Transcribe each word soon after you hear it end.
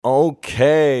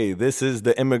Okay, this is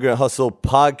the Immigrant Hustle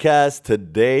podcast.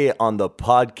 Today on the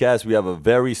podcast, we have a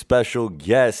very special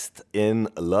guest in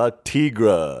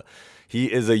Tigre.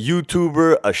 He is a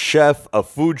YouTuber, a chef, a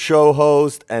food show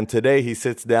host, and today he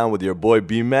sits down with your boy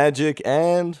B Magic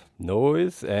and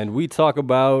Noise, and we talk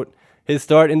about his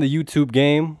start in the YouTube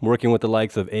game, working with the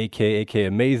likes of AK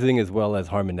Amazing, as well as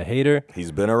Harmon the Hater.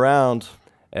 He's been around.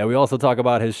 And we also talk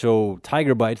about his show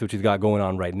Tigre Bites, which he's got going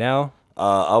on right now.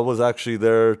 I was actually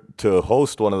there to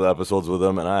host one of the episodes with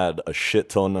him, and I had a shit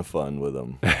ton of fun with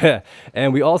him.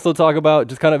 And we also talk about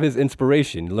just kind of his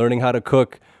inspiration, learning how to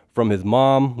cook from his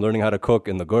mom, learning how to cook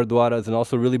in the Gurdwaras, and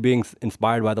also really being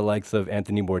inspired by the likes of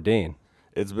Anthony Bourdain.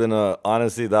 It's been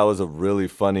honestly, that was a really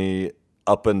funny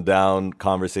up and down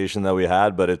conversation that we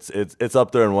had, but it's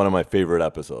up there in one of my favorite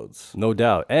episodes. No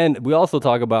doubt. And we also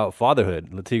talk about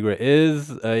fatherhood. Le Tigre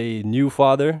is a new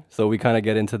father, so we kind of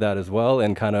get into that as well,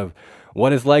 and kind of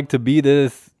what it's like to be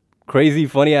this crazy,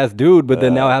 funny-ass dude, but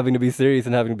then now having to be serious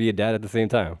and having to be a dad at the same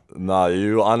time. Nah,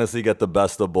 you honestly get the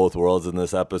best of both worlds in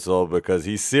this episode because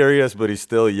he's serious, but he's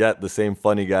still yet the same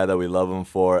funny guy that we love him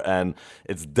for, and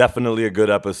it's definitely a good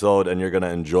episode, and you're going to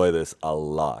enjoy this a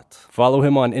lot. Follow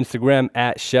him on Instagram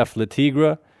at Chef Le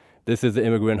Tigre. This is the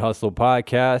Immigrant Hustle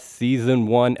Podcast, Season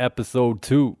 1, Episode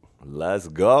 2. Let's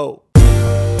go.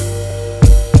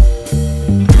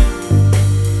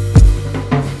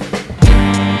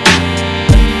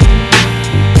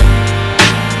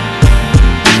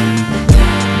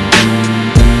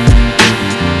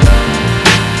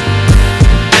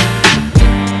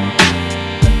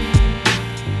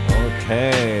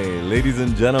 Ladies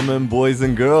and gentlemen, boys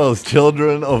and girls,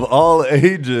 children of all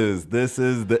ages, this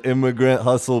is the Immigrant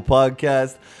Hustle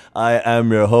Podcast. I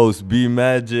am your host, B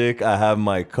Magic. I have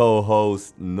my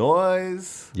co-host,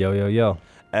 Noise. Yo.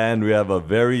 And we have a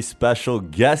very special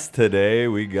guest today.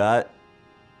 We got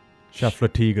Chef Le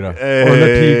Tigre. Hey. Or Le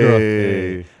Tigre.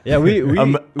 Hey. Yeah, we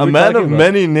a man of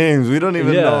many names. We don't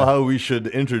even know how we should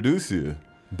introduce you.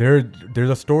 There's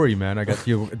a story, man. I guess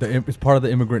it's part of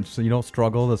the immigrant,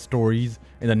 struggle, the stories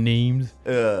and the names.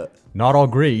 Yeah. Not all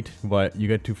great, but you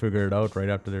get to figure it out right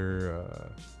after their.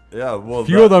 Well,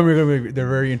 few of them they're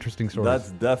very interesting stories.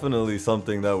 That's definitely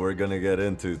something that we're gonna get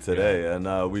into today,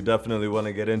 and we definitely want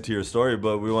to get into your story.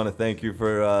 But we want to thank you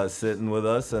for sitting with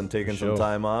us and taking some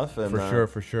time off. And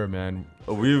for sure, man.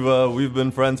 We've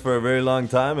been friends for a very long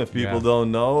time. If people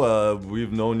don't know,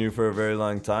 we've known you for a very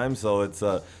long time. So it's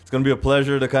gonna be a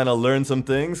pleasure to kind of learn some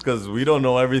things because we don't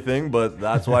know everything, but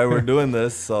that's why we're doing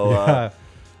this. So.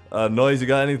 Noise, you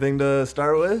got anything to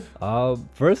start with?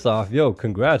 First off,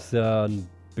 congrats on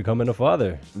becoming a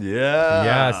father.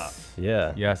 Yeah.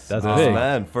 Yes. That's big.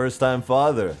 Man, first time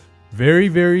father. Very,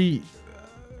 very.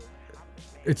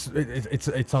 It's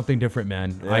something different,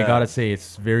 man. Yeah. I gotta say,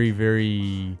 it's very,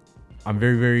 very. I'm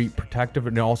very, very protective,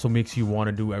 and it also makes you want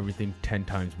to do everything 10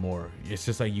 times more. It's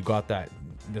just like you got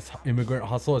this immigrant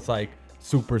hustle. It's like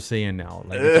Super Saiyan now.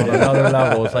 Like it's on another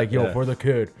level. It's like, for the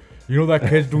kid. You know that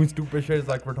kid's doing stupid shit. It's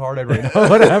like retarded right now.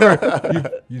 Whatever.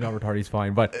 You're not retarded. He's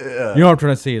fine. But you know what I'm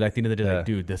trying to say? Like, at the end of the day, like,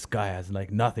 dude, this guy has like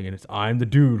nothing, and I'm the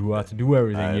dude who has to do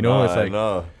everything. I It's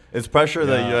know. It's pressure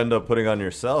that you end up putting on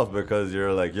yourself because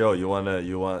you're like, you want to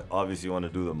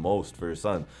do the most for your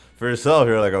son. For yourself,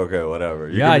 you're like, okay, whatever.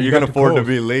 You can afford to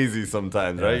be lazy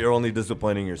sometimes, right? You're only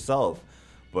disappointing yourself.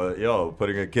 But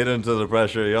putting a kid into the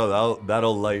pressure,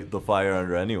 that'll light the fire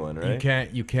under anyone, right?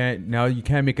 You can't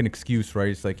make an excuse, right?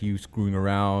 It's like you screwing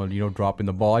around, dropping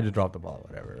the ball. I just dropped the ball,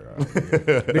 whatever.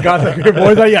 The guy's like, your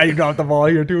boy's like, you dropped the ball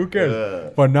here too, who cares?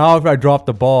 Yeah. But now if I drop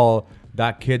the ball,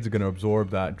 that kid's gonna absorb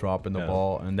that drop in the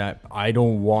ball, and that I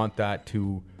don't want that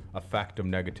to affect him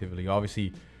negatively.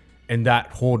 Obviously, and that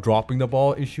whole dropping the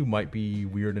ball issue might be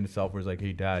weird in itself, where it's like,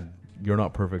 hey, dad, you're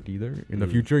not perfect either. In the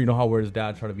future, you know how whereas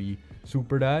dads try to be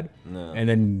super dad, and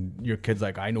then your kid's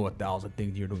like, I know 1,000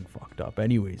 things you're doing fucked up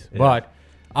anyways. But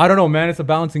I don't know, man. It's a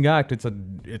balancing act. It's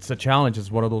a challenge. It's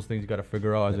one of those things you got to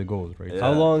figure out as it goes, right?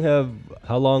 How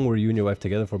long were you and your wife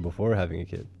together for before having a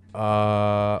kid?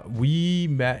 We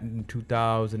met in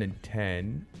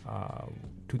 2010,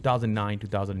 2009,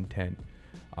 2010,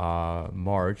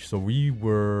 March. So we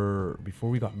were, before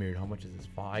we got married, how much is this?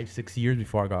 5-6 years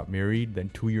before I got married,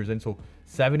 then 2 years in. So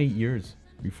 7-8 years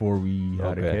before we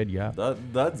had a kid. Yeah.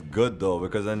 That's good though,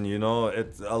 because then,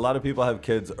 it's a lot of people have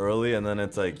kids early and then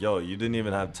it's like, you didn't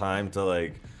even have time to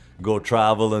like go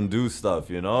travel and do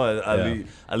stuff,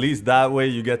 at least that way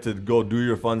you get to go do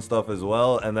your fun stuff as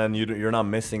well, and then you're not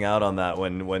missing out on that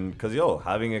because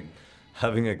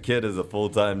having a kid is a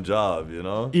full-time job,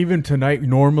 Even tonight,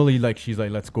 normally, like, she's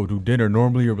like, let's go do dinner.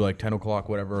 Normally, you'll be like 10 o'clock,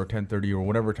 whatever, or 10:30, or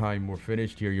whatever time we're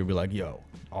finished here. You'll be like,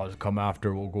 I'll just come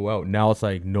after. We'll go out. Now it's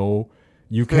like, no,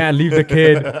 you can't leave the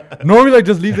kid. Normally, like,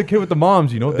 just leave the kid with the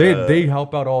moms. You know, they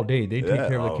help out all day. They take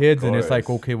care of the kids, and it's like,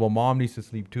 okay, well, mom needs to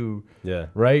sleep too. Yeah.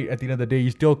 Right. At the end of the day,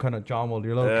 you still kind of jommeled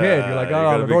your little kid. You're like, you oh,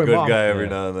 gotta be a good guy every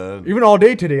now and then. Even all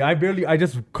day today, I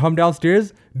just come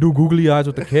downstairs, do googly eyes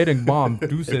with the kid, and mom,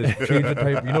 deuces, change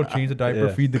the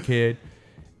diaper, feed the kid.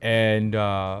 And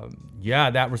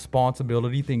that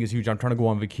responsibility thing is huge. I'm trying to go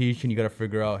on vacation. You got to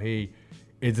figure out, hey,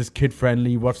 is this kid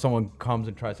friendly? What if someone comes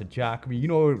and tries to jack me? You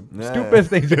know, stupid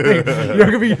things you think. You're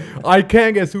gonna be. I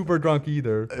can't get super drunk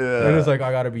either. Yeah. And it's like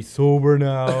I gotta be sober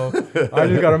now. I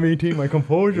just gotta maintain my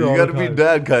composure. You gotta be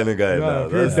dad kind of guy now.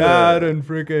 You're dad and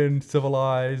freaking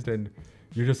civilized, and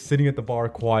you're just sitting at the bar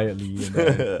quietly and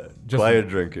just quiet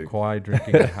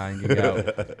drinking and hanging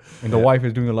out. And the wife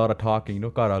is doing a lot of talking. You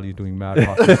know, God, Ali's doing mad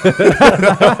talking.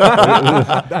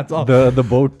 That's all. The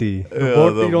boaty. The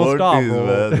boaty don't stop, bro.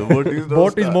 Man. The boaties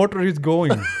don't stop. Motor is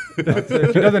going. That's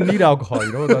it. She doesn't need alcohol,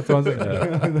 you know. That's what I'm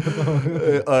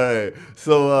saying. All right.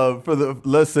 So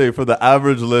let's say for the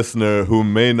average listener who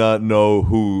may not know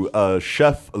who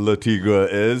Chef Le Tigre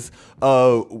is,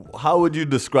 how would you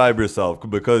describe yourself?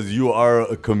 Because you are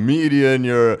a comedian,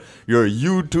 you're a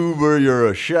YouTuber, you're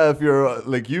a chef, you're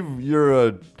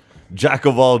a jack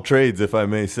of all trades, if I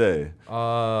may say.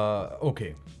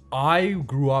 Okay. I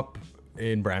grew up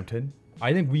in Brampton.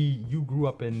 I think you grew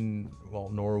up in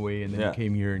Norway, and then you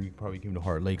came here, and you probably came to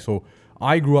Heart Lake. So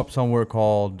I grew up somewhere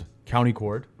called County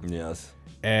Court. Yes.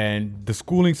 And the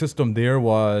schooling system there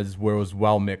was where it was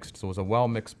well mixed. So it was a well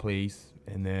mixed place,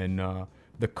 and then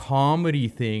the comedy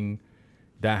thing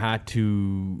that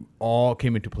all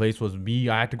came into place was me.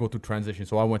 I had to go through transition.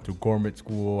 So I went through gourmet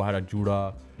school. I had a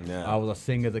juda. Yeah. I was a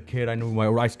singer as a kid. I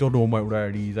still know my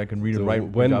rarities. I can read and write.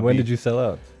 When did you sell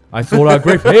out? I sold out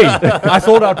grade. I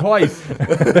sold out twice.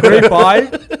 Grade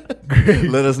 5.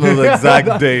 Let us know the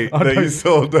exact date that you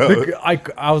sold out.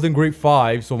 I was in grade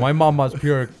 5, so my mom was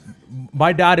pure.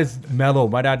 My dad is mellow.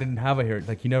 My dad didn't have a hair.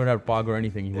 Like, he never had a bog or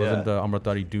anything. He wasn't the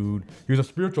Amritari dude. He was a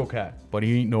spiritual cat, but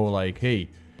he ain't no like, hey,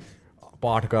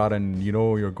 Bhatkar and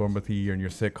you're Gurmati and you're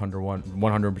sick under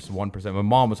 101%. My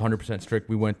mom was 100% strict.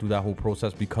 We went through that whole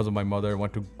process because of my mother.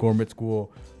 Went to gourmet school,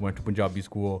 went to Punjabi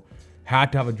school.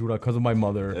 Had to have a juda because of my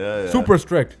mother. Yeah. Super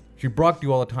strict. She brocked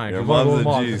you all the time. Your mom's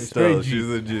a G still. She's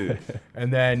a G.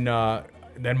 And then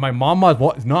my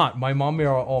mama is not. My mom are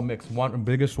all mixed. The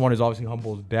biggest one is obviously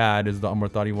Humble's dad is the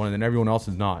Amritari one, and then everyone else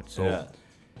is not. So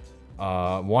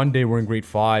one day we're in grade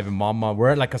 5, and mama, we're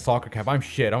at like a soccer camp. I'm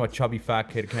a chubby fat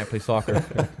kid, can't play soccer.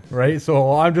 Right?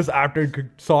 So I'm just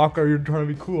after soccer, you're trying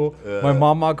to be cool. Yeah. My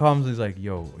mama comes and is like,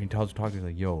 yo, he tells her talking, he's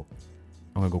like, yo,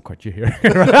 I'm gonna go cut your hair.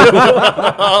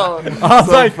 I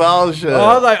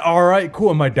was like, all right,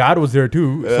 cool. And my dad was there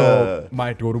too. So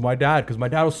I go to my dad because my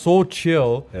dad was so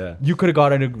chill. Yeah. You could have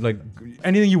got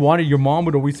anything you wanted. Your mom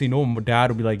would always say no. And my dad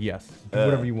would be like, yes, do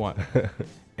whatever you want.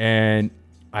 And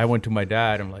I went to my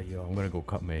dad. I'm like, yo, I'm gonna go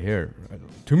cut my hair.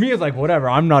 To me, it's like, whatever.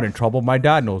 I'm not in trouble. My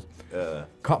dad knows.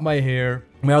 Cut my hair.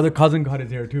 My other cousin cut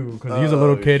his hair too because he's a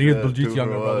little kid. He's Baljeet's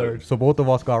younger brother. So both of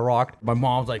us got rocked. My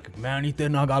mom's like, man, he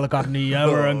didn't gala katni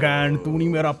ever again. Tu nahi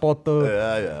mera putta.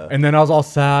 Yeah. And then I was all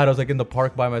sad. I was like in the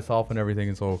park by myself and everything.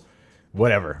 And so,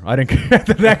 whatever. I didn't care.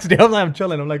 The next day, I'm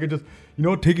chilling. I'm like, just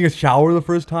taking a shower the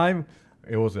first time.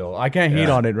 It was ill. I can't hate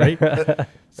on it, right?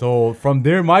 So from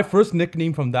there, my first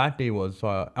nickname from that day was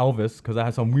Elvis because I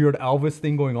had some weird Elvis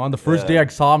thing going on. The first day I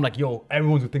saw him, like, yo,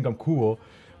 everyone's gonna think I'm cool.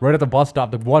 Right at the bus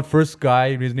stop, the first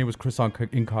guy, his name was Chris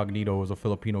Incognito, was a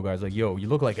Filipino guy. I was like, yo, you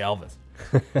look like Elvis.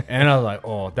 And I was like,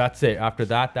 oh, that's it. After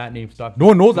that name stuck. No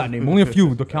one knows that name. Only a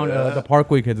few. The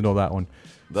Parkway kids know that one.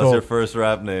 That's your first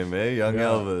rap name, eh? Young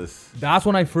Elvis. That's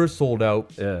when I first sold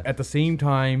out. Yeah. At the same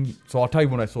time, so I'll tell you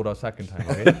when I sold out second time,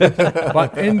 right?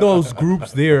 But in those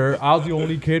groups there, I was the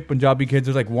only kid, Punjabi kids.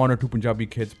 There's like 1 or 2 Punjabi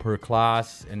kids per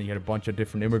class, and you had a bunch of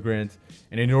different immigrants.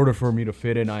 And in order for me to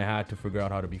fit in, I had to figure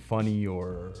out how to be funny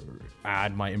or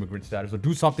add my immigrant status or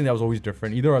do something that was always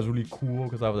different. Either I was really cool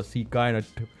because I was a Sikh guy and I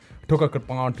took a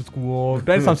kirpan to school,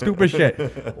 did some stupid shit,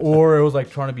 or it was like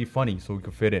trying to be funny so we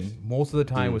could fit in. Most of the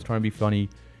time it was trying to be funny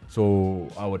so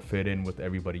I would fit in with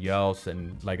everybody else.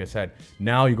 And like I said,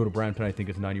 now you go to Brampton, I think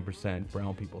it's 90%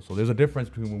 brown people. So there's a difference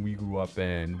between when we grew up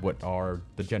and what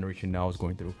the generation now is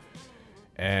going through.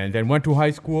 And then went to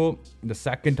high school. The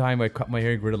second time I cut my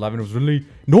hair in grade 11, it was really,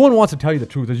 no one wants to tell you the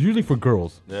truth. It's usually for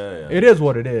girls. Yeah. It is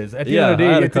what it is. At the end of the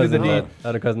day, I had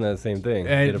a cousin that had the same thing.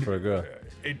 Did it for a girl.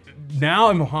 Now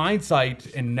in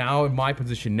hindsight, and now in my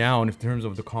position now, and in terms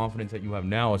of the confidence that you have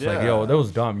now, it's like, yo, that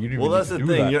was dumb. You didn't. Well, that's the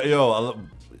thing. Yo,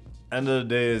 end of the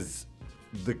day is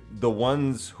the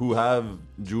ones who have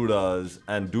judas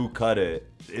and do cut it,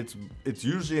 it's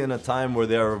usually in a time where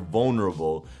they are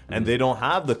vulnerable and they don't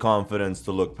have the confidence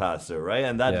to look past it, right?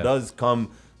 And that does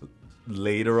come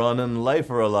later on in life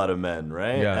for a lot of men,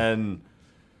 right? Yeah. And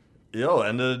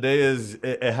end of the day is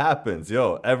it happens.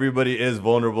 Everybody is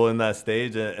vulnerable in that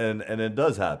stage, and it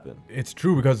does happen. It's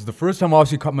true, because the first time I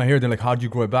obviously cut my hair, they're like, how'd you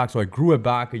grow it back? So I grew it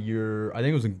back a year, I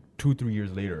think it was 2-3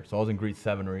 years later. So I was in grade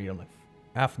 7 or 8. I'm like,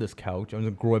 after this couch, I'm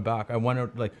gonna grow it back. I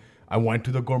went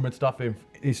to the gourmet stuff.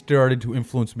 It started to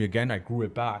influence me again. I grew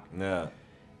it back. Yeah.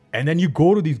 And then you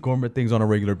go to these gourmet things on a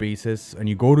regular basis, and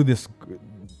you go to the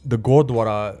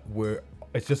Gurdwara, where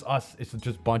it's just us. It's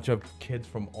just a bunch of kids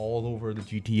from all over the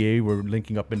GTA. We're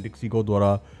linking up in Dixie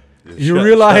Gurdwara. You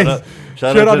realize...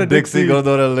 Shout out to Dixie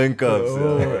Gurdwara link-ups.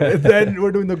 And then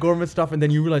we're doing the gourmet stuff, and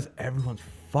then you realize everyone's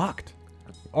fucked.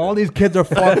 All these kids are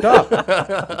fucked up.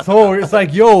 So it's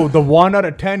like, the 1 out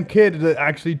of 10 kids is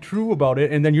actually true about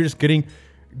it. And then you're just getting...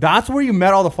 That's where you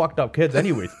met all the fucked up kids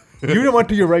anyways. You didn't went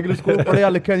to your regular school,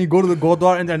 and you go to the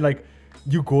Gurdwara, and then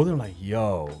you go there like,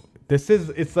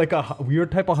 it's like a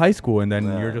weird type of high school. And then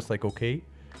you're just like, okay,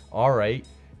 all right.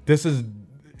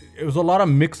 It was a lot of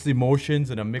mixed emotions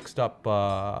and a mixed up...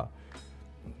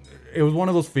 it was one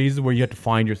of those phases where you had to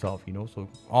find yourself, So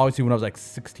obviously when I was like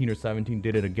 16 or 17,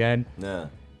 did it again. Yeah.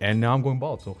 And now I'm going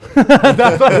bald, so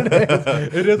that's what it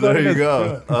is. It is what it is. There you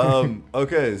go.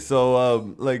 Okay, so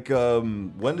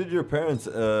when did your parents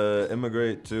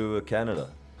immigrate to Canada?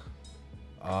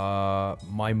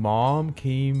 My mom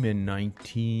came in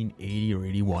 1980 or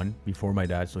 81 before my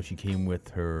dad, so she came with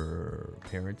her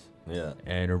parents. Yeah.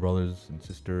 And her brothers and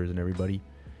sisters and everybody.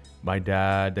 My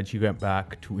dad, then she went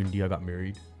back to India, got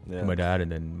married to my dad,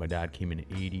 and then my dad came in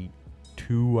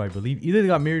 82, I believe. Either they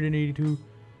got married in 82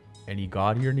 and he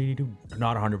got here in 82.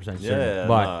 Not 100% certain,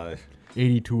 but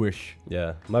 82-ish.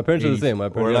 Yeah, my parents are the same.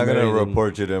 We're not going to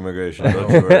report you to immigration, don't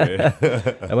worry.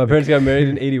 And my parents got married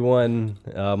in 81.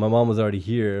 My mom was already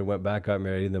here, went back, got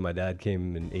married, and then my dad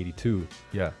came in 82.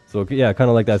 Yeah. So, yeah, kind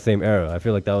of like that same era. I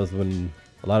feel like that was when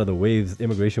a lot of the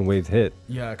immigration waves hit.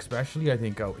 Yeah, especially I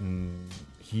think out in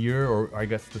here, or I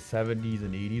guess the 70s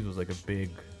and 80s was like a big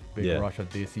rush of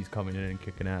Desis coming in and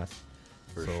kicking ass.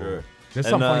 For sure. There's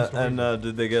some funny stories. And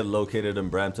did they get located in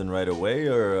Brampton right away,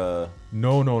 or?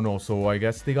 No. So I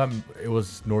guess it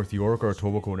was North York or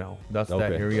Etobicoke now. That's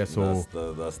that area. So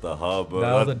that's the hub.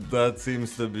 That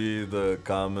seems to be the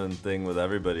common thing with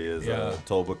everybody is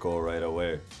Etobicoke right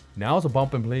away. Now it's a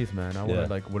bumping place, man. I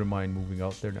wouldn't mind moving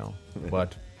out there now.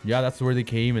 But yeah, that's where they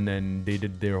came, and then they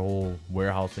did their whole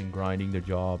warehousing, grinding, their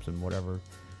jobs and whatever,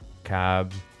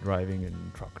 cab driving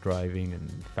and truck driving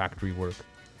and factory work.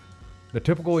 The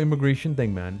typical immigration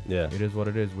thing, man. Yeah. It is what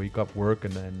it is. Wake up, work,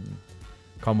 and then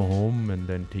come home and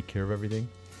then take care of everything.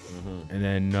 Mm-hmm. And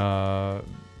then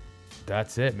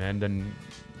that's it, man. Then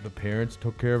the parents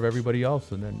took care of everybody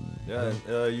else, and then...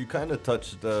 Yeah, you kind of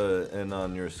touched in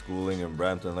on your schooling in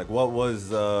Brampton. Like, what was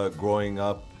growing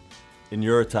up in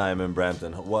your time in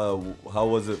Brampton? How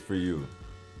was it for you?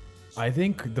 I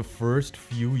think the first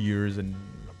few years in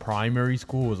primary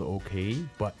school was okay,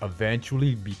 but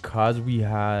eventually, because we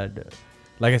had,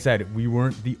 like I said, we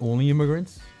weren't the only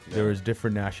immigrants. Yeah. There was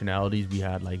different nationalities. We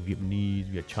had like Vietnamese,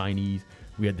 we had Chinese,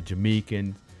 we had the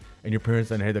Jamaicans, and your parents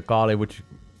then had the Kale, which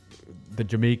the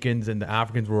Jamaicans and the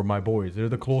Africans were my boys. They're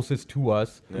the closest to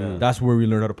us. Yeah. That's where we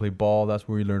learned how to play ball. That's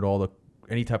where we learned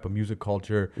any type of music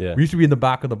culture. Yeah. We used to be in the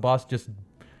back of the bus just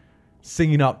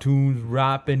singing out tunes,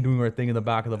 rapping, doing our thing in the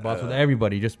back of the bus with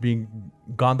everybody, just being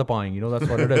gandapaying, that's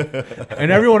what it is.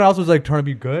 And everyone else was like trying to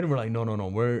be good, and we're like,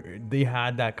 no. They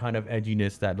had that kind of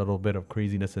edginess, that little bit of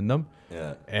craziness in them.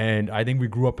 Yeah. And I think I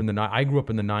grew up in the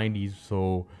 90s,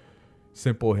 so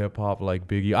simple hip hop like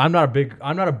Biggie. I'm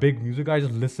not a big music guy. I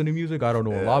just listen to music. I don't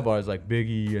know a lot, but it's like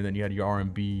Biggie, and then you had your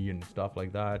R&B and stuff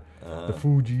like that. The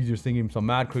Fugees, you're singing some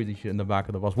mad crazy shit in the back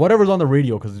of the bus. Whatever's on the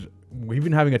radio, because we've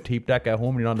been having a tape deck at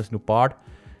home and you're not listening to Part.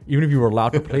 Even if you were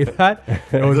allowed to play that,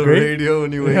 it was the great. Radio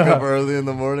when you wake up early in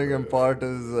the morning and Part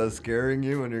is scaring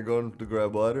you when you're going to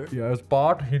grab water. Yeah, it was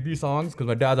Part, Hindi songs, because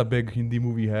my dad's a big Hindi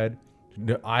movie head.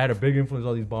 I had a big influence on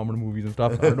all these bomber movies and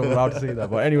stuff. I don't know allowed to say that,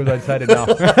 but anyways, I said it now.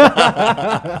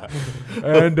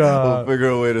 And we'll figure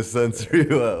a way to censor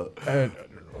you out. And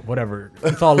whatever,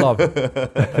 it's all love,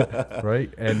 right?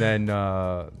 And then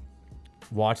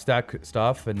watch that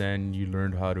stuff, and then you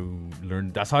learned how to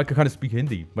learn. That's how I could kind of speak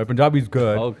Hindi. My Punjabi is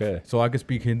good, so I could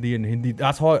speak Hindi, and Hindi.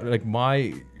 That's how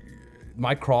my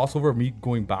crossover, me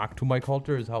going back to my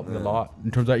culture, has helped me a lot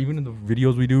in terms of even in the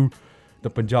videos we do, the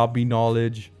Punjabi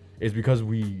knowledge. Is because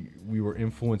we were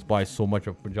influenced by so much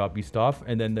of Punjabi stuff,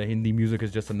 and then the Hindi music is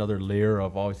just another layer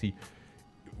of, obviously,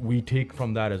 we take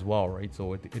from that as well, right?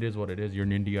 So it is what it is. You're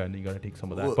in India and you got to take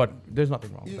some of that. Well, but there's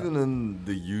nothing wrong with that. Even in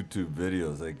the YouTube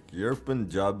videos, like your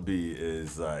Punjabi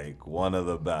is like one of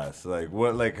the best. Like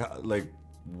what, like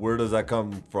where does that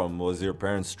come from? Was your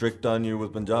parents strict on you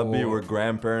with Punjabi? Were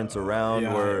grandparents around?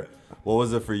 Yeah. What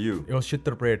was it for you? It was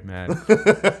Chitterpret, man.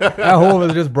 At home, it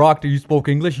was just Brock. You spoke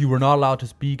English. You were not allowed to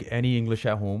speak any English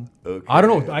at home. Okay. I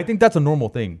don't know. I think that's a normal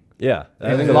thing. Yeah.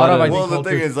 I think a lot of well, the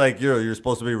thing is, like, you're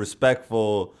supposed to be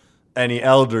respectful. Any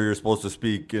elder, you're supposed to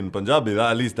speak in Punjabi.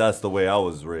 At least that's the way I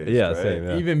was raised. Yeah, right? same.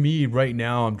 Yeah. Even me right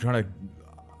now,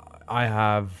 I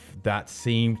have that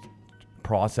same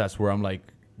process where I'm like,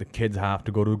 the kids have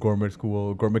to go to government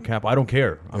school, government camp. I don't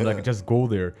care. I'm like, just go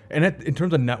there. And in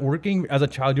terms of networking, as a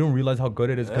child, you don't realize how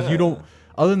good it is because you don't,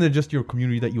 other than just your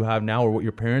community that you have now or what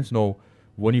your parents know,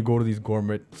 when you go to these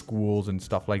government schools and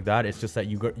stuff like that, it's just that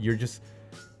you're just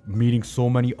meeting so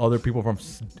many other people from,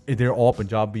 they're all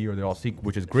Punjabi or they're all Sikh,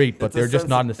 which is great, but they're just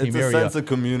not in the same area. It's a sense of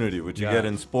community, which you get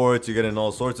in sports, you get in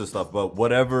all sorts of stuff, but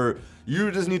whatever, you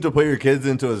just need to put your kids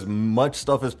into as much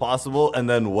stuff as possible, and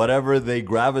then whatever they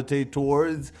gravitate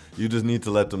towards, you just need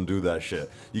to let them do that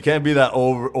shit. You can't be that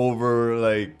over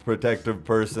like protective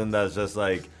person that's just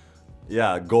like,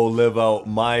 yeah, go live out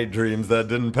my dreams that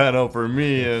didn't pan out for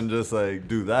me and just like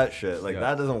do that shit. Like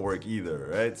that doesn't work either,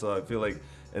 right? So I feel like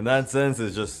in that sense,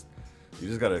 it's just, you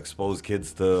just gotta expose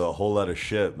kids to a whole lot of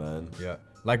shit, man. Yeah.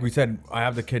 Like we said, I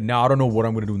have the kid now. I don't know what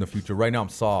I'm gonna do in the future. Right now, I'm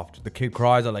soft. The kid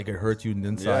cries, I like it hurts you on the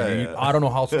inside. I don't know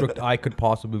how strict I could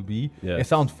possibly be. Yeah. It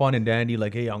sounds fun and dandy,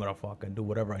 like, hey, I'm gonna fucking do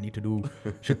whatever I need to do,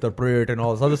 shit the bread and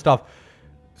all this other stuff.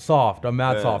 Soft. I'm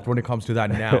mad soft when it comes to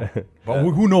that now. But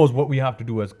who knows what we have to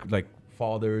do as like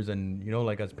fathers and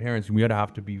like as parents. We gotta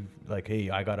have to be like, hey,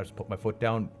 I gotta put my foot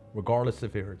down, regardless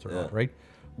if it hurts or not, right?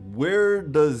 Where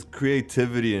does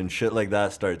creativity and shit like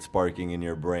that start sparking in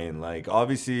your brain? Like,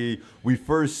 obviously, we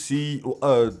first see,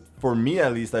 for me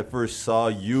at least, I first saw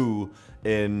you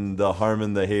in the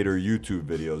Harmon the Hater YouTube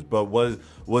videos. But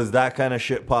was that kind of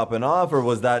shit popping off, or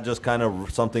was that just kind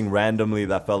of something randomly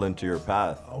that fell into your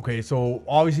path? Okay, so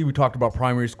obviously we talked about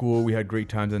primary school. We had great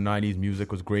times in the 90s. Music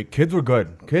was great. Kids were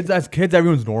good. As kids,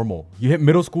 everyone's normal. You hit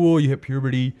middle school, you hit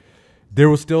puberty. There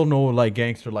was still no like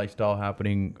gangster lifestyle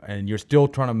happening, and you're still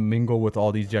trying to mingle with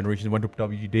all these generations. Went to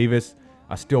W.G. Davis,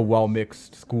 a still well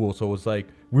mixed school, so it was like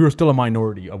we were still a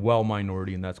minority, a well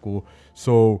minority in that school.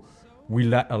 So we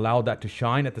allowed that to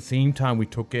shine. At the same time, we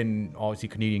took in obviously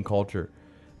Canadian culture.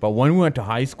 But when we went to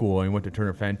high school and we went to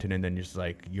Turner Fenton, and then just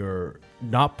like you're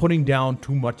not putting down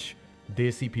too much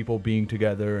Desi people being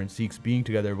together and Sikhs being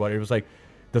together, but it was like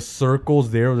the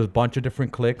circles there was a bunch of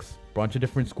different cliques, bunch of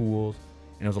different schools.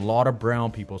 And there's a lot of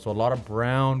brown people. So a lot of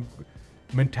brown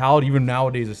mentality, even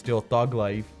nowadays, is still thug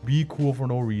life. Be cool for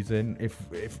no reason. If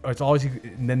it's always,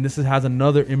 and then this has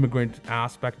another immigrant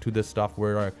aspect to this stuff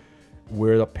where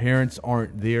the parents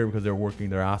aren't there because they're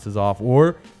working their asses off,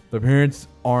 or the parents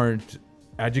aren't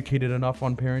educated enough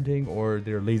on parenting, or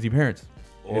they're lazy parents.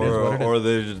 Or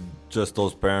they're just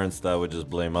those parents that would just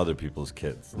blame other people's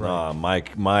kids. Right. Nah,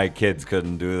 my kids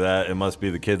couldn't do that. It must be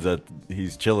the kids that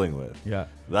he's chilling with. Yeah.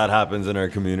 That happens in our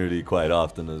community quite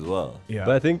often as well. Yeah.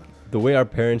 But I think the way our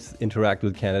parents interact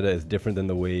with Canada is different than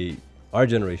the way our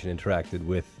generation interacted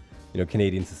with,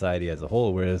 Canadian society as a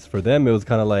whole. Whereas for them, it was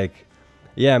kind of like,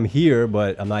 yeah, I'm here,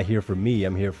 but I'm not here for me.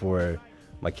 I'm here for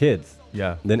my kids.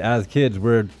 Yeah. Then as kids,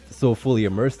 we're so fully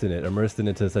immersed in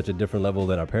it to such a different level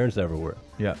than our parents ever were.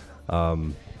 Yeah.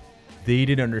 They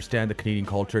didn't understand the Canadian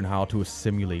culture and how to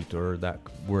assimilate, or that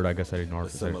word I guess I didn't know.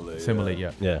 Assimilate,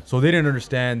 yeah. So they didn't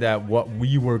understand that what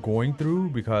we were going through,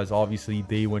 because obviously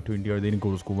they went to India, they didn't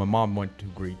go to school. My mom went to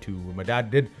grade 2. My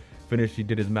dad did finish, he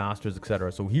did his master's,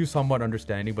 etc. So he was somewhat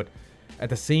understanding, but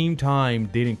at the same time,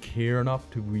 they didn't care enough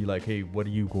to be like, hey, what are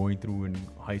you going through in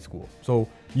high school? So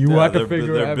you have to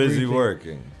figure they're everything. busy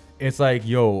working. It's like,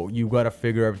 yo, you got to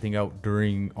figure everything out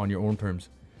on your own terms.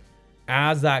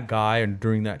 As that guy, and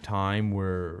during that time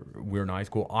where we're in high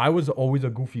school, I was always a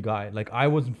goofy guy. Like, I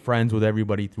wasn't friends with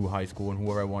everybody through high school and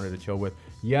whoever I wanted to chill with.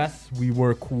 Yes, we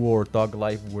were cool or thug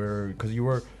life, because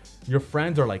your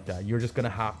friends are like that. You're just going to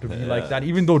have to be like that,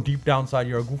 even though deep down inside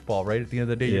you're a goofball, right? At the end of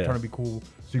the day, you're trying to be cool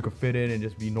so you could fit in and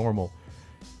just be normal.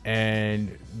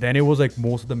 And then it was like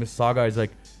most of the Mississauga is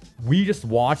like, we just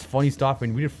watched funny stuff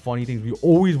and we did funny things. We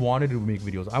always wanted to make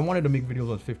videos. I wanted to make videos when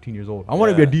I was 15 years old. I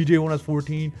wanted to be a DJ when I was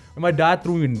 14. And my dad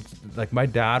threw me in, like, my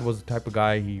dad was the type of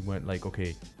guy, he went like,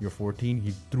 okay, you're 14.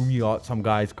 He threw me out some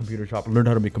guy's computer shop and learned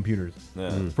how to make computers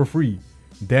for free.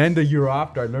 Then the year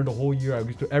after, I learned the whole year. I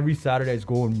used to, every Saturday, I just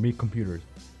go and make computers.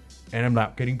 and I'm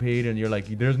not getting paid, and you're like,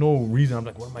 there's no reason. I'm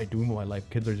like, what am I doing with my life?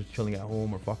 Kids are just chilling at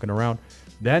home or fucking around.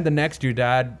 Then the next year,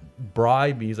 dad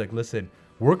bribed me. He's like, listen,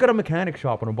 work at a mechanic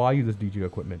shop and I'll buy you this DJ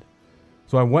equipment.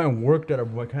 So I went and worked at a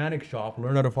mechanic shop,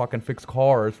 learned how to fucking fix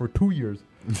cars for 2 years.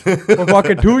 For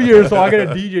fucking 2 years, so I get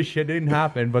a DJ shit. It didn't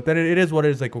happen. But then it is what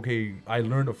it is. Like, okay, I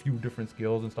learned a few different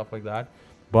skills and stuff like that.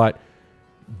 But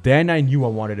then I knew I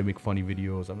wanted to make funny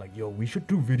videos. I'm like, yo, we should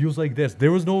do videos like this.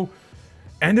 There was no...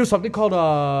 And there's something called,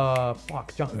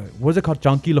 what is it called?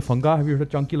 Junkie Lafunga? Have you heard of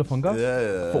Junkie Lafunga?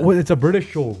 Yeah. Well, it's a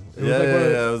British show.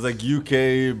 It was like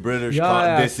UK, British,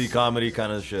 Desi comedy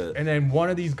kind of shit. And then one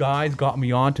of these guys got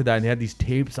me onto that, and they had these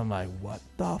tapes. I'm like, what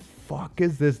the fuck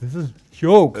is this? This is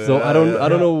jokes. So I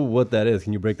don't know what that is.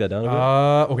 Can you break that down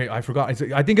a bit? Okay, I forgot.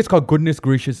 I think it's called Goodness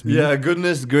Gracious Me. Yeah,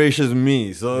 Goodness Gracious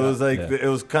Me. So it was like, it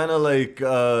was kind of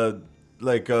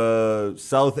like a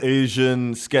South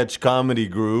Asian sketch comedy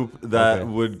group that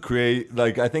would create,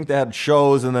 like, I think they had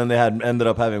shows and then they had ended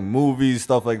up having movies,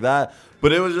 stuff like that.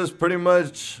 But it was just pretty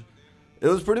much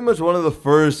one of the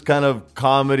first kind of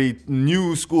comedy,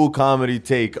 new school comedy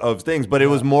take of things. But it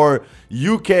was more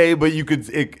UK, but you could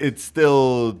it's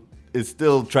still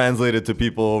translated to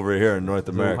people over here in North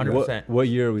America. 100%. What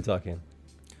year are we talking?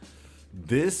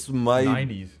 This might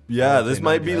 90s. Yeah, this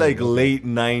might be like late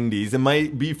 90s. It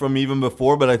might be from even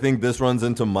before, but I think this runs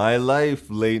into my life,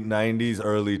 late 90s,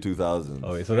 early 2000s.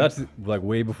 Okay, so that's like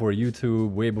way before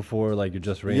YouTube, way before like you're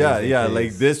just raising. Yeah,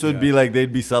 like this would be like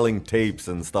they'd be selling tapes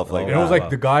and stuff like that. It was like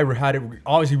the guy had it.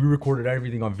 Obviously, we recorded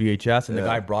everything on VHS, and the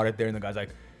guy brought it there, and the guy's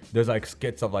like, there's like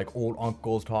skits of like old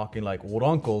uncles talking like old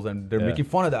uncles, and they're making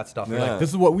fun of that stuff. They're like, this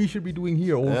is what we should be doing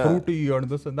here, old fruity or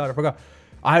this and that. I forgot.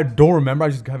 I don't remember. I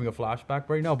was just having a flashback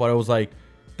right now, but it was like,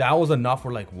 that was enough.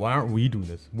 We're like, why aren't we doing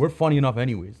this? We're funny enough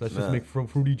anyways. Let's just make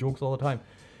fruity jokes all the time.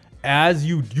 As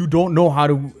you don't know how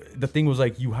to, the thing was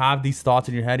like, you have these thoughts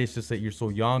in your head. It's just that you're so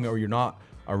young or you're not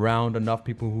around enough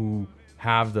people who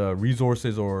have the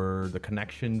resources or the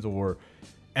connections or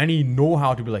any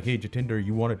know-how to be like, hey, Jatinder,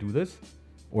 you want to do this?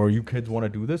 Or you kids want to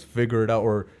do this? Figure it out.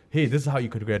 Or, hey, this is how you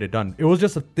could get it done. It was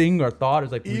just a thing or thought.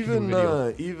 It's like,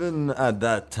 even at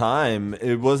that time,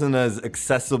 it wasn't as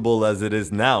accessible as it is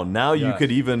now. Now you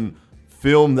could even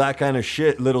film that kind of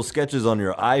shit, little sketches on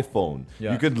your iPhone.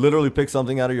 You could literally pick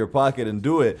something out of your pocket and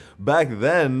do it. Back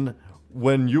then,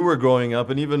 when you were growing up,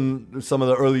 and even some of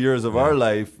the early years of our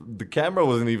life, the camera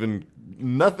wasn't even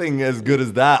nothing as good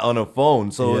as that on a phone.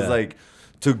 So it was like,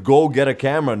 to go get a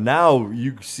camera. Now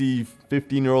you see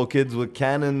 15-year-old kids with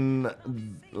Canon,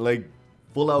 like,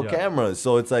 full-out cameras.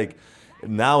 So it's like,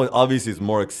 now obviously it's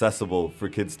more accessible for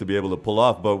kids to be able to pull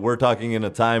off. But we're talking in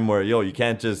a time where, you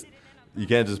can't just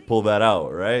pull that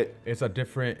out, right? It was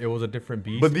a different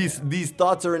beast. But these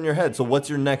thoughts are in your head. So what's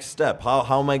your next step?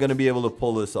 How am I going to be able to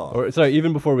pull this off? Or sorry,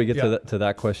 even before we get to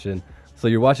that question. So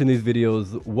you're watching these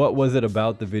videos. What was it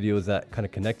about the videos that kind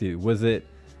of connected you? Was it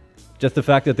just the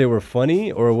fact that they were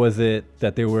funny, or was it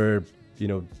that they were,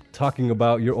 talking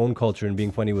about your own culture and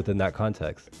being funny within that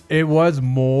context? It was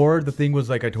more, the thing was,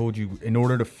 like I told you, in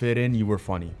order to fit in, you were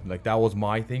funny. Like, that was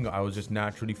my thing. I was just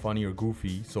naturally funny or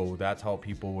goofy, so that's how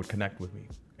people would connect with me.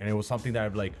 And it was something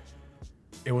that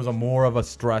it was more of a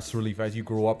stress relief. As you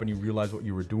grow up and you realize what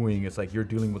you were doing, it's like you're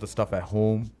dealing with the stuff at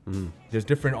home. There's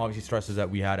different, obviously, stresses that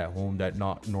we had at home that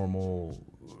not normal,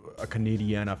 a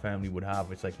Canadiana family would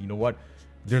have. It's like, you know what?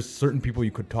 There's certain people you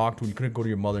could talk to. You couldn't go to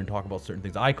your mother and talk about certain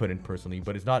things. I couldn't personally,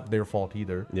 but it's not their fault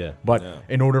either. But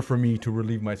in order for me to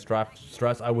relieve my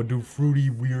stress, I would do fruity,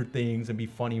 weird things and be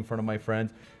funny in front of my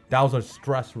friends. That was a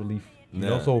stress relief, you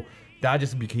know? So that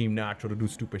just became natural to do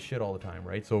stupid shit all the time,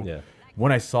 right? So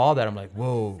when I saw that, I'm like,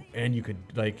 whoa. And you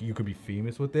could be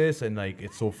famous with this, and like,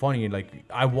 it's so funny. And like,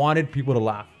 I wanted people to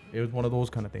laugh. It was one of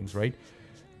those kind of things, right?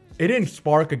 It didn't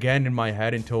spark again in my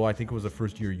head until I think it was the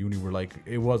first year of uni, where like,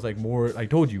 it was like more, I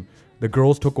told you, the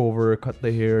girls took over, cut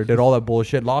the hair, did all that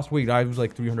bullshit. Lost weight. I was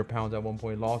like 300 pounds at one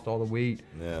point, lost all the weight,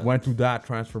 went through that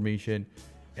transformation.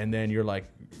 And then you're like,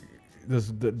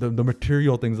 the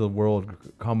material things of the world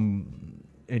come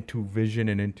into vision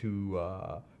and into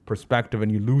perspective,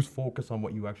 and you lose focus on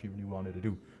what you actually really wanted to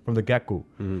do from the get-go.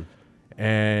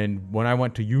 And when I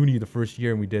went to uni the first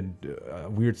year and we did a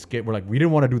weird skit, we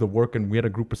didn't want to do the work, and we had a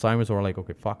group assignment, so we're like,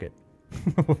 okay, fuck it.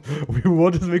 We'll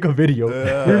just make a video.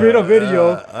 We made a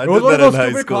video. It was one of those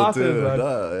stupid classes, man.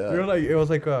 We were like, it was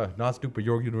like, not stupid,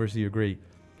 York University, you're great.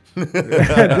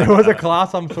 There was a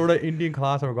class, some sort of Indian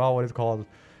class, I forgot what it's called.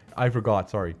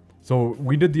 Sorry. So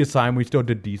we did the assignment, we still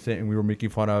did decent, and we were making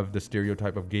fun of the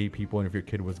stereotype of gay people, and if your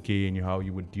kid was gay, and how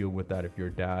you would deal with that if you're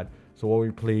a dad. So what we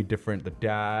played different, the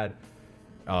dad,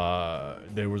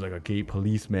 There was like a gay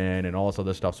policeman and all this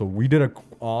other stuff. So we did a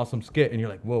awesome skit, and you're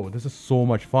like, whoa, this is so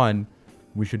much fun.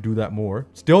 We should do that more.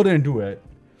 Still didn't do it.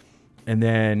 And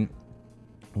then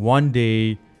one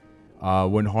day,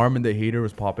 when Harmon the Hater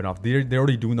was popping off, they're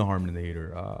already doing the Harmon the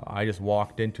Hater. I just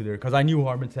walked into there because I knew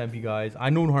Harmon Sempi guys. I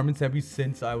known Harmon Sempi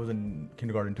since I was in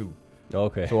kindergarten too.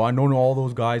 Okay. So I known all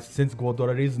those guys since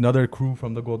Gurdwara days. Another crew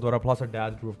from the Gurdwara, plus our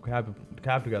dads drove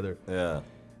cab together. Yeah.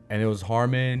 And it was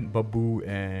Harmon, Babu,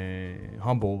 and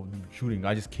Humble shooting.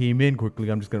 I just came in quickly.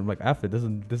 I'm just gonna like, F it. This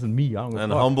is me. I don't know.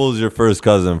 And Humble's your first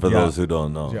cousin for those who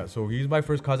don't know. Yeah. So he's my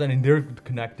first cousin, and they're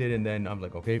connected. And then I'm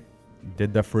like, okay,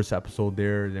 did that first episode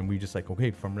there. Then we just like,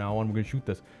 okay, from now on we're gonna shoot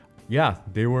this. Yeah,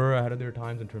 they were ahead of their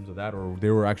times in terms of that, or they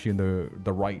were actually in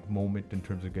the right moment in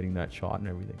terms of getting that shot and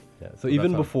everything. Yeah. So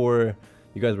even before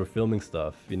you guys were filming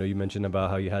stuff, you know, you mentioned about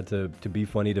how you had to be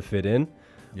funny to fit in.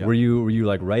 Yeah. Were you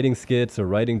like writing skits or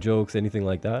writing jokes, anything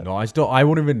like that? No, I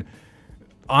won't even.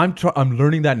 I'm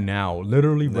learning that now.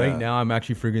 Literally right now, I'm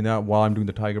actually figuring out while I'm doing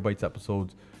the Tiger Bites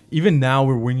episodes. Even now,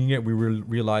 we're winging it. We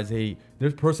realize, hey,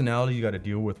 there's personality you got to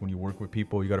deal with when you work with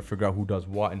people. You got to figure out who does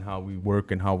what and how we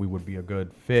work and how we would be a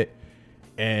good fit.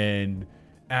 And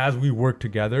as we work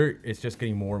together, it's just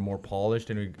getting more and more polished.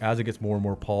 And as it gets more and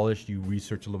more polished, you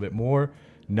research a little bit more.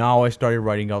 Now I started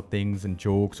writing out things and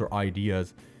jokes or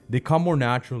ideas. They come more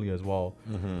naturally as well.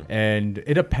 Mm-hmm. And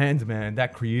it depends, man.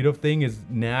 That creative thing is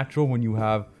natural when you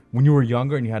were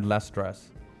younger and you had less stress.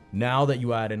 Now that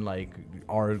you add in like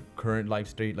our current life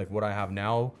state, like what I have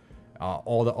now,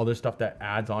 all the other stuff that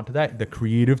adds onto that, the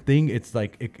creative thing, it's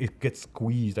like it gets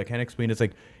squeezed. I can't explain. It's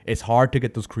like it's hard to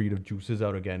get those creative juices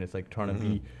out again. It's like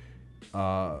trying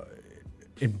to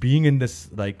be, being in this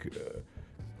like,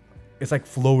 it's like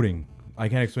floating. I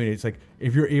can't explain it. It's like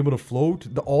if you're able to float,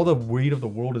 all the weight of the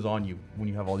world is on you when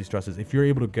you have all these stresses. If you're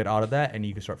able to get out of that and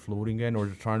you can start floating again, or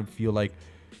trying to feel like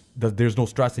there's no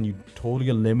stress and you totally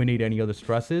eliminate any other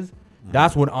stresses,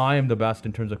 that's when I am the best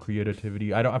in terms of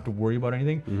creativity. I don't have to worry about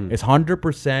anything. It's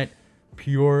 100%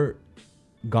 pure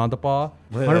Gandapa,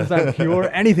 100% pure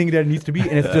anything that it needs to be,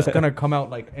 and it's just gonna come out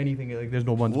like anything. Like there's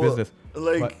no one's business.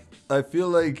 Like I feel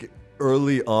like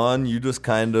early on, you just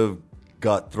kind of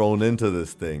got thrown into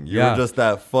this thing. You were just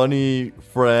that funny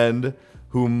friend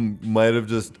who might have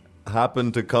just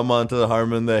happened to come onto the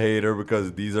Harmon the Hater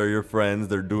because these are your friends.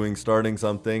 They're starting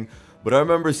something. But I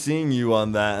remember seeing you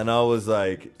on that, and I was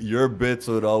like, your bits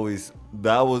would always,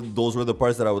 those were the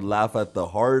parts that I would laugh at the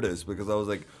hardest, because I was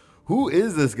like, who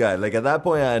is this guy? Like at that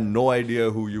point, I had no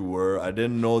idea who you were. I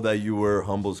didn't know that you were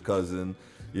Humble's cousin.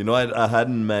 You know, I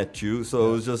hadn't met you. So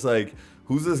it was just like,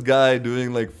 who's this guy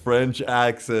doing like French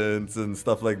accents and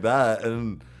stuff like that?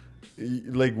 And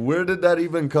like, where did that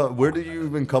even come? Where did you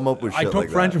even come up with shit like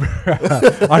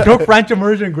that? I took French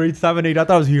immersion in grade 7, 8. I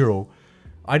thought I was hero.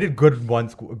 I did good in one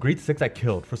school. Grade 6, I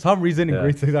killed. For some reason, in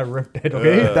grade 6, I ripped it.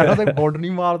 Okay, that was like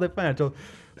borderline out of the French.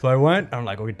 So I went. I'm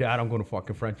like, okay, Dad, I'm going to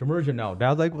fucking French immersion now.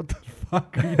 Dad's like, what the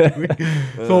fuck are you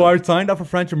doing? So I signed up for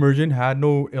French immersion. Had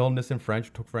no illness in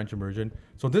French. Took French immersion.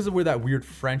 So this is where that weird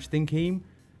French thing came.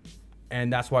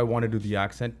 And that's why I wanted to do the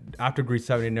accent. After grade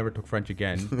 7, I never took French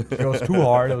again. It was too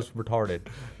hard. It was retarded.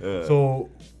 So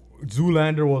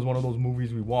Zoolander was one of those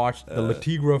movies we watched. The Le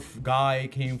Tigre guy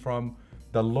came from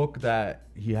the look that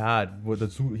he had with the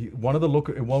zoo.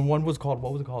 One was called,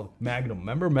 what was it called? Magnum.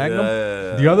 Remember Magnum?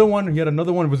 Yeah. The other one, he had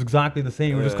another one, was exactly the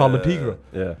same. It was just called Le Tigre.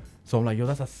 Yeah. So I'm like, yo,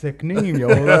 that's a sick name, yo.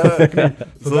 That's a sick name.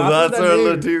 So that's where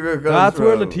Le Tigre comes from. That's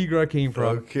where Le Tigre came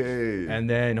from. Okay. And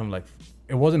then I'm like,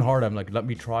 it wasn't hard. I'm like, let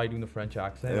me try doing the French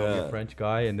accent. I'll be a French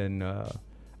guy. And then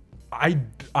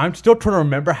I'm still trying to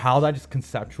remember how I just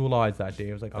conceptualized that day.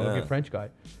 I was like, I'm going to be a French guy.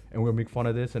 And we're going to make fun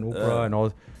of this and Oprah and all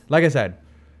this. Like I said,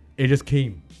 it just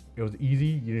came. It was easy.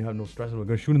 You didn't have no stress. We're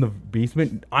going to shoot in the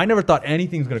basement. I never thought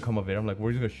anything's going to come of it. I'm like,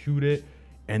 we're just going to shoot it.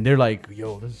 And they're like,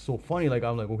 yo, this is so funny. Like,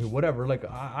 I'm like, okay, whatever. Like,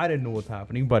 I didn't know what's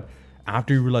happening. But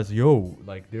after you realize, yo,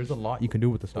 like, there's a lot you can do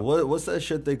with the stuff. What's that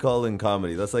shit they call in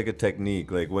comedy? That's like a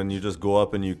technique. Like when you just go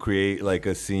up and you create like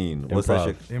a scene. What's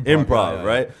that shit? Improv,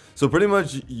 right? So pretty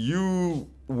much you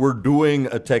were doing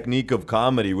a technique of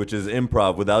comedy, which is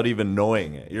improv, without even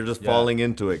knowing it. You're just falling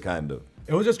into it, kind of.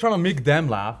 It was just trying to make them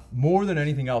laugh more than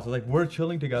anything else. Like, we're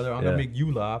chilling together. I'm going to make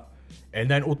you laugh. And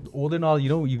then all in all, you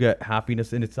know, you get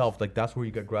happiness in itself. Like, that's where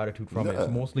you get gratitude from. It's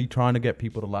mostly trying to get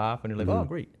people to laugh. And you're like, oh,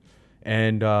 great.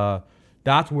 And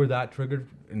that's where that triggered.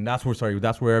 And that's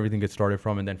where everything gets started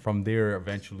from. And then from there,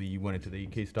 eventually, you went into the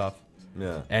EK stuff.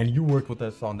 Yeah. And you worked with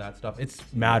us on that stuff. It's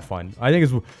mad fun. I think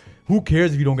it's, who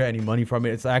cares if you don't get any money from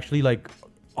it? It's actually like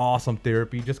awesome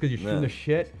therapy. Just because you're shooting the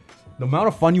shit. The amount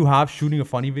of fun you have shooting a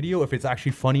funny video, if it's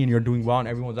actually funny and you're doing well and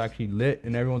everyone's actually lit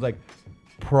and everyone's like,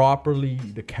 properly,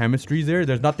 the chemistry's there.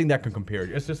 There's nothing that can compare.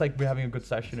 It's just like we're having a good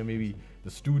session and maybe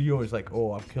the studio is like,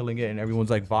 oh, I'm killing it, and everyone's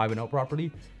like vibing out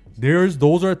properly.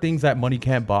 Those are things that money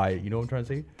can't buy. You know what I'm trying to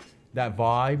say? That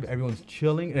vibe, everyone's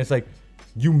chilling, and it's like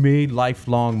you made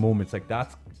lifelong moments. Like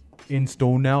that's in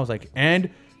stone now. It's like, and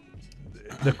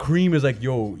the cream is like,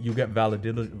 yo, you get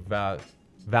validation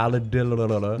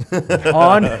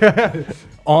on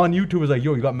on YouTube. Is like,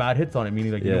 yo, you got mad hits on it,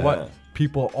 meaning like, you know what,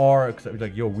 people are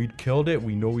like, yo, we killed it,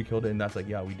 we know we killed it, and that's like,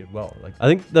 yeah, we did well. Like, I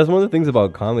think that's one of the things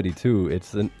about comedy too.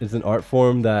 It's an art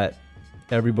form that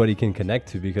everybody can connect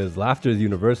to because laughter is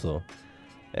universal.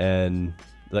 And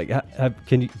like,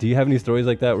 do you have any stories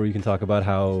like that where you can talk about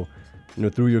how, you know,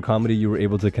 through your comedy you were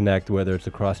able to connect, whether it's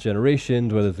across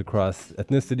generations, whether it's across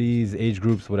ethnicities, age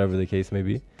groups, whatever the case may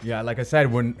be? Yeah, like I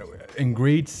said, when in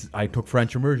grades I took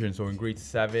French immersion, so in grade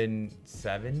seven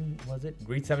was it?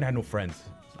 Grade 7 had no friends.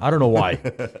 I don't know why.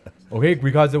 Okay,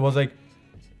 because it was like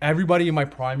everybody in my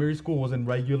primary school was in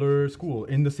regular school.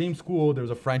 In the same school, there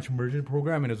was a French immersion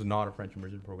program, and it was not a French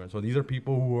immersion program. So these are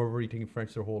people who are already taking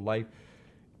French their whole life,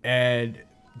 and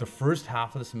the first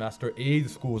half of the semester, the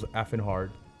school was effing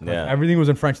hard. Like everything was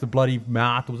in French. The bloody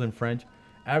math was in French.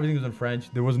 Everything was in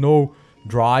French. There was no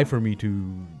drive for me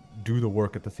to do the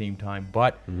work at the same time.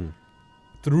 But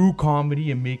through comedy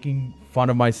and making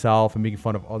fun of myself and making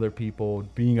fun of other people,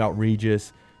 being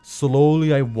outrageous,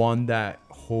 slowly I won that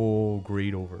whole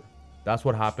grade over. That's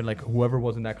what happened. Like whoever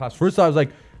was in that class. First I was like,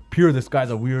 pure, this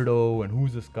guy's a weirdo, and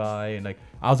who's this guy? And like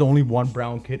I was the only one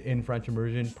brown kid in French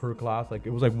immersion per class. Like it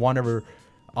was like one ever.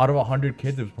 Out of 100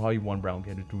 kids, there was probably one brown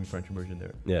kid doing French immersion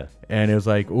there. Yeah. And it was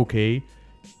like, okay,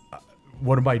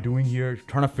 what am I doing here?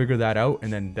 Trying to figure that out.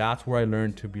 And then that's where I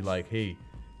learned to be like, hey,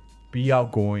 be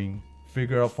outgoing,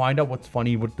 find out what's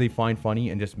funny, what they find funny,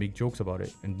 and just make jokes about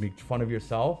it and make fun of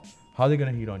yourself. How are they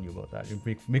going to hate on you about that?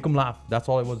 Make them laugh. That's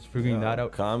all I was figuring that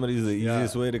out. Comedy is the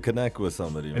easiest way to connect with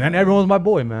somebody. And then everyone's my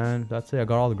boy, man. That's it. I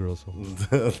got all the girls. So.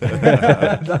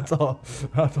 That's all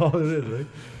it is, right?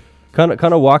 Kind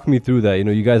of walk me through that. You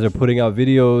know, you guys are putting out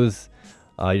videos.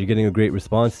 You're getting a great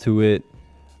response to it.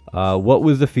 What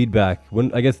was the feedback?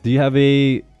 Do you have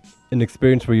an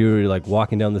experience where you were like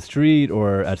walking down the street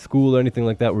or at school or anything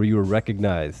like that where you were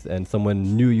recognized and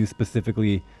someone knew you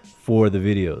specifically for the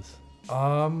videos?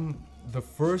 The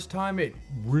first time it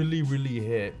really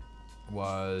hit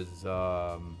was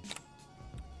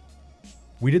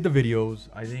we did the videos.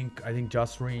 I think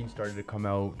Just Rain started to come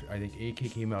out. I think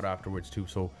AK came out afterwards too.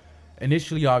 So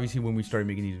initially, obviously, when we started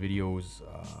making these videos,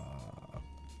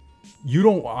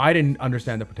 I didn't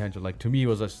understand the potential. Like to me, it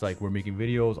was just like, we're making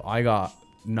videos. I got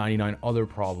 99 other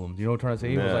problems. You know what I'm trying to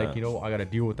say? It was like, you know, I got to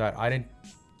deal with that. I didn't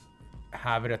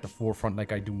have it at the forefront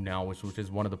like I do now, which is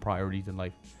one of the priorities in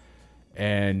life.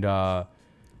 And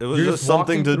it was just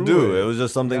something to do. It was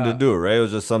just something to do, right? It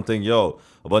was just something, a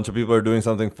bunch of people are doing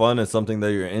something fun. It's something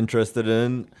that you're interested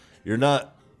in. You're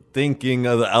not thinking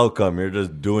of the outcome. You're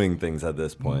just doing things at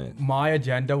this point. My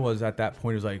agenda was at that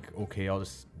point was like, okay, I'll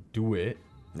just do it.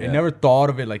 I never thought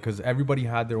of it like, because everybody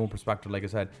had their own perspective. Like I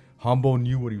said, Humbo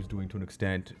knew what he was doing to an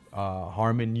extent.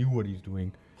 Harmon knew what he was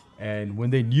doing. And when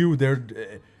they knew,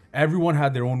 everyone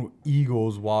had their own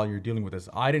egos while you're dealing with this.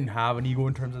 I didn't have an ego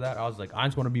in terms of that. I was like, I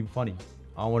just want to be funny.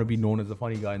 I want to be known as the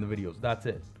funny guy in the videos. That's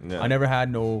it. I never had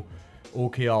no,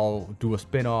 okay, I'll do a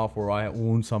spin-off or I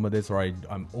own some of this or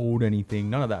I'm owed anything.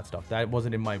 None of that stuff. That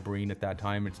wasn't in my brain at that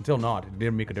time. It's still not. It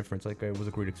didn't make a difference. Like, it was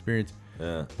a great experience.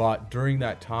 Yeah. But during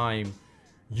that time,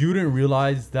 you didn't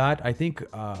realize that. I think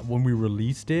when we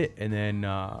released it and then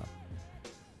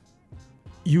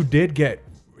you did get...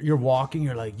 You're walking,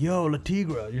 you're like, yo, La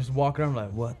Tigre. You're just walking around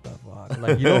like, what the fuck?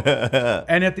 Like, you know?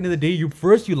 And at the end of the day, you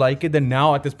like it. Then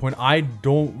now at this point, I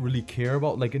don't really care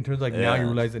about, like, in terms of, like, now you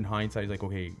realize in hindsight, it's like,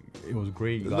 okay, it was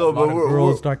great. You got a lot of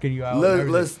girls start you out.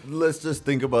 Let's just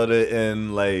think about it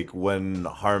in, like, when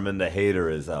Harmon the Hater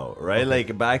is out, right? Okay.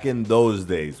 Like, back in those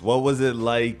days, what was it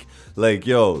like? Like,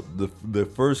 the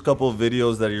first couple of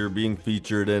videos that you're being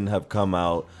featured in have come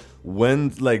out.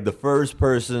 When, like, the first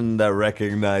person that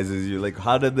recognizes you, like,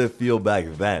 how did it feel back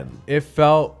then? It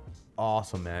felt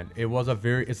awesome, man.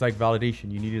 It's like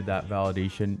validation. You needed that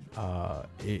validation.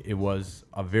 It was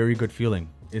a very good feeling.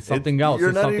 It's something else.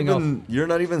 You're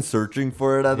not even searching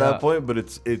for it at that point, but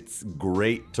it's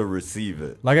great to receive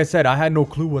it. Like I said, I had no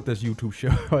clue what this YouTube show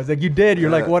was. Like, you did.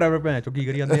 You're like, whatever, man. Okay,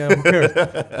 who cares?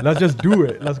 Let's just do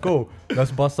it. Let's go.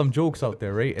 Let's bust some jokes out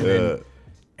there, right?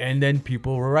 And then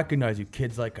people will recognize you.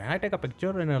 Kids like, can I take a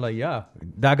picture? And they're like, yeah.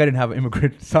 That guy didn't have an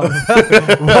immigrant son. He's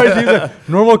a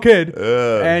normal kid.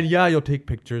 And you'll take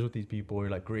pictures with these people. You're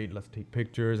like, great, let's take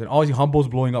pictures. And obviously Humbo's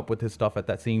blowing up with his stuff at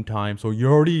that same time. So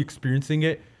you're already experiencing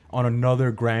it. on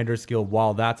another grander scale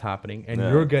while that's happening, and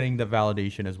you're getting the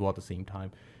validation as well at the same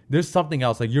time. There's something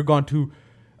else. Like you're gone to,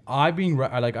 I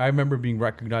remember being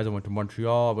recognized. I went to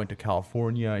Montreal, I went to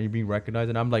California, and you're being recognized,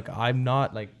 and I'm like, I'm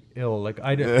not like ill. Like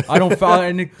I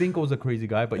didn't think I was a crazy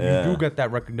guy, but you do get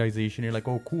that recognition. You're like,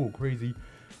 oh, cool, crazy.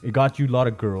 It got you a lot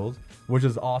of girls, which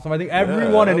is awesome. I think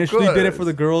everyone initially did it for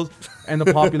the girls and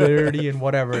the popularity and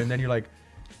whatever, and then you're like,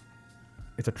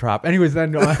 it's a trap. Anyways,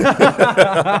 then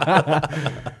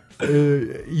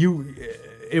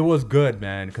it was good,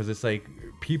 man, because it's like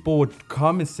people would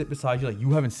come and sit beside you, like,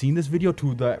 you haven't seen this video,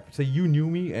 to the say you knew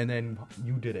me and then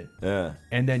you did it. Yeah.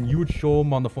 And then you would show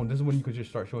them on the phone. This is when you could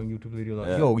just start showing YouTube videos,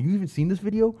 like, yo, you even seen this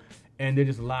video? And they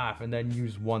just laugh, and then you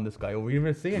just won this guy over. You didn't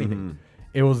even say anything. Mm-hmm.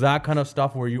 It was that kind of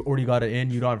stuff where you already got it in.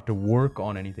 You don't have to work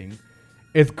on anything.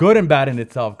 It's good and bad in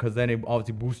itself, because then it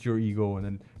obviously boosts your ego, and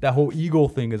then that whole ego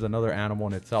thing is another animal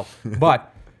in itself.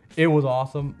 But it was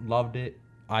awesome. Loved it.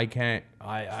 I can't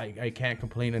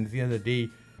complain. And at the end of the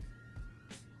day,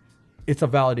 it's a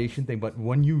validation thing. But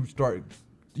when you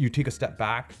take a step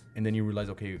back, and then you realize,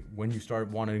 okay, when you start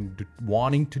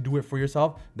wanting to do it for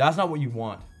yourself, that's not what you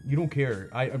want. You don't care.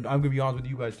 I'm gonna be honest with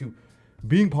you guys too.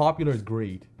 Being popular is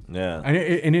great. Yeah, and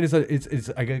it's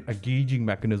a gauging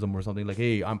mechanism or something, like,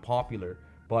 hey, I'm popular,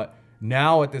 but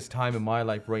now at this time in my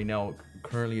life right now,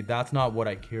 currently, that's not what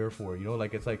I care for. You know,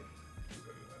 like, it's like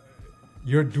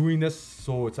you're doing this,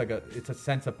 so it's like it's a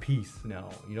sense of peace now.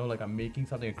 You know, like, I'm making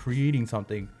something and creating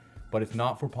something, but it's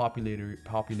not for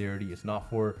popularity. It's not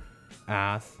for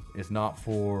ass. It's not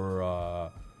for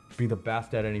being the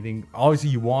best at anything.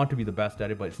 Obviously, you want to be the best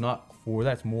at it, but it's not for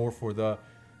that. It's more for the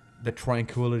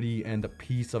tranquility and the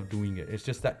peace of doing it. It's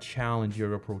just that challenge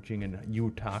you're approaching and you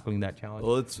tackling that challenge.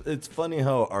 Well, it's funny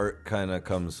how art kind of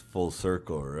comes full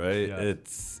circle, right? Yeah.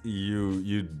 It's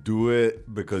you do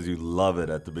it because you love it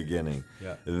at the beginning.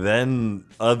 Yeah. Then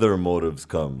other motives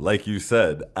come, like you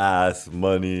said, ass,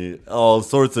 money, all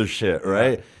sorts of shit,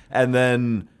 right? Yeah. And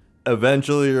then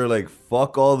eventually you're like,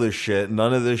 fuck all this shit.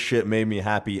 None of this shit made me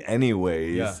happy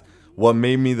anyways. Yeah. What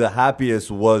made me the happiest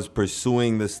was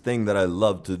pursuing this thing that I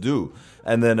love to do.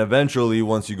 And then eventually,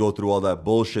 once you go through all that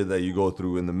bullshit that you go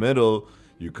through in the middle,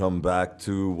 you come back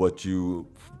to what you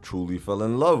truly fell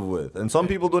in love with. And some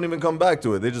people don't even come back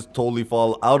to it. They just totally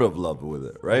fall out of love with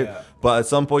it, right? Yeah. But at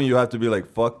some point, you have to be like,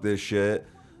 fuck this shit.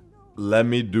 Let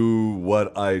me do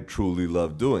what I truly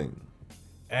love doing.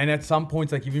 And at some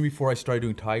points, like even before I started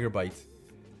doing Tiger Bites,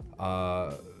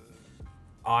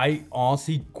 I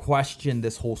honestly question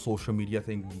this whole social media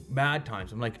thing mad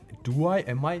times. I'm like,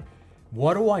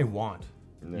 what do I want?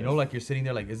 Yeah. You know, like, you're sitting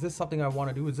there like, is this something I want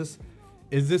to do?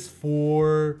 Is this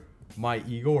for my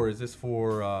ego, or is this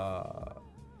for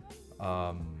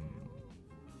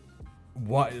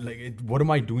what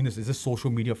am I doing this? Is this social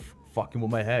media fucking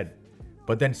with my head?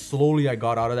 But then slowly I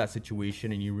got out of that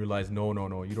situation, and you realize, no,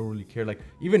 you don't really care. Like,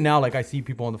 even now, like, I see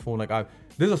people on the phone, like,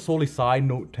 this is a solely side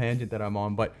note tangent that I'm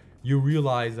on, but you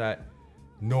realize that,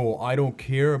 no, I don't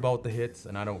care about the hits,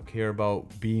 and I don't care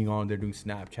about being on there doing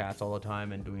Snapchats all the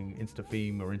time and doing Insta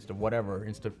fame or Insta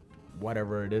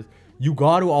whatever it is. You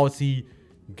got to obviously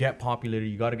get popularity.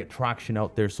 You got to get traction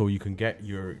out there so you can get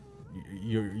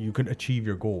you can achieve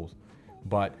your goals.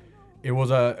 But it was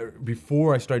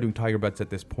before I started doing Tiger Bets at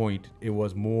this point, it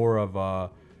was more of a,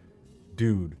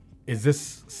 dude, is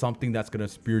this something that's going to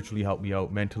spiritually help me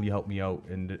out, mentally help me out?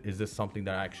 And is this something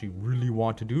that I actually really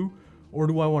want to do? Or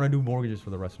do I want to do mortgages for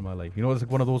the rest of my life? You know, it's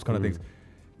like one of those kind of things.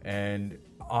 And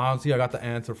honestly, I got the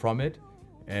answer from it.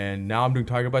 And now I'm doing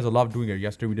Tiger Bites. I love doing it.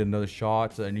 Yesterday we did another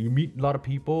shots, and you meet a lot of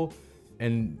people,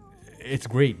 and it's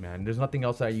great, man. There's nothing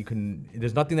else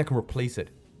there's nothing that can replace it.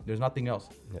 There's nothing else.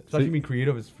 Yeah. Especially being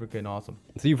creative is freaking awesome.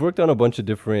 So you've worked on a bunch of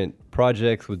different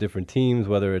projects with different teams,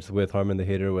 whether it's with Harmon the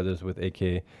Hater, whether it's with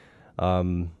AK.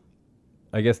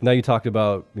 I guess now you talked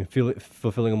about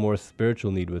fulfilling a more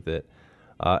spiritual need with it.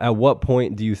 At what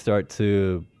point do you start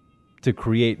to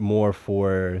create more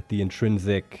for the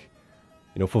intrinsic,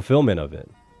 fulfillment of it?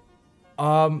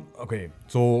 Okay,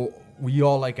 so we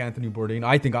all like Anthony Bourdain.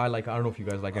 I don't know if you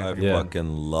guys like Anthony. I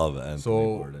fucking love Anthony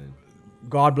Bourdain.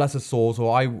 God bless his soul. So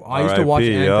I used to watch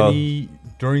Anthony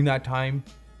during that time.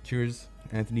 Cheers,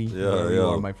 Anthony. You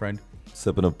are my friend.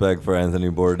 Sipping a peg for Anthony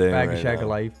Bourdain. Bag of Shack of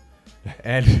Life.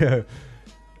 And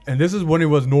this is when it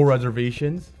was no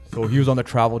reservations. So he was on the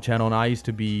Travel Channel, and I used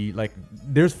to be like,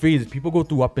 there's phases. People go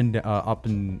through up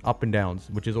and downs,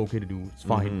 which is okay to do. It's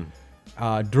fine.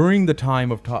 during the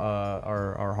time of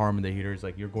our Harm and the Haters,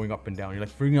 like you're going up and down. You're like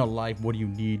figuring out life. What do you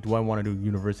need? Do I want to do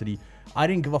university? I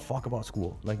didn't give a fuck about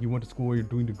school. Like you went to school, you're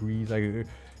doing degrees. Like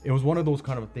it was one of those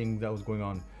kind of things that was going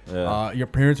on. Yeah. Your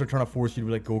parents are trying to force you to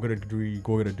be like, go get a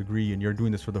degree, and you're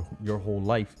doing this for your whole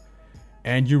life.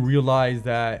 And you realize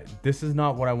that this is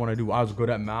not what I want to do. I was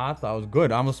good at math. I was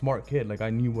good. I'm a smart kid. Like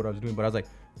I knew what I was doing, but I was like,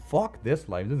 fuck this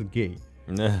life. This is gay.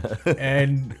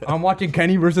 And I'm watching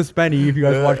Kenny versus Penny. If you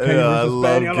guys watch Kenny versus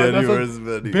Penny, I'm Kenny like, versus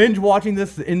Penny. Binge watching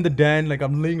this in the den. Like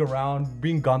I'm laying around,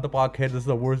 being Gantapa kid. This is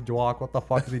the worst jock. What the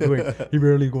fuck is he doing? He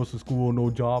barely goes to school, no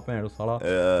job, man.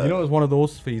 Yeah. You know, it's one of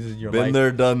those phases in your life. Been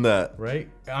there, done that. Right?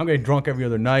 I'm getting drunk every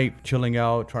other night, chilling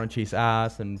out, trying to chase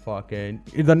ass, and fucking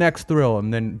the next thrill.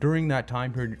 And then during that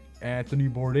time period, Anthony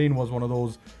Bourdain was one of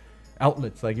those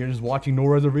outlets. Like you're just watching No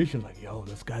Reservations. Like, yo,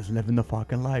 this guy's living the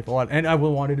fucking life. Oh, and I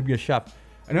wanted to be a chef.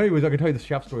 And anyways, I can tell you the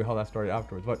chef story, how that started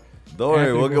afterwards. But don't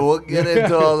worry, we'll get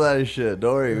into all that shit.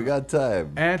 Don't worry, we got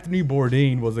time. Anthony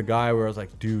Bourdain was a guy where I was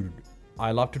like, dude,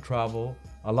 I love to travel.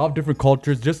 I love different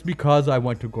cultures just because I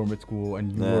went to gourmet school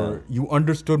and you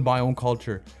understood my own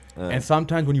culture. And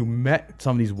sometimes when you met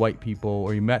some of these white people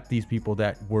or you met these people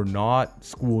that were not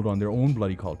schooled on their own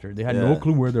bloody culture, they had no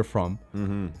clue where they're from,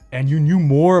 and you knew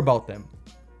more about them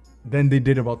than they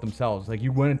did about themselves. Like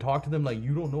you went and talked to them like,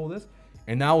 you don't know this.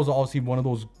 And that was obviously one of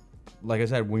those, like I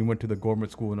said, when we went to the gourmet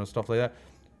school and stuff like that,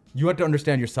 you had to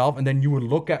understand yourself, and then you would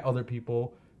look at other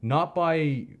people, not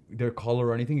by their color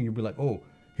or anything, and you'd be like, oh,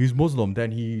 he's Muslim,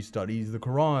 then he studies the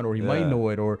Quran, or he might know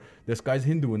it, or this guy's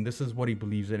Hindu, and this is what he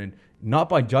believes in, and not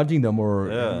by judging them,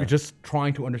 or just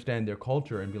trying to understand their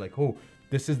culture, and be like, oh,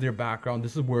 this is their background,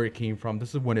 this is where it came from,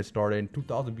 this is when it started, in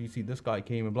 2000 BC, this guy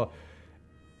came, and blah.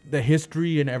 The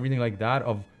history and everything like that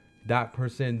of that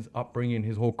person's upbringing,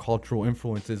 his whole cultural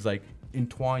influence is like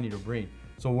entwined in your brain.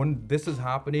 So when this is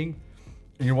happening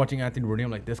and you're watching Anthony Bourdain,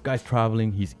 I'm like, this guy's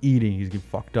traveling, he's eating, he's getting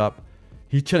fucked up,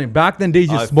 he's chilling. Back then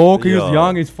days, you smoke, he was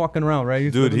young, he's fucking around,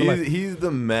 right? Dude, he's the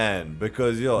man,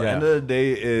 because end of the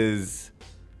day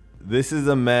this is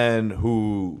a man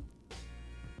who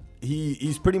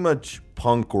he's pretty much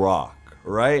punk rock,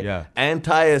 right? Yeah.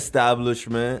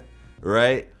 Anti-establishment,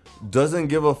 right? Doesn't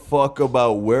give a fuck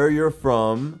about where you're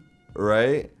from,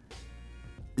 right?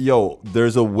 Yo,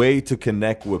 there's a way to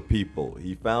connect with people.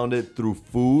 He found it through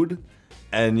food,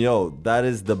 and that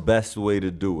is the best way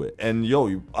to do it. And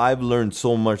I've learned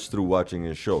so much through watching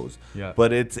his shows. Yeah.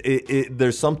 But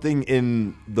there's something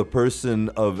in the person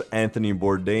of Anthony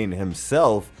Bourdain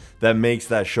himself that makes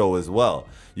that show as well.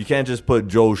 You can't just put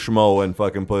Joe Schmo and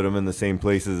fucking put him in the same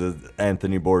places as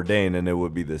Anthony Bourdain and it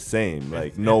would be the same.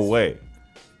 Like, no way.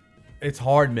 It's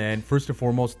hard, man. First and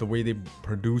foremost, the way they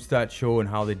produced that show and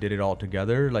how they did it all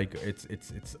together. Like it's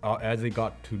as they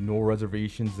got to No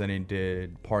Reservations, then it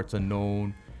did Parts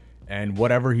Unknown, and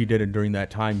whatever he did during that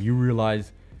time, you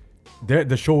realize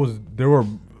the shows, they were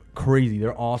crazy.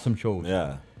 They're awesome shows.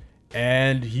 Yeah.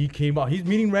 And he came out. He's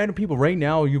meeting random people right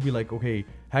now. You'll be like, okay,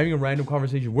 having a random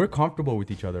conversation. We're comfortable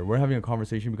with each other. We're having a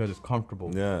conversation because it's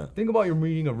comfortable. Yeah. Think about you're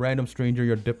meeting a random stranger.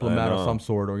 You're a diplomat of some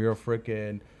sort, or you're a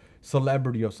freaking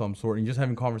celebrity of some sort, and you're just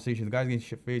having conversations. The guy's getting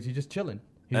shit faced. He's just chilling.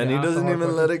 And he doesn't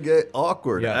even let it get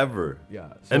awkward ever.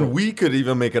 Yeah. So, and we could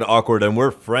even make it awkward, and we're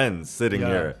friends sitting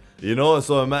here.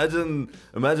 So imagine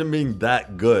being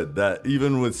that good that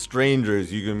even with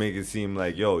strangers you can make it seem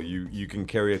like you can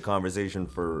carry a conversation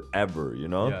forever.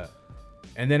 Yeah.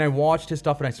 And then I watched his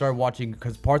stuff, and I started watching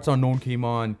because Parts Unknown came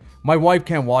on. My wife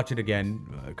can't watch it again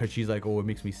because she's like, oh, it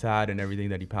makes me sad and everything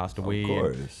that he passed away. Of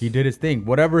course. And he did his thing.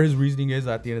 Whatever his reasoning is,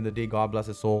 at the end of the day, God bless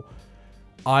his soul.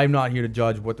 I'm not here to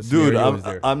judge what the scenario is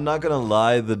there. I'm not gonna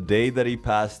lie. The day that he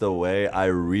passed away, I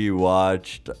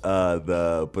rewatched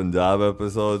the Punjab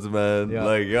episodes, man.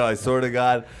 Yeah. I swear to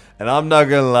God, and I'm not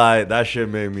gonna lie, that shit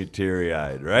made me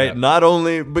teary-eyed, right? Yeah. Not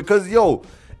only because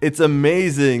it's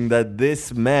amazing that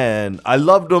this man, I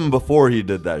loved him before he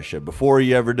did that shit, before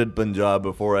he ever did Punjab,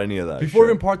 before any of that Before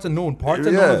shit. even Parts Unknown. Parts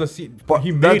Unknown was a scene.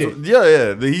 He made it.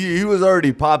 Yeah. He was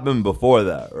already popping before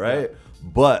that, right? Yeah.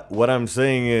 But what I'm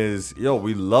saying is,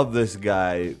 we love this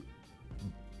guy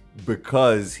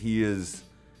because he is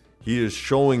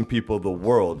showing people the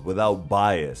world without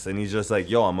bias. And he's just like,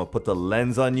 I'm going to put the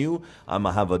lens on you. I'm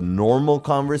going to have a normal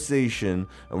conversation.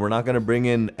 And we're not going to bring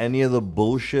in any of the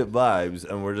bullshit vibes.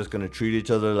 And we're just going to treat each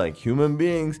other like human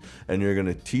beings. And you're going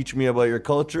to teach me about your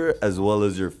culture as well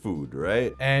as your food,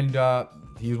 right? And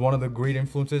he's one of the great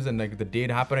influences. And like the day it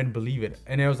happened, I didn't believe it.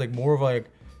 And it was like more of like,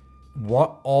 at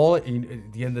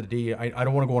the end of the day, I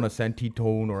don't want to go on a senti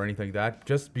tone or anything like that.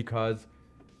 Just because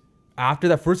after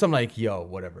that, first I'm like,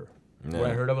 whatever. Yeah.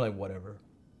 When I heard of it, like, whatever.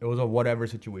 It was a whatever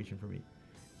situation for me.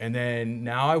 And then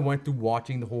now I went through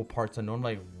watching the whole Parts Unknown.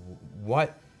 Like,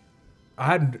 what?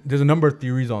 There's a number of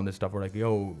theories on this stuff. Where like,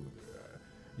 yo,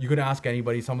 you could ask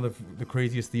anybody. Some of the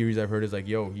craziest theories I've heard is like,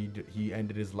 yo, he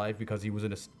ended his life because he was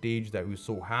in a stage that he was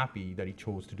so happy that he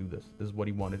chose to do this. This is what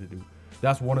he wanted to do.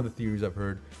 That's one of the theories I've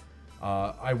heard.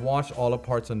 I watched all of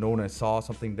Parts Unknown and I saw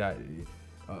something that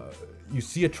you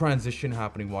see a transition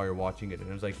happening while you're watching it,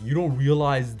 and it's like you don't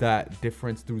realize that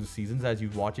difference through the seasons as you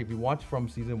watch it. If you watch from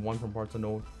season 1 from Parts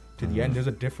Unknown to the end, there's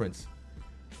a difference.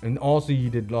 And also he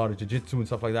did a lot of jiu-jitsu and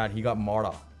stuff like that. He got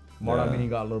Mara, I mean, he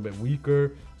got a little bit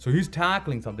weaker, so he's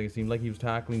tackling something. It seemed like he was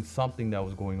tackling something that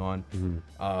was going on.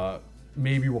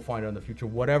 Maybe we'll find out in the future,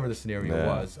 whatever the scenario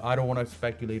was. I don't want to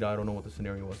speculate. I don't know what the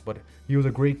scenario was, but he was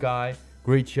a great guy,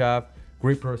 great chef,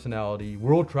 great personality,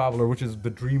 world traveler, which is the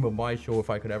dream of my show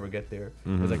if I could ever get there.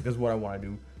 It's like, this is what I want to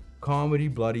do. Comedy,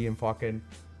 bloody, and fucking...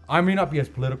 I may not be as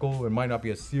political. It might not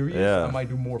be as serious. Yeah. I might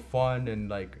do more fun and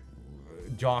like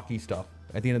jockey stuff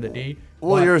at the end of the day.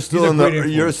 Well, you're still in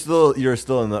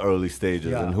the early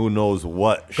stages, and who knows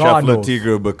what Chef Le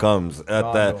Tigre becomes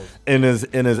at in his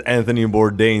Anthony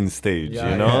Bourdain stage, you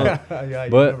know? You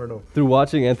but never know. through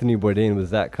watching Anthony Bourdain, was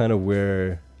that kind of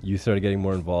where you started getting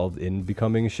more involved in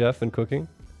becoming a chef and cooking?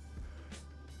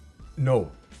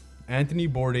 No. Anthony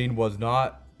Bourdain was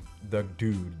not the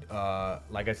dude.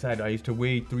 Like I said, I used to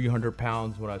weigh 300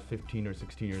 pounds when I was 15 or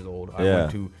 16 years old. I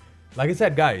went to, like I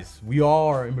said, guys, we all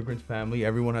are immigrant family.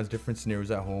 Everyone has different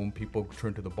scenarios at home. People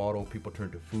turn to the bottle. People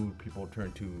turn to food. People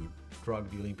turn to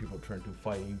drug dealing. People turn to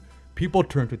fighting. People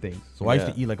turn to things. So I used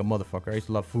to eat like a motherfucker. I used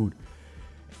to love food.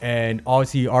 And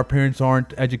obviously, our parents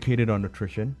aren't educated on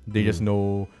nutrition. They just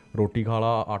know roti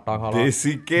khala, atta khala.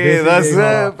 Desi ke, that's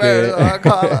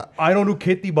it. I don't do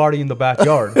kheti badi in the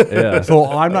backyard. So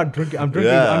I'm not drinking. I'm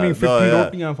drinking. I mean, 15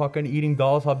 roti. I'm fucking eating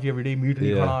dal sabji every day. Meat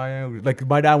khana. Like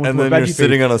my dad went and to a then veggie you're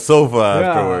sitting on a sofa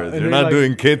afterwards. You're not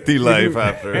doing kheti life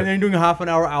after. And then you're doing half an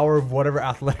hour of whatever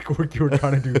athletic work you were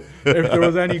trying to do, if there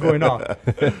was any going on.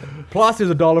 Plus, there's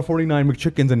 $1.49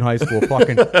 McChickens in high school.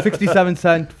 Fucking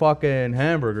 67-cent fucking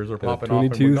hamburgers are popping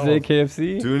off. Tuesday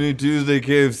KFC. Toonie Tuesday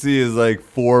KFC is like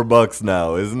 $4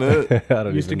 now, isn't it? I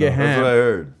don't used to even get know. ham. That's what I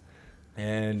heard.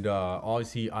 And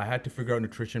obviously, I had to figure out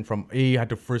nutrition from I had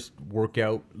to first work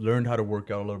out, learned how to work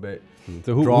out a little bit.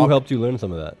 So who helped you learn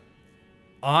some of that?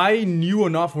 I knew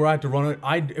enough where I had to run it.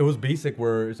 It was basic,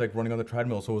 where it's like running on the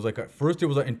treadmill. So it was like, at first it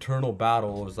was an internal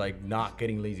battle. It was like not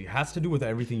getting lazy. It has to do with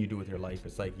everything you do with your life.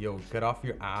 It's like, yo, get off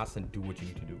your ass and do what you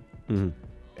need to do.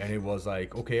 And it was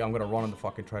like, okay, I'm going to run on the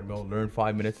fucking treadmill, did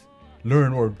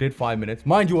 5 minutes.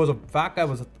 Mind you, I was a fat guy,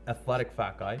 was an athletic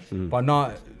fat guy, but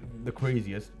not the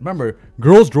craziest. Remember,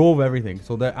 girls drove everything.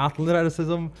 So the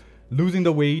athleticism, losing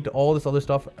the weight, all this other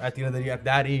stuff, at the end of the day, at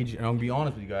that age, and I'm going to be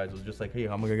honest with you guys, it was just like, hey,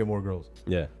 how am I going to get more girls?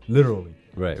 Yeah. Literally.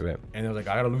 Right. And I was like,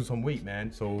 I got to lose some weight,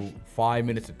 man. So 5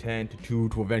 minutes to 10 to 2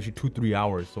 to eventually 2-3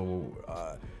 hours.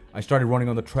 So I started running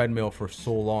on the treadmill for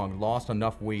so long, lost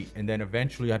enough weight, and then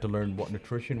eventually I had to learn what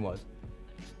nutrition was.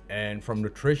 And from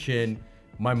nutrition,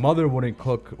 my mother wouldn't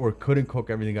cook or couldn't cook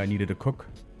everything I needed to cook.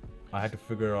 I had to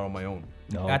figure it out on my own.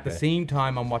 At the same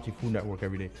time, I'm watching Food Network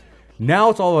every day. Now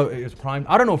it's prime.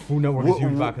 I don't know if Food Network is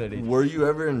huge back in the day. Were you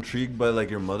ever intrigued by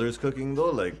like your mother's cooking though,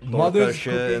 like mother's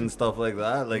shit cooking and stuff like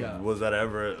that? Like, was that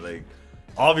ever like?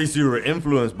 Obviously, you were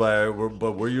influenced by it,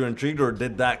 but were you intrigued, or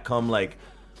did that come like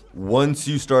once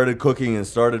you started cooking and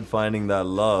started finding that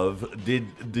love?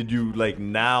 Did you like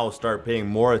now start paying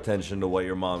more attention to what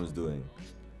your mom's doing?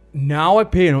 Now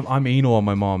I'm anal on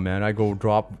my mom, man. I go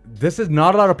drop. This is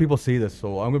not a lot of people say this,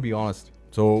 so I'm gonna be honest.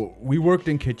 So we worked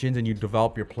in kitchens, and you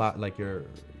develop your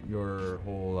your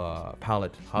whole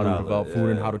palate, how to develop food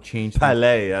and how to change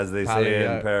palais, as they say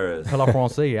in Paris. Parle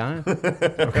français, hein?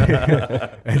 Okay.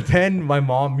 And then my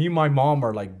mom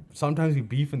are like, sometimes we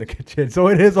beef in the kitchen, so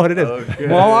it is what it is.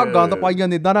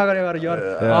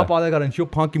 And she'll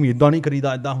punk me. I'm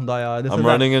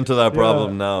running into that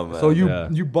problem now, man. So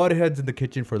you butt heads in the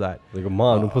kitchen for that. Like,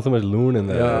 mom, don't put so much loon in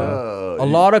there. A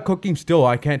lot of cooking still.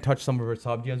 I can't touch some of her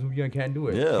sabji and zubi. I can't do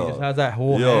it. She just has that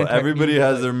whole. Everybody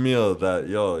has their meal that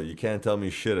you can't tell me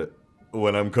shit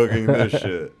when I'm cooking this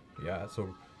shit. Yeah.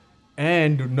 So,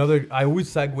 and I always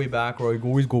segue back, or I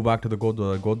always go back to the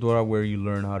Gurdwara, where you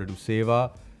learn how to do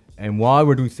seva. And while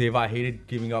we're doing seva, I hated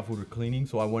giving up food or cleaning,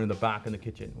 so I went in the back in the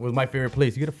kitchen. It was my favorite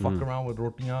place. You get to fuck around with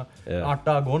rotiyan,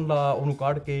 atta, gondla, onu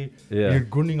kaat ke, you're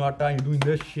gunding atta, you're doing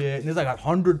this shit. And there's like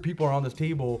 100 people around this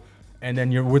table, and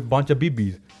then you're with a bunch of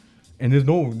bibis. And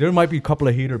there might be a couple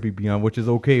of hater BBM, which is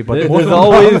okay, but There's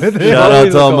always Shout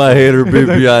out to all my hater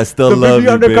BB. I still the love BB you,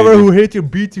 undercover baby. who hates you,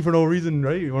 beats you for no reason,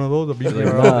 right? One of those. Like,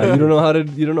 nah, you don't know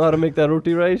how to make that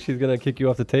roti right. She's gonna kick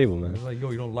you off the table, man. It's like, yo,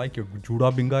 you don't like your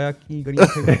juda bingaya ki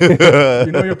gari.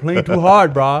 You know you're playing too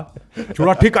hard, brah.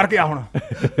 Juda ठीक करके आ होना.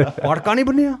 Vodka नहीं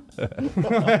बनिया.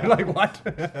 Like what?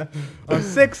 I'm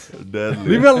 6. Deadly.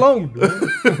 Leave me alone.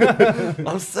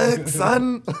 I'm sick,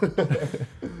 son.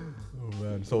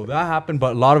 Man. So that happened,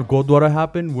 but a lot of Gurdwara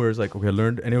happened where it's like, okay, I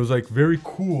learned, and it was like very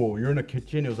cool. You're in a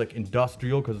kitchen, it was like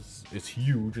industrial because it's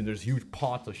huge and there's huge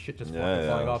pots of shit just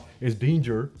flying off. It's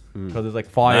danger because it's like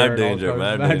fire.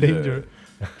 Mad danger.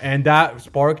 And that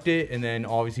sparked it, and then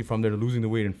obviously from there, losing the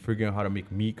weight and figuring out how to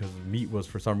make meat because meat was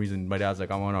for some reason, my dad's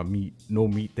like, I want a no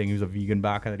meat thing. He was a vegan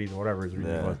back in the days, or whatever his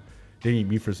reason was. Didn't eat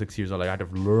meat for 6 years. I had to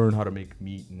learn how to make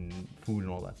meat and food and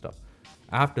all that stuff.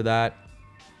 After that,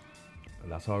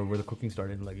 that's how where the cooking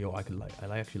started. Like, yo, I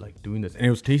actually like doing this, and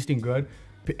it was tasting good.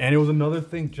 And it was another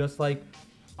thing, just like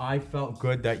I felt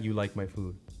good that you liked my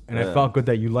food, and I felt good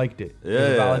that you liked it.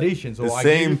 Yeah, validation. So the I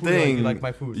same gave you thing. You like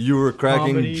my food. You were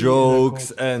cracking Comedy, jokes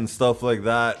and stuff like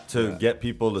that to get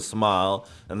people to smile.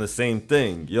 And the same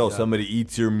thing, yo, somebody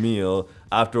eats your meal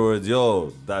afterwards.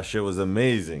 Yo, that shit was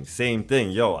amazing. Same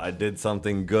thing, yo, I did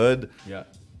something good. Yeah,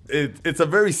 it's a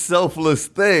very selfless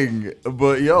thing,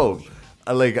 but yo.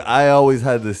 Like, I always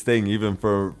had this thing, even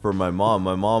for my mom.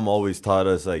 My mom always taught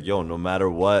us, like, yo, no matter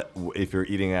what, if you're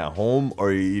eating at home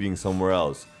or you're eating somewhere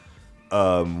else,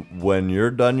 when you're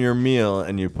done your meal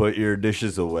and you put your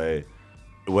dishes away,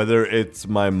 whether it's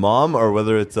my mom or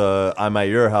whether it's I'm at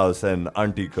your house and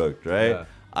auntie cooked, right? Yeah.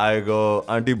 I go,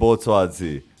 auntie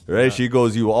botswadzi, right? Yeah. She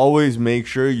goes, you always make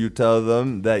sure you tell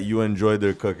them that you enjoy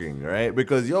their cooking, right?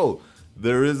 Because, yo,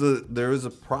 there is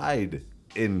a pride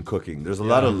in cooking. There's a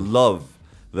lot of love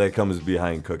that comes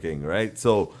behind cooking, right?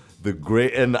 So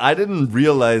and I didn't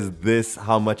realize this,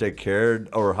 how much I cared,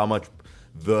 or how much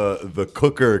the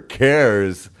cooker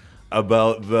cares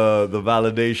about the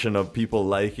validation of people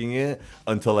liking it,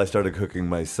 until I started cooking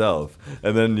myself.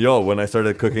 And then, yo, when I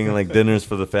started cooking like dinners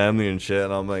for the family and shit,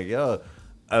 and I'm like, yo,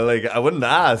 I wouldn't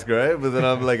ask, right? But then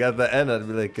I'm like, at the end, I'd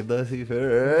be like, and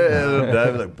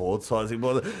I'd be like, both saucy,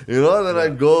 both, you know? And then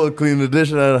I'd go clean the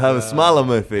dish and I'd have a smile on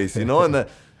my face, you know? And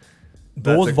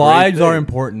those vibes are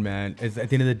important, man. It's at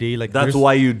the end of the day, like, that's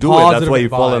why you do it. That's why you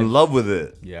fall in love with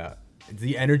it. Yeah, it's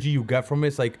the energy you get from it.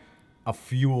 It's like a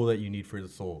fuel that you need for the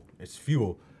soul. It's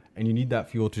fuel, and you need that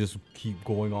fuel to just keep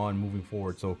going on, moving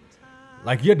forward. So,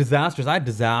 like, you had disasters. I had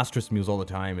disastrous meals all the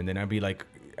time, and then I'd be like,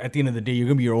 at the end of the day, you're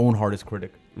gonna be your own hardest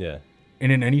critic. Yeah.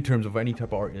 And in any terms of any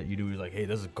type of art that you do, you're like, hey,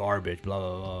 this is garbage, blah,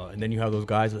 blah, blah. And then you have those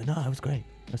guys like, no, it was great.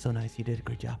 That's so nice. You did a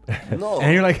great job. No.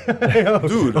 And you're like,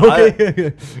 dude,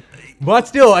 okay. But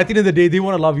still, at the end of the day, they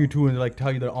want to love you too and like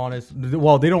tell you the honest.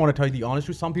 Well, they don't want to tell you the honest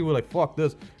truth. Some people are like, fuck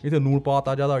this. This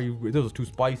was too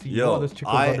spicy. Yo, this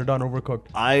chicken was underdone,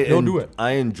 overcooked. Don't do it.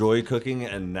 I enjoy cooking,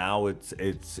 and now it's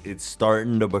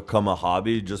starting to become a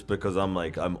hobby, just because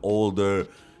I'm older.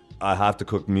 I have to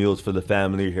cook meals for the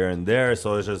family here and there.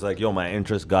 So it's just like, yo, my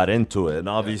interest got into it. And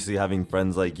obviously having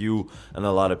friends like you and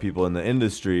a lot of people in the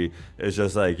industry, it's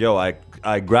just like, yo,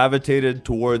 I gravitated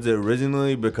towards it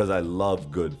originally because I love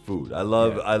good food. I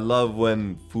love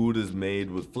when food is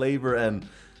made with flavor. And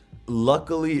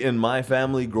luckily in my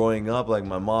family growing up, like,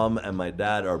 my mom and my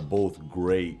dad are both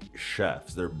great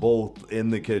chefs. They're both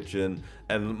in the kitchen.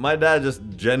 And my dad just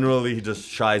generally just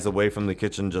shies away from the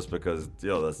kitchen just because,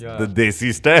 yo, that's the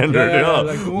Desi standard, you know.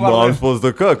 Like, mom's supposed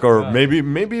to cook, or maybe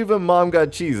even mom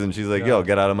got cheese and she's like, yo,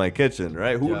 get out of my kitchen,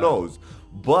 right? Who knows?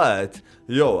 But,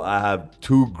 yo, I have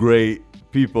two great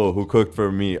people who cooked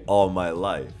for me all my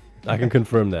life. I can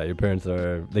confirm that. Your parents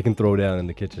they can throw down in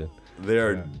the kitchen. They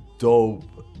are dope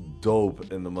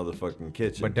in the motherfucking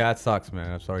kitchen. But dad sucks,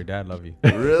 man. I'm sorry, dad love you.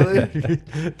 Really?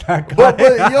 That guy. But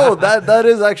yo, that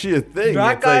is actually a thing.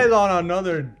 That guy's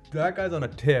on a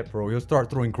tip, bro. He'll start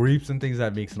throwing grapes and things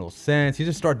that makes no sense. He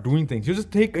just start doing things. He'll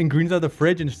just take ingredients out of the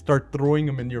fridge and just start throwing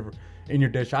them in your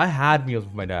dish. I had meals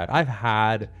with my dad. I've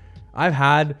had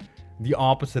the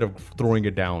opposite of throwing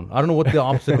it down. I don't know what the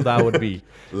opposite of that would be.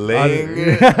 Laying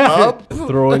it up?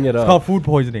 Throwing it up. It's called food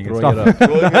poisoning. Throwing it up.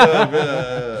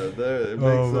 There, it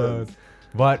makes sense.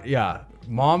 But yeah,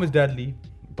 mom is deadly,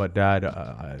 but dad,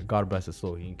 God bless his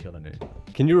soul, he ain't killing it.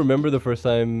 Can you remember the first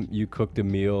time you cooked a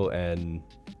meal and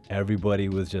everybody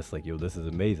was just like, yo, this is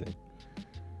amazing?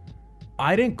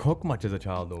 I didn't cook much as a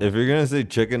child, though. If you're going to say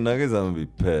chicken nuggets, I'm going to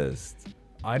be pissed.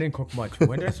 I didn't cook much.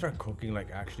 When did I start cooking,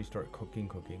 like actually start cooking,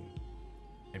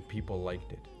 and people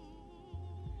liked it?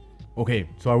 Okay,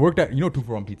 so I worked at, 2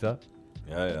 for 1 Pizza.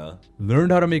 Yeah.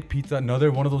 Learned how to make pizza.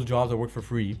 Another one of those jobs I worked for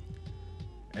free.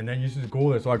 And then you used to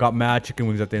go there. So I got mad chicken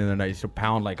wings at the end of the night. I used to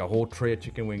pound like a whole tray of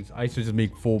chicken wings. I used to just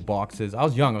make full boxes. I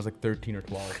was young. I was like 13 or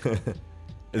 12.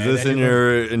 Is this in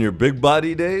your big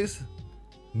body days?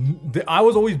 I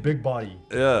was always big body.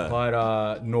 Yeah.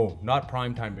 But no, not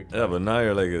prime time big body. Yeah, but now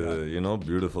you're like a,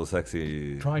 beautiful,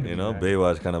 sexy, Trying to be, man.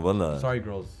 Baywatch kind of banda. Sorry,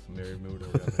 girls. Married mood.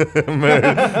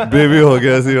 Baby ho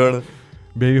gaya si aur.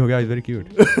 Baby ho gaya is very cute.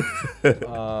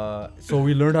 So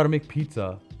we learned how to make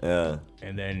pizza. Yeah.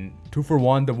 And then 2 for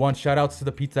 1. The one shout outs to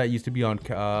the pizza that used to be on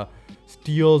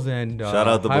Steels and shout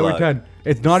out the Highway block. 10.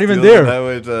 It's not Steels even there.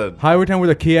 Highway 10. Highway 10 where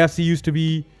the KFC used to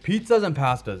be. Pizzas and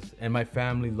pastas. And my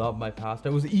family loved my pasta.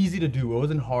 It was easy to do. It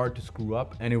wasn't hard to screw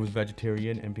up. And it was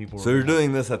vegetarian and people were. So you're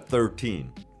doing this at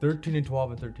 13? 13 and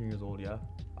 12 and 13 years old, yeah.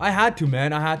 I had to,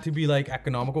 man. I had to be like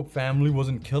economical. Family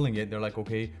wasn't killing it. They're like,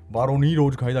 okay, baro nahi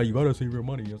roj khaida. You gotta save your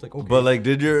money. I was like, okay. But like,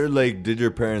 did your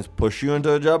parents push you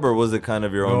into a job, or was it kind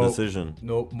of your own decision?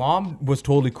 No, mom was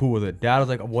totally cool with it. Dad was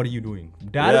like, what are you doing?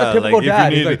 Dad is a typical like,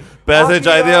 dad. He's like, paise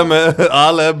chahiye main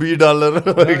aal hai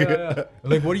 $20.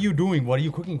 Like, what are you doing? What are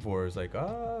you cooking for? It's like,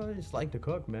 I just like to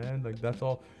cook, man. Like, that's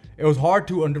all. It was hard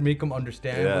to make them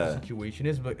understand what the situation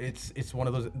is, but it's one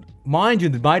of those. Mind you,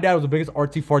 my dad was the biggest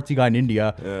artsy fartsy guy in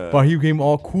India, but he became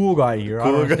all cool guy here. I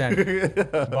don't understand.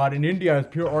 But in India, it's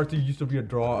pure artsy. He used to be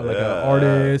an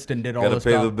artist and did all this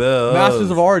stuff. Gotta pay the bills. Masters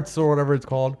of Arts or whatever it's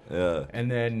called. Yeah. And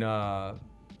then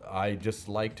I just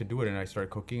liked to do it, and I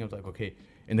started cooking. I was like, okay.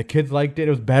 And the kids liked it.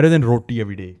 It was better than roti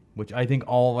every day, which I think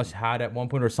all of us had at one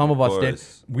point, or some of us did.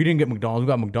 We didn't get McDonald's. We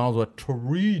got McDonald's with a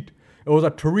treat. It was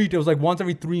a treat. It was like once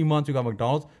every 3 months we got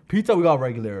McDonald's. Pizza we got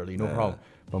regularly, no problem.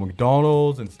 But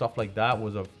McDonald's and stuff like that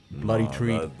was a bloody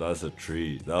treat. That's a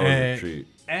treat. That was a treat.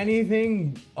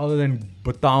 Anything other than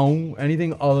bataung,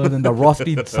 anything other than the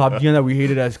rusty sabjiyan that we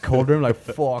hated as children, like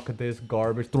fuck this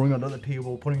garbage, throwing under the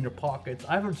table, putting in your pockets.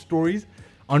 I've heard stories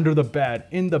under the bed,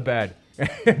 in the bed.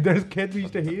 There's kids we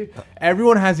used to hate.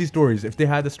 Everyone has these stories. If they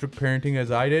had the strict parenting as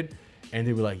I did, and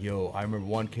they were like, yo, I remember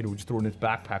one kid who would just throw it in his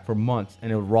backpack for months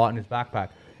and it would rot in his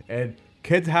backpack. And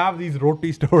kids have these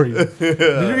roti stories.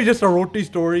 This should be just a roti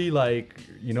story, like,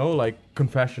 like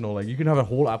confessional. Like, you can have a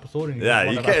whole episode. And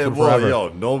you can't.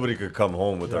 Well, nobody could come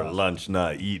home with their lunch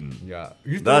not eating. Yeah.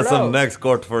 That's some next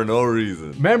court for no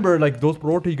reason. Remember, like, those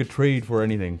parota you could trade for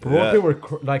anything. Parota were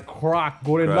like crack.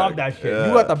 Go and love that shit. Yeah.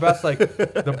 You got the best, like,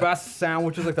 the best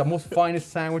sandwiches, like the most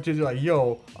finest sandwiches. You're like,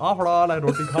 yo, after all that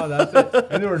roti kha, that's it.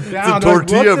 And they were down. It's a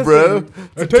tortilla, like, bro.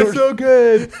 It tastes so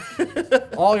good.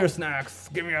 All your snacks.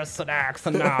 Give me your snacks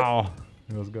now.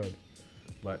 It was good.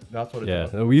 But that's what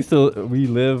it was. Yeah, we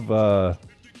live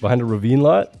behind a ravine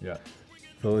lot. Yeah.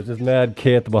 So it's just mad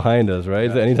khet behind us, right?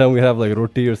 Yeah. So anytime we have like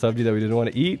roti or sabji that we didn't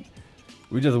want to eat,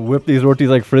 we just whip these rotis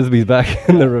like frisbees back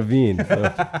in the ravine.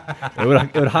 So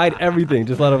it would hide everything.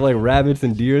 Just a lot of like rabbits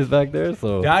and deers back there.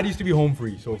 So Dad used to be home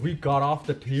free. So if we got off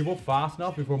the table fast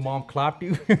enough before mom clapped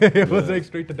you, it was like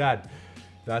straight to dad.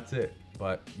 That's it.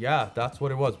 But yeah, that's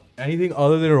what it was. Anything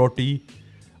other than roti.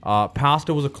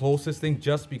 Pasta was the closest thing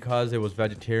just because it was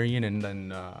vegetarian, and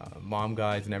then mom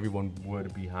guys and everyone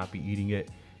would be happy eating it.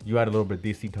 You had a little bit of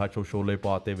desi touch, shole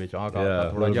paate vich. A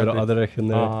little bit of adrak in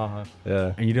there.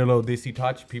 Yeah. And you did a little desi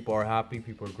touch. People are happy.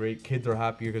 People are great. Kids are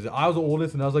happier because I was the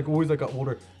oldest, and I was like always like an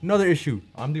older. Another issue.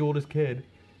 I'm the oldest kid,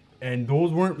 and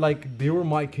those weren't like they were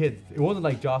my kids. It wasn't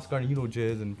like Jaskar and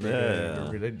Jizz and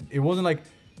it wasn't like.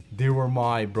 They were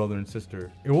my brother and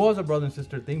sister. It was a brother and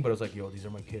sister thing, but it was like, yo, these are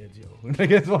my kids, yo. Like,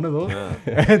 it's one of those. Yeah.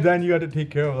 And then you had to take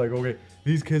care of, like, okay,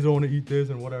 these kids don't want to eat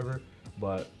this and whatever.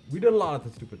 But we did a lot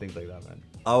of stupid things like that, man.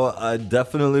 I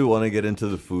definitely want to get into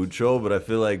the food show, but I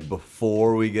feel like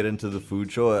before we get into the food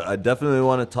show, I definitely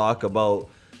want to talk about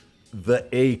the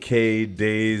AK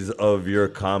days of your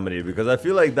comedy, because I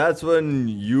feel like that's when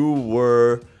you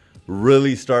were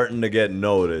really starting to get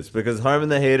noticed. Because Harmon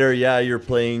the Hater, yeah, you're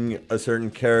playing a certain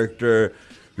character,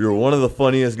 you're one of the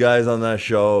funniest guys on that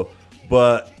show,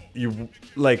 but you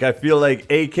like, I feel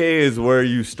like AK is where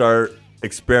you start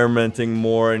experimenting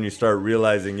more and you start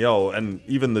realizing, yo, and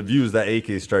even the views that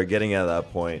AK start getting at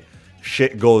that point,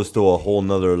 shit goes to a whole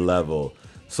nother level.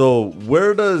 So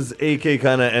where does AK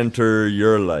kind of enter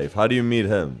your life? How do you meet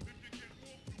him?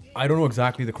 I don't know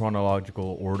exactly the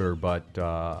chronological order, but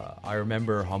I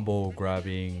remember Humble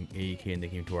grabbing AK and they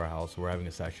came to our house. We're having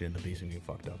a session in the basement getting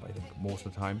fucked up, I think, most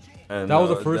of the time. And that was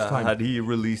the first time. Had he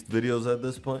released videos at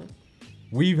this point?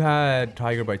 We've had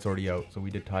Tiger Bites already out. So we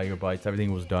did Tiger Bites.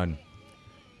 Everything was done.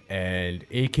 And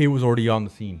AK was already on the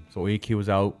scene. So AK was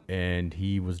out and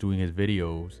he was doing his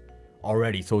videos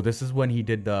already. So this is when he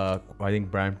did the, I think,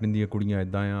 Brampton Diya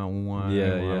Kudiyan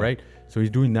Iddayan, right? So he's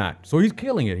doing that. So he's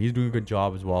killing it. He's doing a good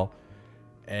job as well.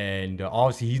 And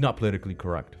obviously he's not politically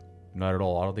correct. Not at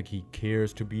all. I don't think he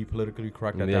cares to be politically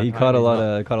correct at that Yeah, time. he caught a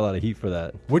lot of heat for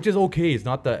that. Which is okay. It's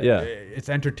not that. Yeah. It's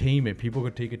entertainment. People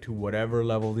could take it to whatever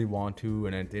level they want to,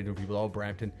 and then people, oh,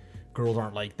 Brampton girls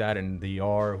aren't like that, and they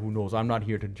are. Who knows? I'm not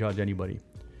here to judge anybody.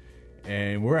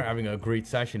 And we're having a great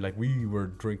session. Like, we were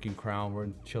drinking Crown, we're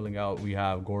chilling out. We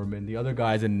have Gorman, the other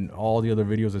guys, and all the other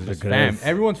videos is just fam.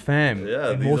 Everyone's fam.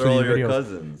 Yeah, in these most are of all these your videos.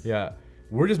 cousins. Yeah.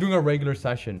 We're just doing a regular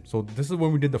session. So this is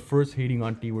when we did the first hating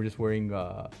auntie. We're just wearing,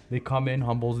 they come in,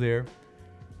 Humble's there.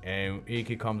 And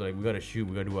AK comes like, we gotta shoot,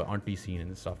 we gotta do an auntie scene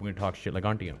and stuff. We're gonna talk shit like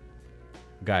auntie.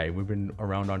 Guy, we've been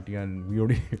around auntie and we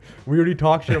already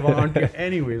talk shit about auntie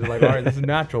anyways. We're like, all right, this is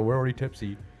natural. We're already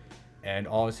tipsy. And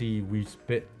obviously we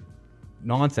spit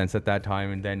nonsense at that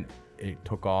time, and then it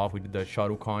took off. We did the Shah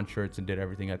Rukh Khan shirts and did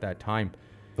everything at that time.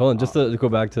 Hold on, just to go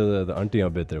back to the auntie a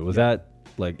bit there. Was that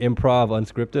like improv,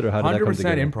 unscripted, or how did that come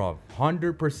together? 100% improv.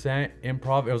 100%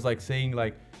 improv. It was like saying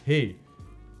like, hey,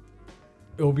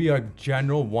 it'll be a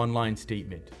general one-line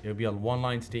statement. It'll be a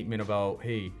one-line statement about,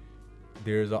 hey,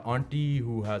 there's an auntie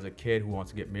who has a kid who wants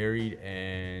to get married,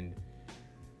 and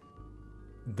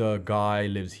the guy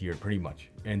lives here, pretty much.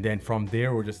 And then from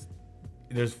there,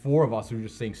 there's 4 of us who are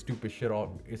just saying stupid shit.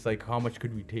 It's like, how much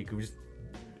could we take?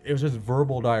 It was just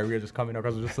verbal diarrhea just coming out,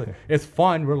 because it's just like, it's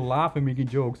fun. We're laughing, making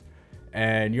jokes,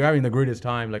 and you're having the greatest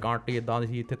time. Like, auntie,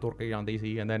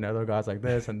 and then other guys like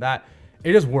this and that.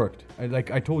 It just worked.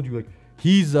 Like I told you, like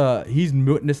he's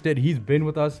witnessed it. He's been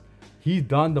with us. He's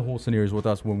done the whole scenarios with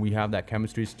us when we have that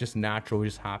chemistry. It's just natural. It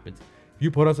just happens. If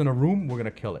you put us in a room, we're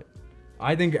gonna kill it.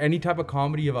 I think any type of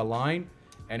comedy of a line,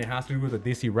 and it has to do with the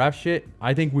Desi rap shit,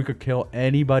 I think we could kill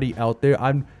anybody out there.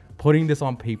 I'm putting this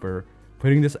on paper,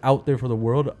 putting this out there for the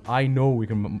world. I know we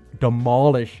can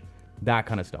demolish that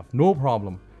kind of stuff. No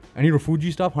problem. Any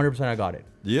Refuji stuff, 100% I got it.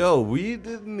 Yo, we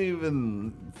didn't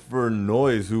even, for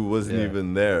Noise, who wasn't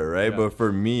even there, right? Yeah. But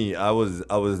for me, I was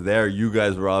there. You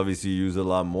guys were obviously used a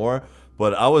lot more,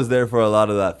 but I was there for a lot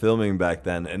of that filming back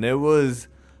then, and it was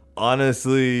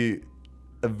honestly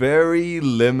a very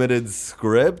limited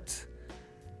script,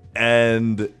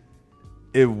 and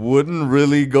it wouldn't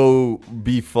really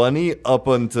be funny up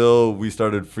until we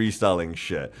started freestyling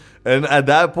shit. And at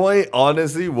that point,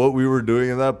 honestly, what we were doing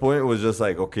at that point was just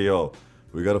like, okay, yo,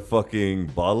 we got a fucking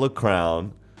bottle of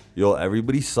Crown. Yo,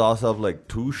 everybody sauce up like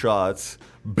 2 shots,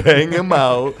 bang them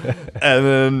out, and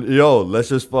then, yo, let's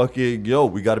just fucking,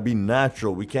 we got to be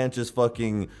natural. We can't just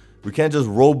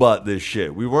robot this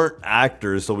shit. We weren't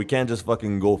actors, so we can't just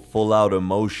fucking go full out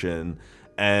emotion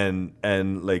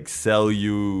and like sell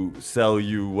you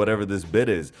whatever this bit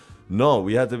is. No,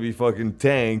 we had to be fucking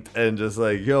tanked and just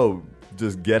like, yo,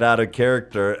 just get out of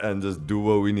character and just do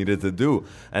what we needed to do.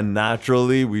 And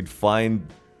naturally, we'd find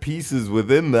pieces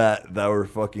within that were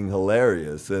fucking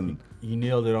hilarious. And you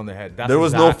nailed it on the head. There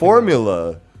was no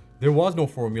formula. There was no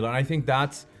formula. And I think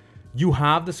you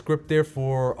have the script there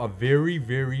for a very,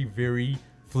 very, very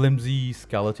flimsy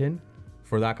skeleton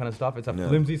for that kind of stuff. It's a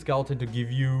flimsy skeleton to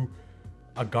give you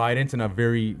a guidance and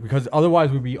because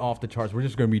otherwise we'd be off the charts. We're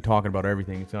just going to be talking about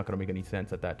everything. It's not going to make any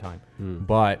sense at that time.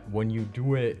 But when you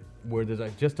do it where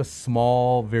there's just a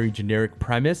small, very generic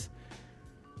premise,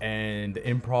 and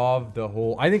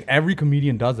improv, I think every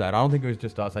comedian does that. I don't think it was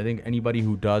just us. I think anybody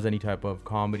who does any type of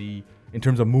comedy in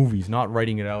terms of movies, not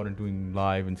writing it out and doing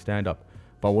live and stand up,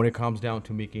 but when it comes down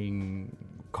to making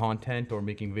content or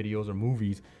making videos or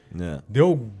movies,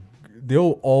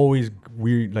 they'll always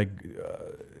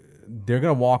they're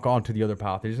gonna walk on to the other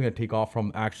path. They're just gonna take off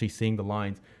from actually saying the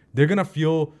lines. They're gonna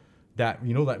feel that,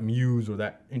 that muse or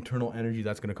that internal energy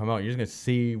that's gonna come out. You're just gonna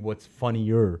say what's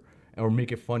funnier or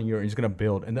make it funnier, and you're just gonna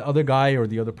build. And the other guy or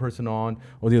the other person or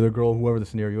the other girl, whoever the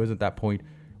scenario is at that point,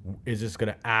 is just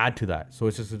gonna add to that. So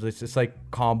it's just like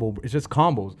combo. It's just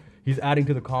combos. He's adding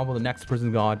to the combo. The next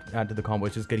person's gonna add to the combo.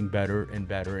 It's just getting better and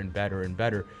better and better and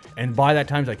better. And by that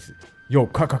time, it's like, yo,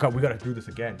 cut, we gotta do this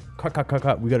again.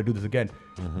 Cut, we gotta do this again.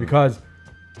 Because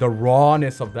the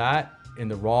rawness of that and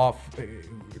the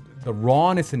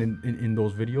rawness in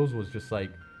those videos was just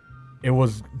like, it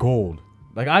was gold.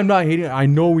 Like, I'm not hating it. I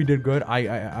know we did good.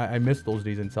 I miss those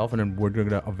days in Self, and then we're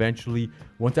gonna eventually,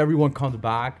 once everyone comes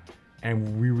back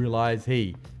and we realize,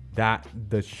 hey, that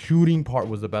the shooting part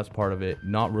was the best part of it,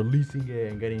 not releasing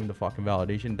it and getting the fucking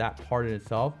validation. That part in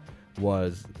itself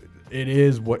it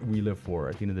is what we live for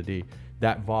at the end of the day.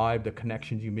 That vibe, the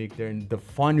connections you make there, and the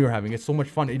fun you're having. It's so much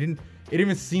fun. It didn't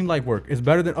even seem like work. It's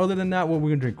better than, other than that, what we're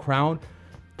gonna drink Crown,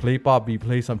 play Pop B,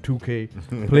 play some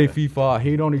 2K, play FIFA,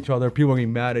 hate on each other. People are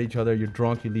getting mad at each other. You're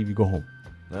drunk, you leave, you go home.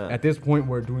 At this point,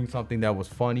 we're doing something that was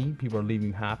funny. People are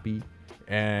leaving happy,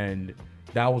 and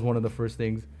that was one of the first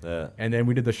things. And then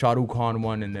we did the Shah Rukh Khan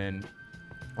one, and then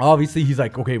obviously he's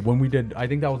like, okay, when we did, I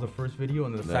think that was the first video,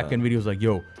 and the second video was like,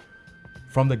 yo,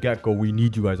 from the get-go, we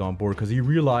need you guys on board, because he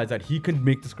realized that he could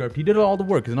make the script. He did all the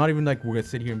work. It's not even like we're gonna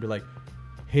sit here and be like,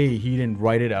 hey, he didn't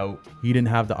write it out. He didn't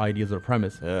have the ideas or the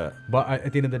premise. Yeah. But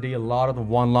at the end of the day, a lot of the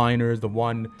one-liners,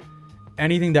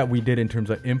 anything that we did in terms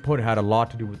of input had a lot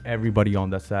to do with everybody on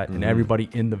the set and everybody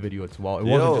in the video as well. It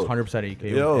wasn't just 100% AK.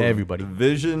 It was everybody.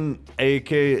 Vision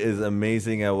AK is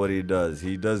amazing at what he does.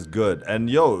 He does good. And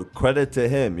credit to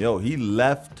him. He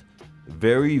left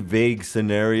very vague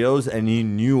scenarios, and he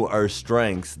knew our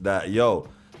strengths that,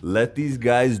 let these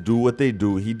guys do what they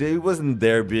do. He wasn't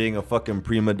there being a fucking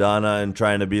prima donna and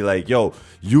trying to be like,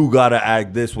 you gotta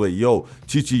act this way.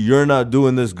 Chichi, you're not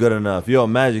doing this good enough.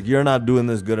 Magic, you're not doing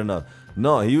this good enough.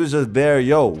 No, he was just there,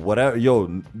 whatever,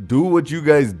 do what you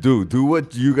guys do. Do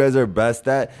what you guys are best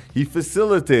at. He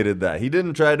facilitated that. He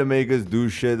didn't try to make us do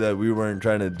shit that we weren't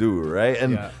trying to do, right?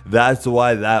 And that's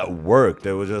why that worked.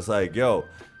 It was just like,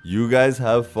 you guys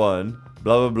have fun,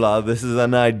 blah, blah, blah. This is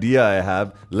an idea I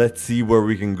have. Let's see where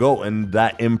we can go. And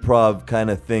that improv kind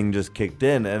of thing just kicked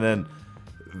in. And then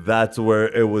that's where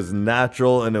it was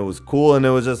natural and it was cool. And it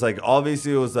was just like,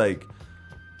 obviously it was like,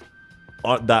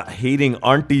 that hating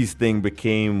aunties thing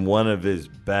became one of his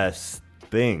best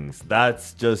things.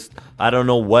 That's just, I don't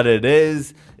know what it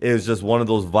is. It's just one of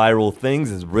those viral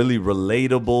things. It's really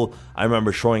relatable. I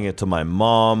remember showing it to my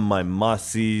mom, my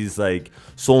mussies, like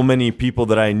so many people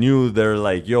that I knew. They're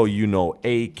like,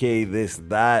 AK, this,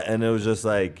 that. And it was just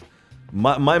like,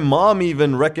 my mom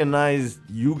even recognized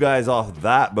you guys off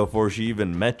that before she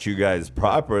even met you guys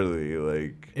properly.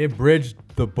 Like, it bridged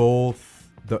both,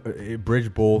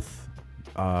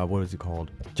 what is it called?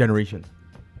 Generations.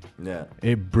 Yeah.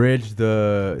 It bridged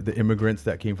the immigrants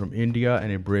that came from India,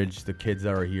 and it bridged the kids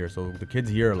that are here. So the kids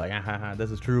here are like, this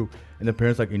is true. And the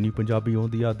parents like, Inni Punjabi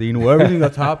hondi aati. You know, everything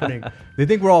that's happening. They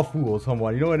think we're all fools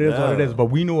somewhat. It is what it is. But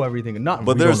we know everything.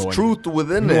 But there's truth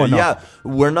within it. Yeah.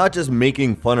 We're not just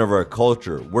making fun of our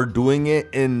culture. We're doing it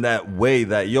in that way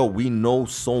that, we know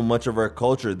so much of our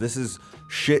culture. This is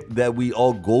shit that we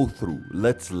all go through.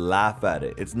 Let's laugh at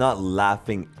it. It's not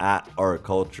laughing at our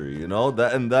culture,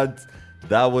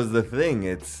 that was the thing.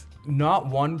 It's not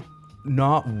one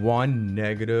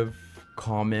negative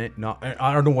comment.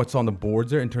 I don't know what's on the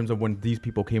boards there in terms of when these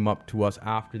people came up to us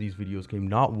after these videos came.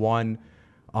 Not one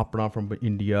up and on from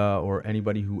India or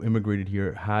anybody who immigrated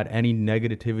here had any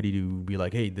negativity to be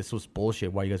like, hey, this was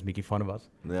bullshit. Why are you guys making fun of us?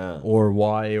 Yeah. Or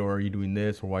why? Or are you doing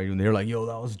this? Or why are you doing? They're like, that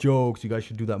was jokes. You guys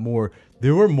should do that more.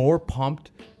 They were more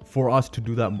pumped for us to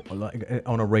do that like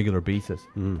on a regular basis.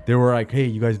 They were like, hey,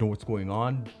 you guys know what's going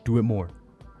on. Do it more.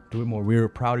 We're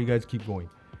proud of you guys. Keep going.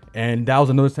 And that was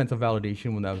another sense of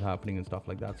validation when that was happening and stuff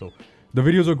like that. So the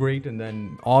videos are great. And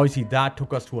then obviously that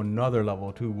took us to another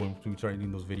level too when we started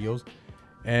doing those videos.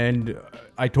 And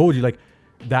I told you, like,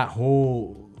 that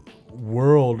whole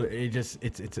world,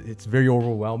 it's very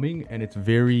overwhelming, and it's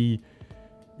very,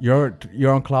 you're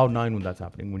on cloud 9 when that's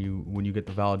happening. When you get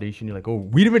the validation, you're like, oh,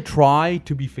 we didn't even try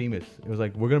to be famous. It was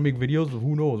like, we're gonna make videos.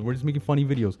 Who knows? We're just making funny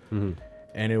videos.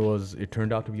 And it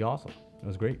turned out to be awesome. It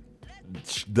was great.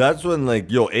 That's when,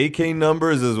 like, AK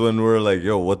numbers is when we're like,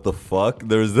 what the fuck?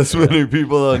 There's this many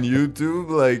people on YouTube.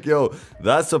 Like,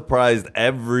 that surprised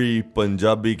every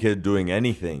Punjabi kid doing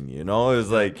anything, It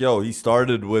was like, he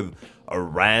started with a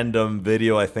random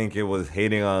video. I think it was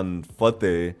hating on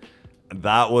Fateh.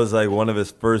 That was like one of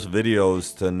his first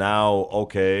videos to now,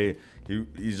 okay,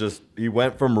 he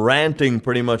went from ranting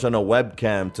pretty much on a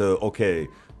webcam to, okay,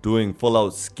 doing full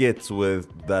out skits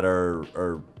that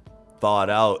are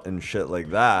thought out and shit like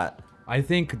that. I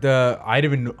think I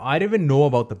didn't even know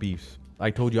about the beefs. I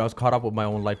told you I was caught up with my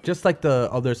own life, just like the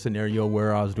other scenario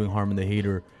where I was doing Harm and the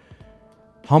Hater.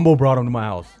 Humble brought him to my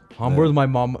house. Humble is my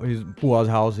mom, his Pua's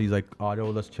house. He's like,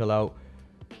 let's chill out.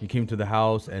 He came to the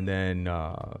house, and then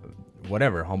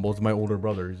whatever. Humble's my older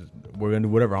brother. We're gonna do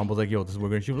whatever. Humble's like, this is what we're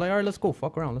gonna shoot. Like, all right, let's go.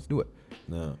 Fuck around. Let's do it.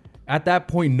 No. At that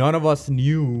point, none of us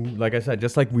knew. Like I said,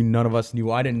 just like none of us knew.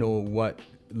 I didn't know what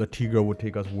the Tigre would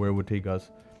take us, where it would take us.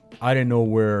 I didn't know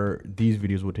where these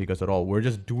videos would take us at all. We're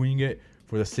just doing it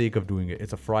for the sake of doing it.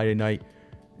 It's a Friday night.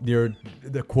 They're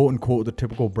the quote unquote the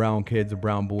typical brown kids, the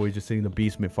brown boys, just sitting in the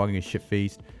basement, fucking shit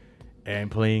faced, and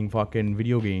playing fucking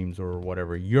video games or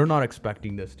whatever. You're not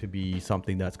expecting this to be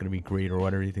something that's gonna be great or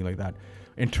anything like that.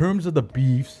 In terms of the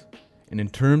beefs and in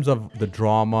terms of the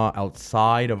drama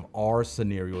outside of our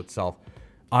scenario itself,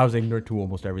 I was ignorant to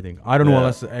almost everything. I don't know Yeah.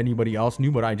 unless anybody else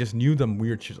knew, but I just knew them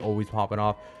weird shit's always popping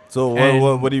off. So And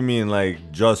what do you mean,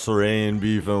 like Just Rain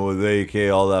beefing with AK,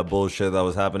 all that bullshit that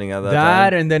was happening at that that,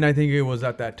 time? and then I think it was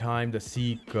at that time the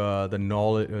Sikh, the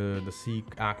knowledge, the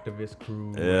Sikh activist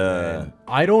crew. Yeah. And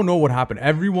I don't know what happened.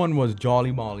 Everyone was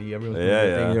jolly molly. Everyone was doing their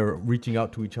Yeah. thing. They were reaching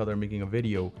out to each other, making a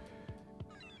video.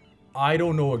 I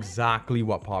don't know exactly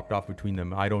what popped off between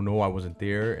them. I don't know. I wasn't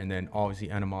there. And then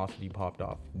obviously animosity popped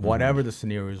off. Whatever the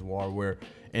scenarios were, where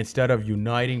instead of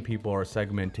uniting, people are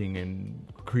segmenting and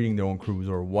creating their own crews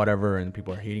or whatever, and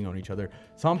people are hating on each other.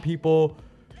 Some people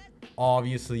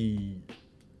obviously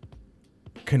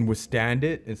can withstand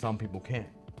it, and some people can't.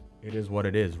 It is what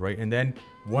it is, right? And then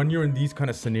when you're in these kind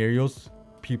of scenarios,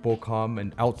 people come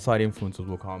and outside influences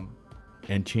will come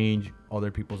and change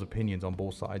other people's opinions on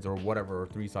both sides or whatever, or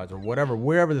three sides or whatever,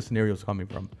 wherever the scenario is coming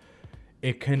from.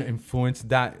 It can influence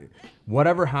that.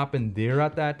 Whatever happened there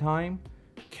at that time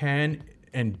can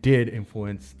and did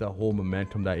influence the whole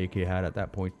momentum that AK had at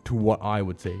that point, to what I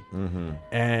would say.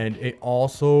 And it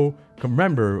also,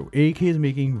 remember, AK is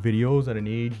making videos at an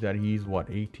age that he's what,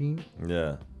 18?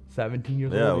 Yeah. 17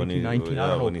 years Yeah, old, when 18, he- 19, yeah, I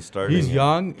don't know. when he started, He's yeah.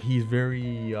 young, he's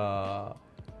very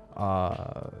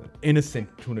innocent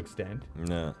to an extent,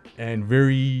 Yeah. and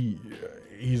very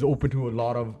he's open to a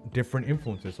lot of different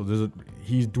influences. So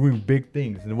he's doing big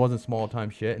things, and it wasn't small time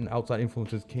shit, and outside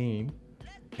influences came,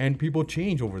 and people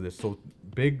change over this. So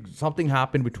something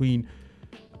happened between,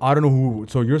 I don't know who.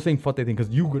 So you're saying Fateh thing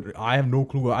because I have no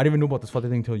clue. I didn't even know about this Fateh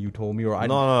thing until you told me. Or I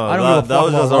No, I don't give a that fuck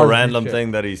was about just a Lars random shit.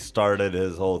 thing that he started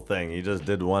his whole thing. He just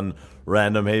did one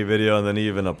random hate video and then he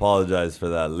even apologized for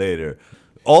that later.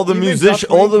 All the Even musicians,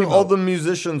 Just Rain came all out. the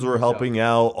musicians were helping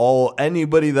out.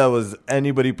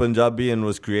 Anybody Punjabi and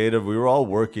was creative, we were all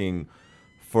working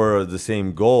for the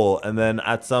same goal. And then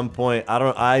at some point,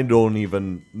 I don't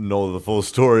even know the full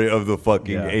story of the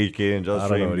fucking Yeah. AK and Just I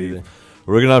don't know Rain it beef. either.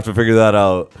 We're gonna have to figure that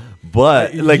out.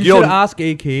 But like, you yo, should ask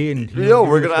AK and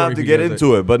we're gonna have to get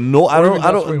into it. But no, I Or don't. even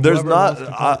I Just Rain, don't. There's whoever not. wants to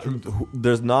tell the truth.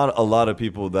 There's not a lot of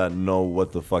people that know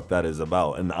what the fuck that is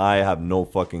about, and I have no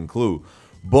fucking clue.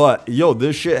 But yo,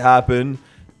 this shit happened,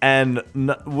 and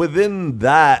within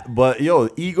that, but yo,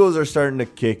 egos are starting to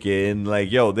kick in.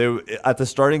 Like yo, they at the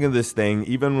starting of this thing.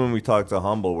 Even when we talk to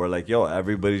Humble, we're like, yo,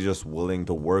 everybody's just willing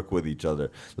to work with each other.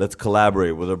 Let's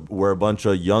collaborate. We're a bunch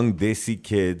of young Desi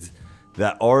kids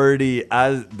that already,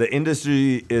 as the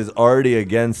industry is already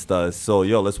against us, so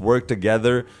yo, let's work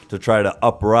together to try to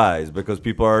uprise, because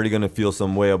people are already gonna feel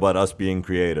some way about us being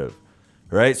creative,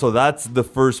 right? So that's the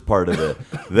first part of it.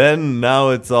 Then now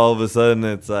it's all of a sudden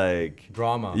it's like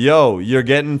Drama. Yo, you're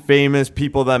getting famous.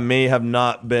 People that may have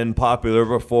not been popular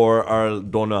before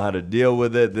don't know how to deal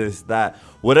with it. This, that,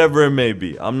 whatever it may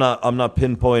be. I'm not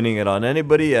pinpointing it on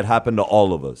anybody. It happened to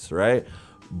all of us, right?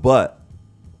 But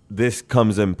this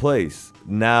comes in place.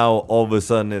 Now, all of a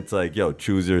sudden, it's like, yo,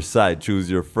 choose your side, choose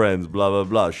your friends, blah, blah,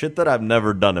 blah. Shit that I've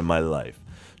never done in my life.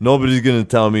 Nobody's going to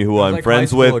tell me who I'm like friends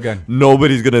high with. school again.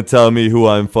 Nobody's going to tell me who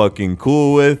I'm fucking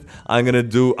cool with. I'm going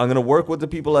to work with the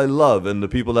people I love and the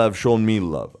people that have shown me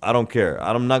love. I don't care.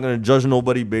 I'm not going to judge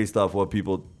nobody based off what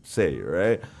people say,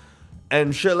 right?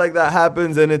 And shit like that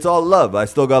happens, and it's all love. I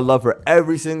still got love for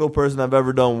every single person I've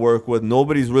ever done work with.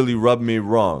 Nobody's really rubbed me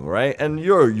wrong, right? And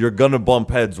you're gonna bump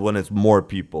heads when it's more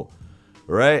people,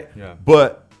 right? Yeah.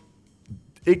 But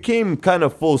it came kind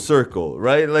of full circle,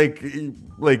 right? Like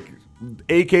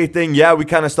AK thing, yeah, we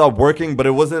kind of stopped working, but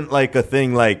it wasn't like a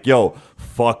thing like, yo,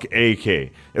 fuck AK.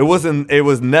 It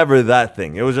was never that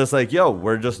thing. It was just like, yo,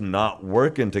 we're just not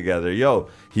working together. Yo,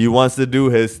 he wants to do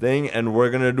his thing, and we're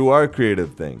gonna do our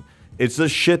creative thing. It's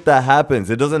just shit that happens.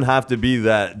 It doesn't have to be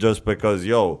that just because,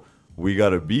 yo, we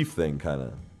got a beef thing, kind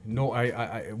of. No,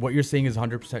 I what you're saying is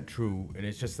 100% true, and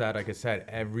it's just that, like I said,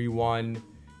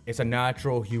 it's a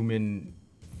natural human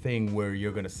thing where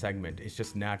you're gonna segment. It's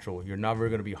just natural. You're never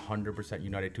gonna be 100%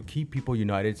 united. To keep people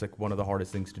united, it's like one of the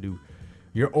hardest things to do.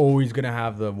 You're always gonna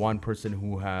have the one person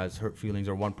who has hurt feelings,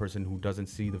 or one person who doesn't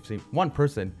see the same. One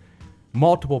person,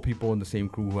 multiple people in the same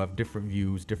crew who have different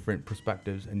views, different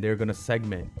perspectives, and they're gonna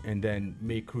segment and then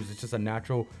make crews. It's just a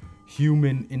natural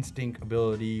human instinct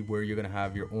ability where you're gonna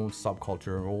have your own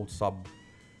subculture or old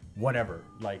whatever,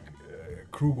 like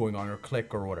crew going on, or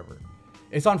clique or whatever.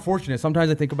 It's unfortunate. Sometimes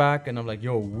I think back and I'm like,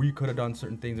 yo, we could have done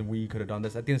certain things and we could have done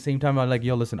this. At the same time, I'm like,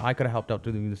 yo, listen, I could have helped out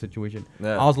doing the situation.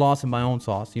 Yeah. I was lost in my own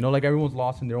sauce. You know, like everyone's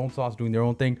lost in their own sauce, doing their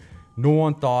own thing. No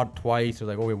one thought twice. It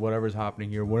was like, okay, whatever's happening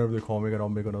here, whatever they call me, I'll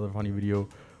make another funny video.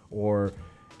 Or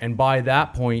And by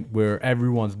that point where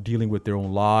everyone's dealing with their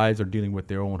own lives or dealing with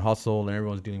their own hustle and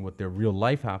everyone's dealing with their real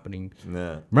life happening.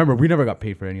 Yeah. Remember, we never got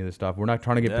paid for any of this stuff. We're not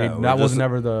trying to get paid. we're That was just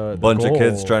never the bunch goal. of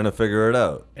kids trying to figure it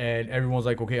out. And everyone's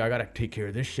like, okay, I got to take care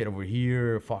of this shit over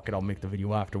here. Fuck it, I'll make the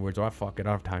video afterwards. Or fuck it,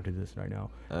 I don't have time to do this right now.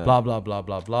 Blah, blah, blah,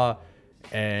 blah, blah.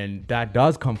 And that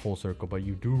does come full circle. But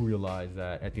you do realize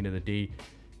that at the end of the day,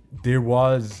 there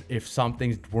was, if some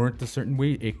things weren't a certain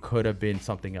way, it could have been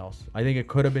something else. I think it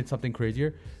could have been something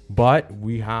crazier, but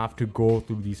we have to go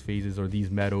through these phases or these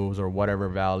meadows or whatever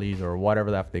valleys or whatever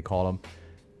that they call them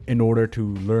in order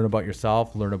to learn about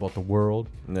yourself, learn about the world,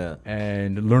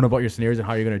 and learn about your scenarios and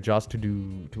how you're going to adjust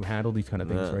to handle these kind of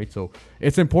things, right? So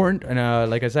it's important. And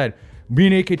like I said, me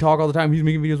and AK talk all the time. He's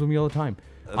making videos with me all the time.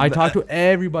 I talk to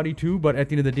everybody too, but at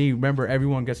the end of the day, remember,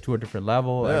 everyone gets to a different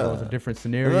level. Everyone's a different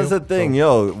scenario. And that's the thing,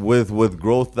 with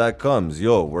growth that comes,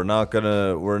 people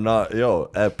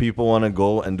want to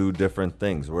go and do different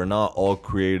things. We're not all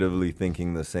creatively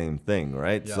thinking the same thing,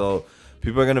 right? Yeah. So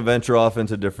people are going to venture off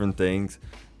into different things.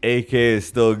 AK is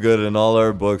still good in all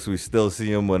our books. We still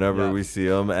see him whenever we see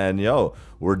him. And,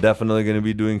 we're definitely going to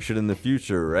be doing shit in the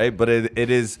future, right? But it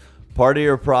is part of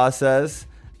your process.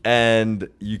 And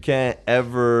you can't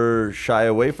ever shy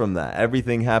away from that.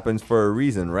 Everything happens for a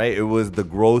reason, right? It was the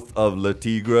growth of Le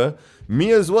Tigre. Me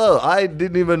as well. I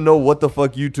didn't even know what the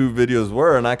fuck YouTube videos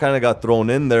were. And I kind of got thrown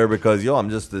in there because,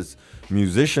 I'm just this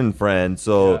musician friend.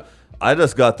 So I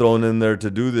just got thrown in there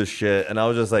to do this shit. And I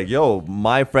was just like,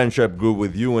 my friendship grew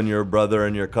with you and your brother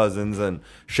and your cousins and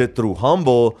shit through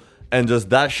Humble. And just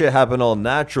that shit happened all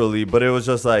naturally. But it was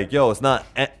just like, it's not...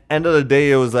 End of the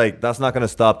day, it was like, that's not going to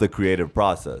stop the creative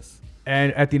process.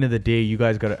 And at the end of the day, you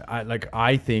guys got to...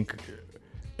 I think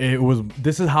it was...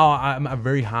 This is how I'm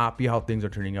very happy how things are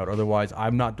turning out. Otherwise,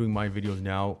 I'm not doing my videos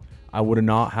now. I would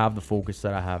not have the focus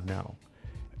that I have now.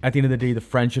 At the end of the day, the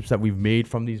friendships that we've made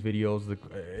from these videos, at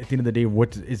the end of the day,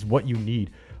 what is what you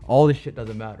need. All this shit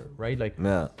doesn't matter, right?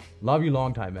 Love you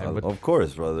long time, man. But of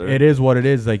course, brother. It is what it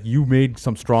is. Like, you made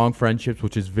some strong friendships,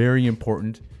 which is very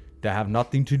important, that have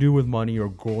nothing to do with money or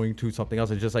going to something else.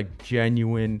 It's just like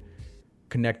genuine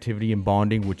connectivity and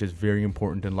bonding, which is very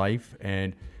important in life.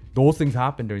 And those things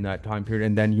happen during that time period.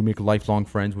 And then you make lifelong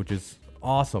friends, which is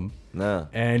awesome.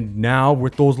 And now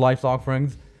with those lifelong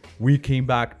friends, we came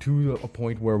back to a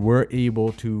point where we're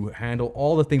able to handle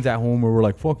all the things at home where we're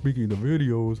like, fuck making the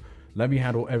videos. Let me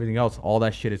handle everything else. All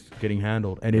that shit is getting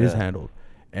handled, and it is handled.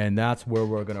 And that's where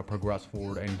we're going to progress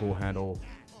forward and go handle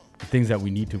the things that we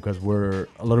need to, because we're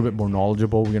a little bit more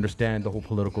knowledgeable. We understand the whole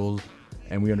politicals,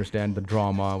 and we understand the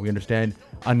drama. We understand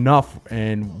enough,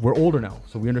 and we're older now,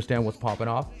 so we understand what's popping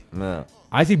off.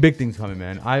 I see big things coming,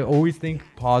 man. I always think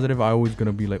positive. I always going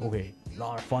to be like, okay, a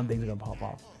lot of fun things are going to pop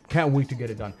off. Can't wait to get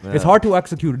it done. It's hard to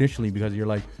execute initially because you're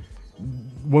like,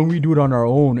 when we do it on our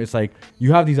own, it's like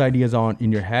you have these ideas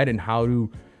in your head and how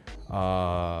to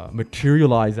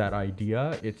materialize that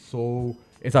idea. It's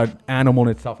an animal in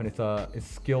itself, and it's a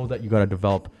skill that you got to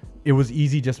develop. It was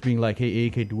easy just being like, hey,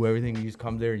 AK, do everything. You just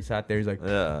come there, you sat there, he's like, we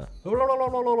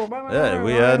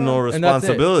had no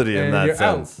responsibility in that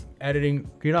sense. Editing,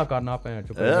 he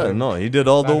did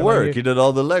all the work. He did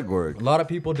all the legwork. A lot of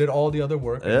people did all the other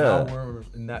work, and now we're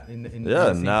in that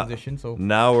same position. So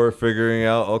now we're figuring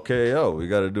out, okay, we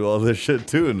got to do all this shit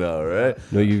too now, right?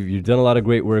 No, you've done a lot of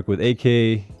great work with AK.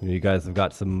 You guys have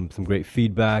got some great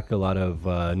feedback, a lot of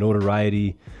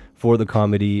notoriety for the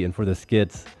comedy and for the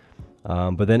skits.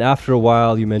 But then after a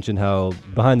while, you mentioned how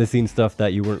behind the scenes stuff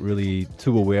that you weren't really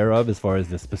too aware of as far as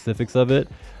the specifics of it,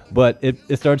 but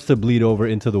it starts to bleed over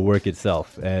into the work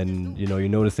itself. And, you're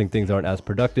noticing things aren't as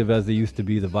productive as they used to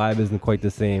be. The vibe isn't quite the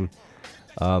same.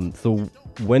 So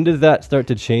when does that start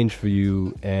to change for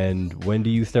you? And when do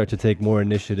you start to take more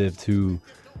initiative to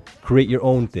create your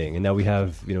own thing? And now we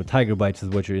have, Tiger Bites is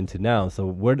what you're into now.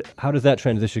 So how does that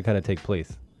transition kind of take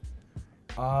place?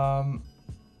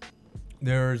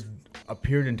 There's a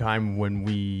period in time when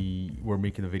we were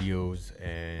making the videos,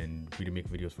 and we didn't make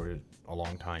videos for a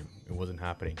long time. It wasn't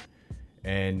happening,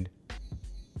 and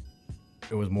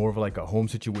it was more of like a home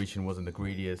situation wasn't the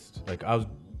greatest. Like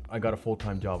I got a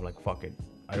full-time job. Like, fuck it,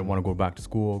 I don't want to go back to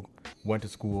school. Went to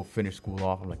school, finished school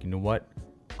off. I'm like, you know what?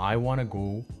 I want to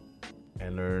go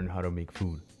and learn how to make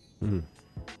food.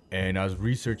 And I was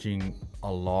researching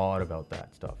a lot about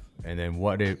that stuff, and then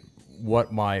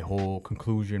what my whole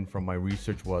conclusion from my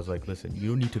research was, like, listen, you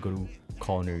don't need to go to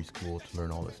culinary school to learn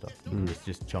all this stuff. You can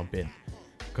just jump in.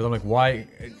 Because I'm like, why?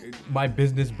 My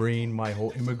business brain, my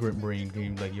whole immigrant brain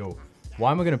came like,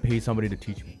 why am I going to pay somebody to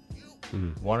teach me?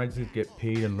 Why don't I just get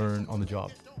paid and learn on the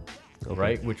job?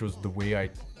 Right? Which was the way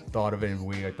I thought of it, and the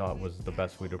way I thought was the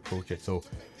best way to approach it. So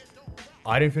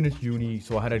I didn't finish uni,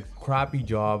 so I had a crappy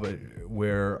job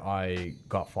where I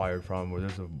got fired from, where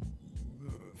there's a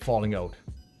falling out.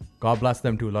 God bless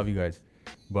them too, love you guys.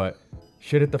 But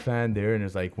shit hit the fan there, and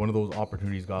it's like one of those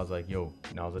opportunities. God's like, yo,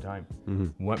 now's the time.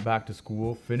 Went back to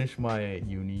school, finished my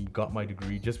uni, got my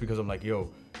degree, just because I'm like,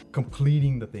 yo,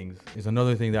 completing the things is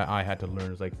another thing that I had to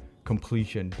learn. Is like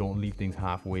completion. Don't leave things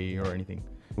halfway or anything.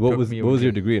 What was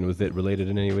your degree, and was it related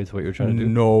in any way to what you were trying to do?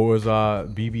 No, it was a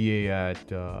BBA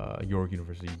at York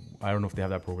University. I don't know if they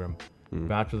have that program.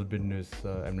 Bachelor of Business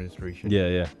Administration.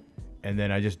 Yeah. And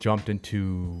then I just jumped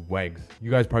into WEGS.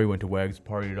 You guys probably went to WEGS,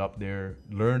 partied up there,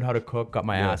 learned how to cook, got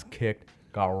my ass kicked,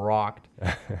 got rocked.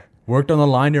 Worked on the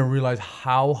line and realized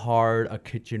how hard a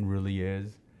kitchen really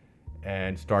is.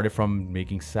 And started from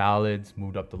making salads,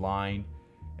 moved up the line,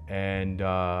 and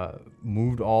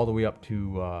moved all the way up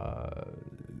to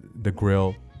the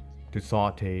grill to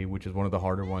saute, which is one of the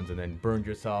harder ones, and then burned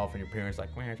yourself, and your parents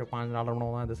like, man, I don't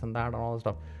know this and that and all this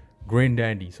stuff. Great and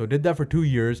dandy. So did that for 2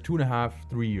 years, 2.5,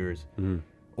 3 years.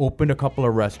 Opened a couple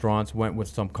of restaurants, went with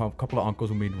some couple of uncles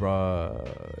who made,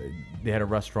 they had a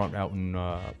restaurant out in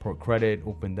Port Credit,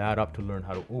 opened that up to learn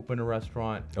how to open a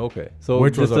restaurant. Okay. So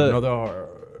which was another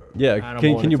yeah,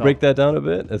 can you break that down a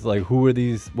bit? It's like,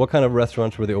 what kind of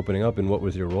restaurants were they opening up, and what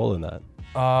was your role in that?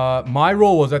 My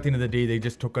role was, at the end of the day, they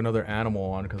just took another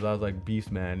animal on, because I was like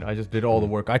beast man. I just did all the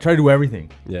work. I tried to do everything.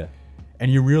 Yeah.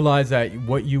 And you realize that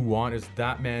what you want is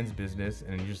that man's business,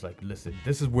 and you're just like, listen,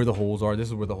 this is where the holes are. This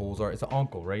is where the holes are. It's an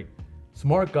uncle, right?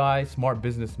 Smart guy, smart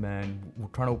businessman. We're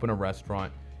trying to open a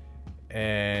restaurant,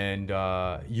 and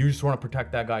you just want to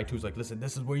protect that guy too. It's like, listen,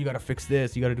 this is where you got to fix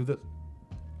this. You got to do this,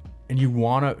 and you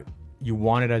want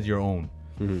it as your own.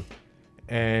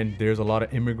 And there's a lot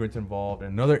of immigrants involved.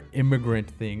 And another immigrant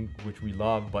thing, which we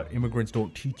love, but immigrants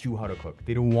don't teach you how to cook.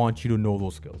 They don't want you to know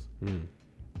those skills.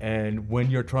 And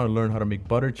when you're trying to learn how to make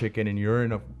butter chicken and you're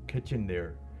in a kitchen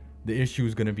there, the issue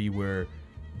is going to be where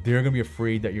they're going to be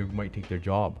afraid that you might take their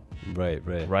job.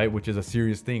 Right. Which is a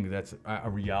serious thing. That's a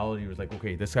reality. It's like,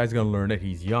 okay, this guy's going to learn that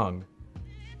he's young.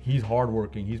 He's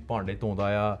hardworking. He's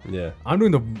pandai. Yeah. I'm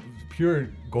doing the pure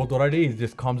Godora days.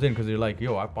 Just comes in because they're like,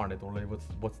 yo, I pandai.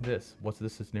 What's this? What's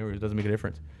this scenario? It doesn't make a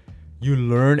difference. You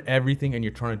learn everything and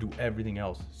you're trying to do everything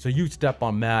else. So you step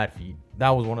on mad feet. That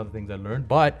was one of the things I learned.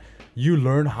 But you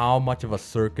learn how much of a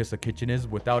circus a kitchen is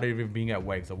without even being at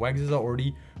WEGS. So WEGS is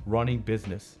already running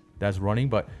business. That's running.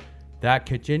 But that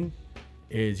kitchen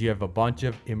is, you have a bunch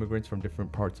of immigrants from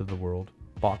different parts of the world.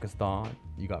 Pakistan.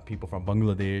 You got people from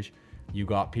Bangladesh. You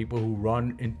got people who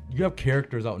you have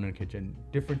characters out in the kitchen.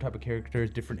 Different type of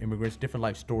characters, different immigrants, different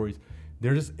life stories.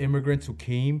 They're just immigrants who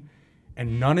came.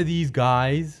 And none of these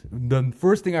guys, the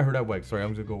first thing I heard at WEG, sorry,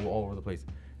 I'm just going to go all over the place.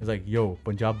 It's like, yo,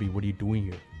 Punjabi, what are you doing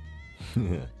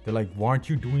here? They're like, what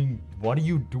are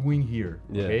you doing here?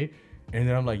 Yeah. Okay. And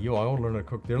then I'm like, yo, I want to learn how to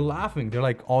cook. They're laughing. They're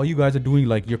like, all you guys are doing,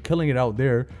 like, you're killing it out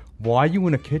there. Why are you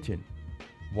in a kitchen?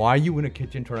 Why are you in a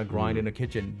kitchen trying to grind in a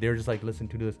kitchen? They're just like, listen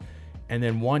to this. And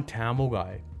then one Tamil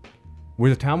guy, where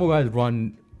the Tamil guys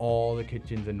run all the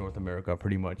kitchens in North America,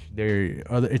 pretty much.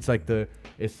 It's like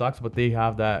it sucks, but they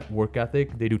have that work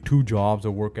ethic. They do 2 jobs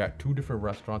or work at 2 different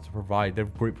restaurants to provide. They're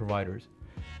great providers.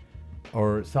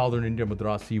 Or Southern India,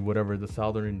 Madrasi, whatever, the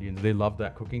Southern Indians, they love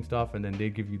that cooking stuff, and then they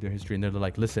give you their history, and they're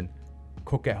like, listen,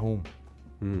 cook at home.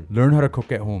 Learn how to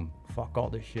cook at home. Fuck all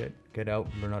this shit. Get out,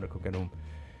 learn how to cook at home.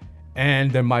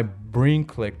 And then my brain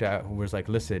clicked at was like,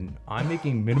 listen, I'm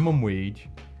making minimum wage.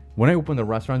 When I opened the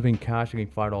restaurant, I was making cash,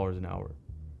 making $5 an hour.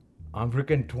 I'm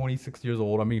freaking 26 years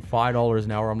old. I mean, $5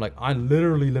 an hour. I'm like, I'm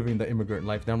literally living the immigrant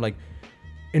life. Then I'm like,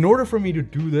 in order for me to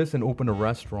do this and open a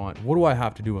restaurant, what do I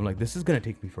have to do? I'm like, this is going to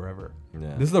take me forever.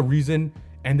 Yeah. This is the reason.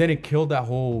 And then it killed that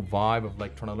whole vibe of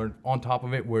like trying to learn on top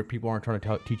of it where people aren't trying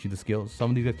to teach you the skills. Some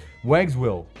of these guys, WEGS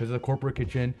will, because it's a corporate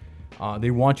kitchen.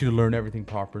 They want you to learn everything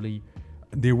properly.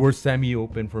 They were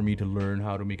semi-open for me to learn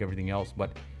how to make everything else.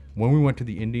 But when we went to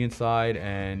the Indian side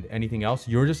and anything else,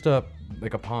 you're just a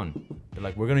pawn. They're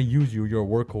like, we're going to use you. You're a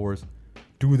workhorse.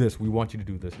 Do this. We want you to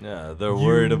do this. Yeah, they're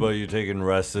worried about you taking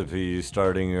recipes,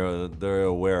 they're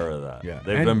aware of that. Yeah.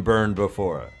 They've been burned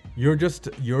before. You're just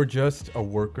a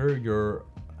worker. You're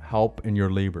help and your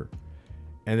labor.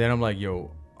 And then I'm like,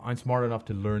 yo, I'm smart enough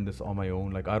to learn this on my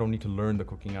own. Like, I don't need to learn the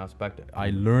cooking aspect.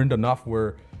 I learned enough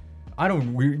where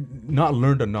we not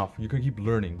learned enough. You could keep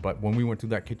learning. But when we went through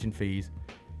that kitchen phase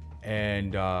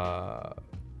and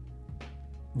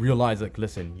realized, like,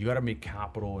 listen, you got to make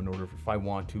capital in order, if I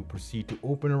want to proceed to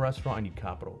open a restaurant, I need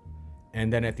capital.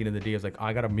 And then at the end of the day, I was like,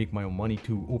 I got to make my own money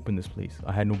to open this place.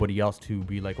 I had nobody else to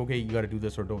be like, okay, you got to do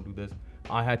this or don't do this.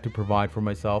 I had to provide for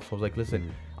myself. So I was like, listen,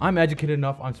 I'm educated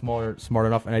enough. I'm smart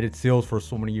enough. And I did sales for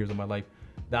so many years of my life.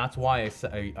 That's why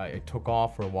I took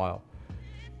off for a while.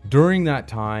 During that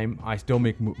time, I still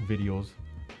make videos,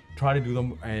 try to do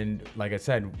them, and like I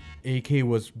said, AK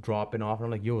was dropping off, and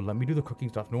I'm like, yo, let me do the cooking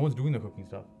stuff. No one's doing the cooking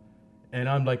stuff, and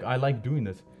I'm like, I like doing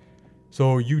this.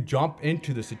 So you jump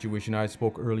into the situation I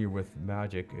spoke earlier with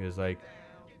Magic, is like,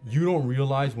 you don't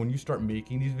realize when you start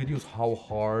making these videos how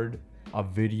hard a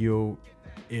video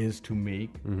is to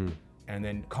make. Mm-hmm. And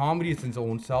then comedy is its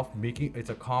own self.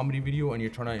 It's a comedy video, and you're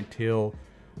trying to entail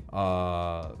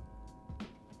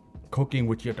cooking,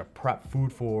 which you have to prep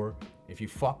food for. If you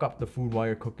fuck up the food while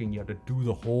you're cooking, you have to do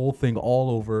the whole thing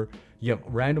all over. You have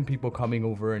random people coming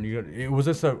over, and it was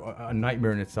just a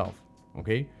nightmare in itself.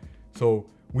 Okay, so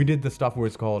we did the stuff where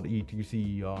it's called Eat. You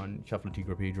see on Chef Le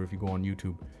Tigre page, or if you go on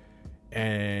YouTube.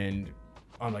 And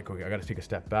I'm like, okay, I got to take a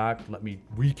step back. Let me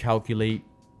recalculate.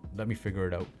 Let me figure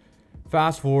it out.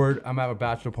 Fast forward, I'm at a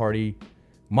bachelor party,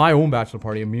 my own bachelor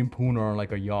party, and me and Poon are on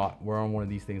like a yacht. We're on one of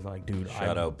these things. I'm like, dude,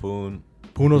 shout out Poon.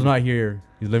 Poono's not here.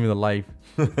 He's living the life.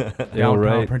 Downtown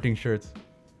right. printing shirts.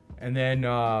 And then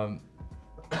I'm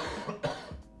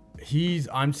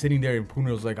sitting there, and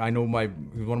Poono's like,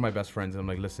 he's one of my best friends. And I'm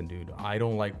like, listen, dude, I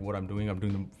don't like what I'm doing. I'm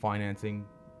doing the financing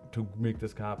to make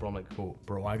this capital. I'm like, oh,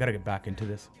 bro, I gotta get back into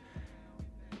this.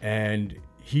 And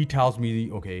he tells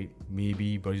me, okay,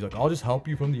 maybe, but he's like, I'll just help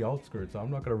you from the outskirts. I'm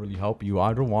not gonna really help you.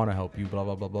 I don't want to help you. Blah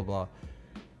blah blah blah blah.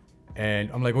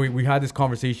 And I'm like, we had this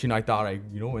conversation. I thought I,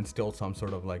 instilled some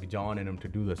sort of like John in him to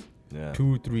do this. Yeah.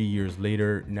 2-3 years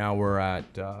later, now we're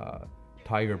at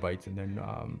Tiger Bites, and then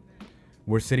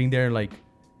we're sitting there, like,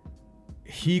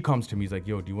 he comes to me. He's like,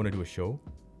 yo, do you want to do a show?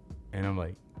 And I'm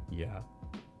like, yeah.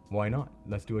 Why not?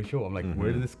 Let's do a show. I'm like,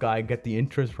 where did this guy get the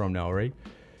interest from now, right?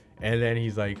 And then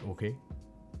he's like, okay,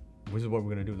 this is what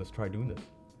we're going to do. Let's try doing this.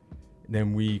 And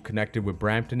then we connected with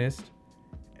Bramptonist,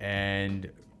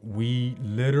 and we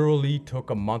literally took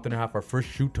a month and a half. Our first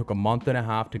shoot took a month and a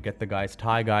half to get the guy's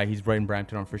Thai guy. He's right in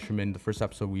Brampton on Fisherman. The first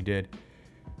episode we did,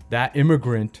 that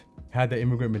immigrant had the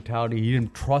immigrant mentality. He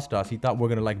didn't trust us. He thought we're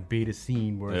going to like bait a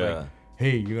scene where it's like,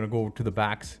 hey, you're going to go to the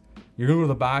backs. You're going to go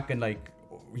to the back, and like,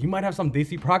 he might have some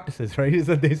desi practices, right? It's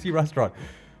a desi restaurant.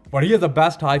 But he has the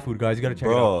best Thai food, guys. You got to check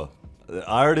it out. Bro,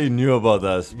 I already knew about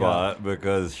that spot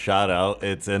because, shout out,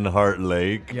 it's in Heart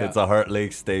Lake. Yeah. It's a Heart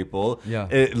Lake staple. Yeah.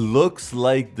 It looks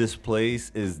like this place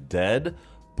is dead,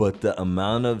 but the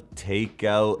amount of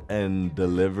takeout and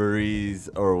deliveries,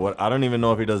 or what, I don't even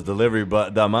know if he does delivery,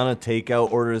 but the amount of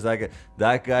takeout orders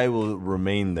that guy will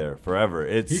remain there forever.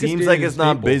 It seems like it's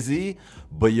not busy,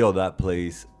 but yo, that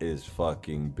place is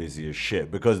fucking busy as shit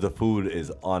because the food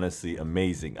is honestly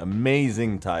amazing.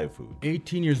 Amazing Thai food.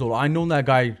 18 years old. I known that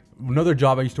guy. Another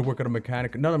job, I used to work at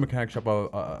another mechanic shop,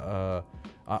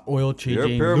 oil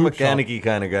changing. You're a pure mechanic-y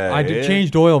kind of guy. I did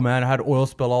changed oil, man. I had oil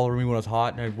spill all over me when I was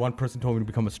hot, and one person told me to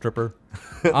become a stripper.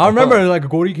 I remember, like,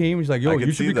 Gordy came, he's like, yo,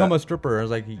 you should become a stripper. I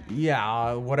was like,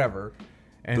 yeah, whatever.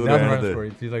 And that's another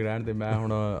story. He's like, man,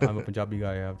 I'm a Punjabi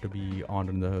guy. I have to be on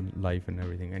in the life and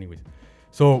everything. Anyways,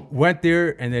 so went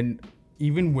there, and then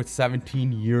even with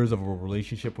 17 years of a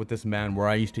relationship with this man where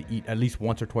I used to eat at least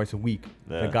once or twice a week,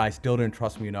 the guy still didn't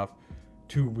trust me enough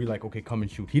to be like, okay, come and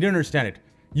shoot. He didn't understand it.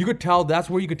 You could tell, that's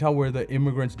where you could tell where the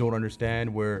immigrants don't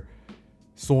understand where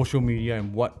social media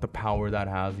and what the power that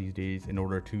has these days in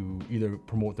order to either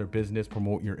promote their business,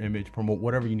 promote your image, promote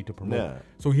whatever you need to promote. Yeah.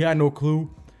 So he had no clue.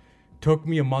 Took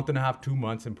me a month and a half, 2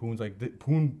 months, and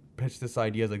Poon pitched this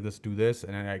idea, like, let's do this,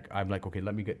 and then I'm like, okay,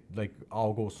 let me get, like,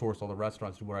 I'll go source all the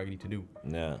restaurants, do what I need to do.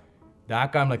 Yeah.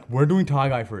 That guy, I'm like, we're doing Thai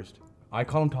guy first. I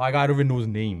call him Thai guy. I don't even know his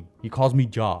name. He calls me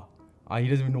Ja. He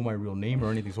doesn't even know my real name or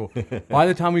anything. So by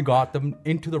the time we got them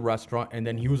into the restaurant, and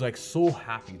then he was like so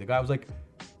happy. The guy was like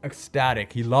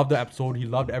ecstatic. He loved the episode. He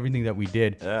loved everything that we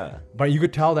did. Yeah. But you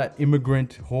could tell that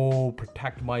immigrant whole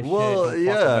protect my shit. Well,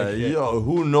 yeah,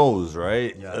 who knows,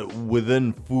 right? Yeah.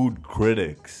 Within food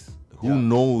critics, who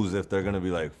knows if they're going to be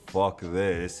like, fuck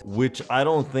this, which I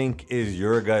don't think is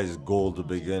your guys' goal to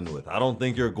begin with. I don't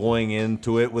think you're going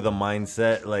into it with a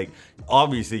mindset like,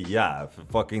 obviously, yeah, if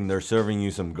fucking they're serving you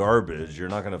some garbage, you're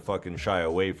not going to fucking shy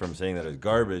away from saying that it's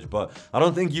garbage, but I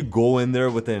don't think you go in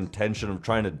there with the intention of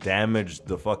trying to damage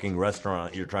the fucking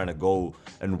restaurant you're trying to go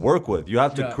and work with. You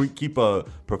have to keep a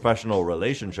professional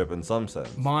relationship in some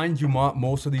sense. Mind you,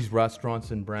 most of these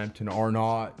restaurants in Brampton are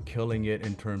not killing it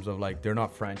in terms of like, they're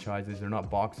not franchises, they're not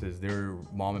boxes, they're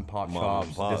mom and pop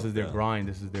shops. This is their grind,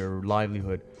 this is their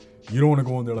livelihood. You don't want to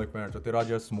go in there like, man,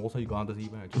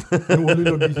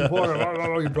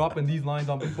 you're dropping these lines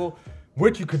on people,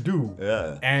 which you could do.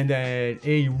 Yeah. And then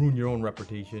you ruin your own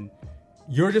reputation.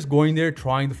 You're just going there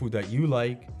trying the food that you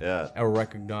like, or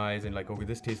recognize, and like, okay,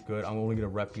 this tastes good. I'm only gonna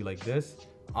rep you like this.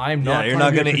 I'm not. You're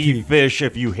not trying gonna to eat fish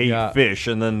if you hate Yeah. fish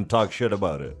and then talk shit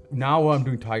about it. Now when I'm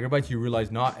doing Tiger Bites, you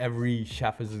realize not every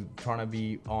chef is trying to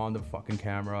be on the fucking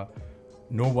camera.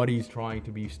 Nobody's trying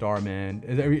to be Starman.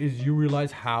 You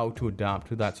realize how to adapt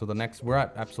to that. So we're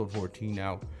at episode 14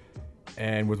 now,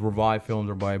 and with Revive Films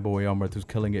or by boy Amrit, who's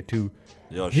killing it too.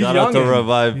 Yo, He's shout out to youngin'.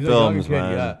 Revive He's a Films, young kid,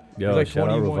 man. Yeah. Yo, He's like shout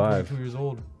out 21, Revive. 22 years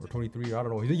old or 23. I don't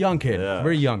know. He's a young kid, Yeah.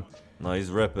 very young. No, he's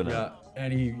ripping it. Yeah,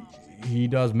 and he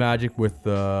does magic with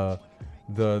the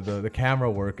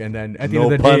camera work, and then at the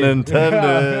end of the pun day,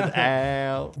 intended.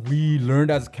 Ow. we learned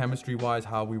as chemistry wise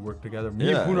how we work together. Me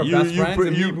Yeah, and Poon are you- best you friends, pr-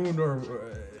 and you- me and Poon are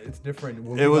it's different.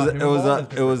 When we It was got him it was involved, a, it's it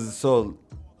different. was so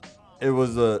it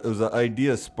was an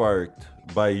idea sparked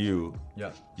by you.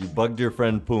 Yeah. You bugged your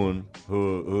friend Poon,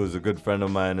 who is a good friend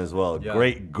of mine as well. Yeah.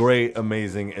 Great,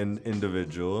 amazing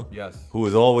individual. Yes. Who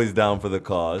is always down for the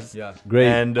cause. Yeah. Great.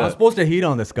 And I'm supposed to hate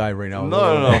on this guy right now.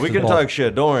 no. We can talk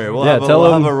shit. Don't worry. We'll, Yeah, have, a, tell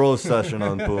we'll him- have a roast session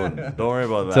on Poon. Don't worry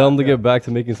about that. Tell him to get back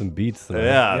to making some beats. Tonight.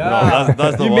 Yeah, Yeah. no,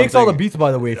 that's the He one makes all the thing- beats,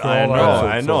 by the way. For I all know, our I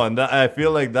episodes, know, so- and I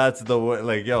feel like that's the way.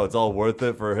 Like, yo, it's all worth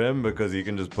it for him because he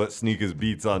can just sneak his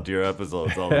beats onto your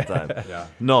episodes all the time. Yeah.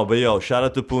 No, but yo, shout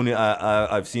out to Pooney.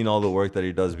 I've seen all the work that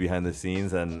he does behind the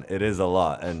scenes, and it is a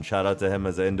lot. And shout out to him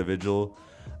as an individual.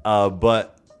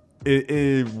 But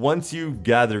once you've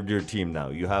gathered your team, now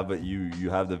you have you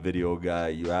have the video guy,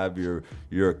 you have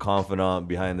your confidant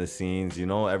behind the scenes. You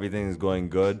know everything is going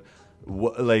good.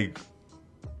 Like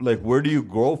where do you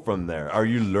grow from there? Are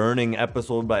you learning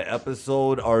episode by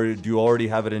episode, or do you already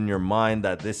have it in your mind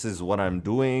that this is what I'm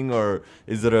doing, or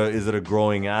is it a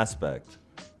growing aspect?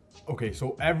 Okay,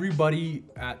 so everybody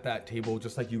at that table,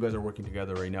 just like you guys are working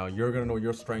together right now, you're gonna know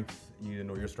your strengths. You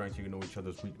know your strengths. You can know each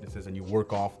other's weaknesses, and you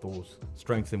work off those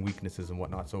strengths and weaknesses and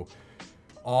whatnot. So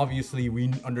obviously,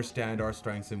 we understand our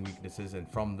strengths and weaknesses, and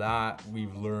from that,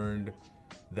 we've learned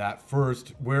that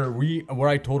first, where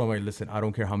I told him, like, listen, I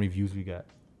don't care how many views we get.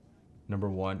 Number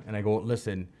one, and I go,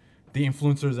 listen, the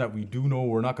influencers that we do know,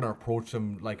 we're not gonna approach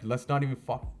them. Like, let's not even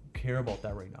care about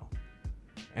that right now.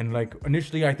 And like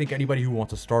initially, I think anybody who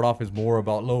wants to start off is more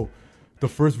about, the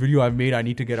first video I've made, I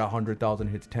need to get 100,000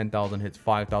 hits, 10,000 hits,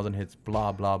 5,000 hits,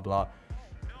 blah blah blah.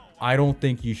 I don't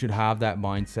think you should have that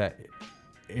mindset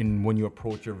in when you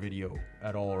approach your video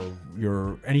at all, or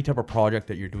your any type of project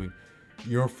that you're doing.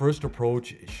 Your first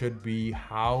approach should be,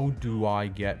 how do I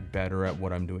get better at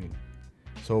what I'm doing?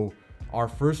 So our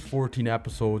first 14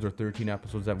 episodes or 13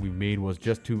 episodes that we made was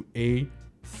just to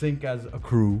sync as a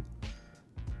crew,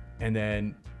 and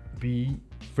then B,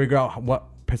 figure out what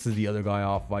pisses the other guy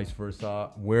off, vice versa,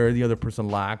 where the other person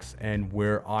lacks and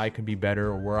where I can be better,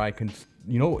 or where I can,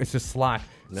 it's just slack.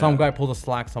 Yeah. Some guy pulls a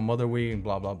slack some other way and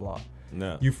blah, blah, blah.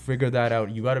 No. You figure that out.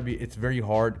 It's very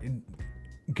hard.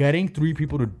 Getting 3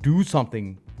 people to do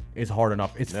something is hard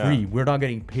enough. It's free. We're not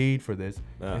getting paid for this.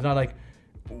 Yeah. It's not like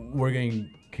we're getting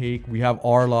cake. We have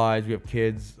our lives. We have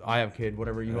kids. I have kids,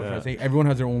 whatever, what I'm trying to say. Everyone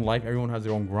has their own life. Everyone has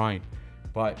their own grind.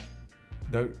 But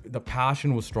the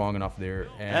passion was strong enough there,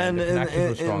 and the connections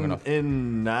were strong enough.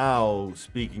 In now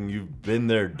speaking, you've been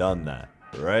there, done that,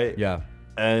 right? Yeah.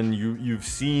 And you've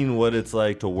seen what it's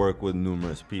like to work with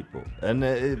numerous people. And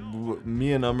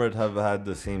me and Amrit have had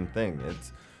the same thing.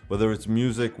 It's whether it's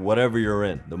music, whatever you're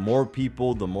in. The more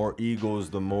people, the more egos,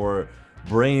 the more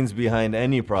brains behind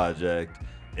any project.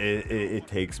 It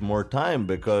takes more time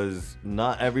because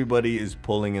not everybody is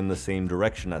pulling in the same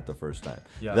direction at the first time.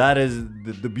 Yeah. That is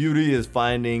the beauty, is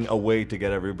finding a way to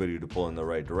get everybody to pull in the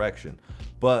right direction.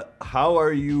 But how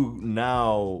are you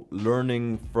now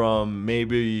learning from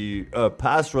maybe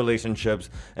past relationships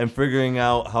and figuring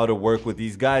out how to work with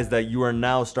these guys that you are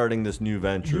now starting this new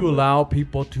venture You with? allow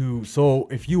people to, so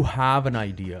if you have an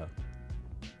idea,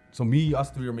 so us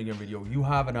 3 are making a video, you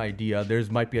have an idea, there's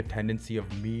might be a tendency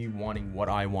of me wanting what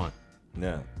I want.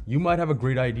 Yeah. You might have a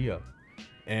great idea,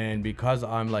 and because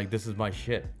I'm like, this is my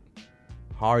shit,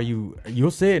 how are you,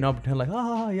 you'll say it and I'll pretend like,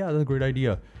 yeah, that's a great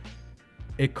idea.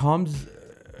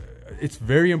 It's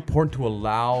very important to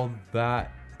allow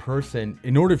that person,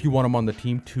 in order if you want them on the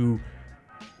team, to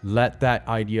let that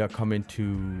idea come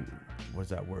into, what's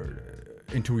that word,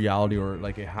 into reality, or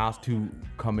like it has to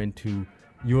come into,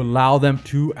 you allow them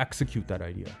to execute that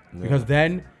idea. Because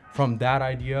then from that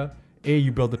idea,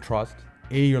 you build the trust.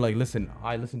 You're like, listen,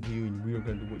 I listened to you and we were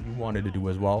going to do what you wanted to do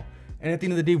as well. And at the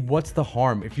end of the day, what's the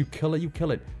harm? If you kill it, you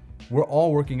kill it. We're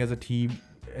all working as a team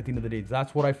at the end of the day.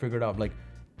 That's what I figured out. Like,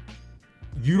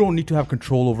 you don't need to have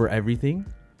control over everything.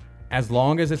 As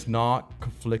long as it's not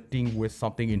conflicting with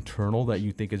something internal that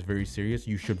you think is very serious,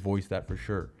 you should voice that for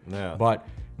sure. Yeah. But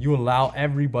you allow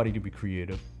everybody to be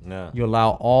creative. Yeah. You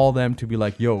allow all them to be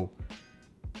like, yo,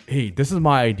 hey, this is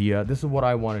my idea. This is what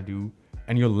I want to do.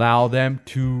 and you allow them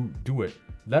to do it.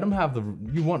 Let them have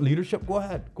you want leadership? Go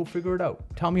ahead. Go figure it out.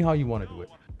 Tell me how you want to do it.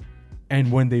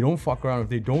 And when they don't fuck around, if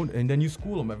they don't, and then you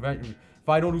school them. If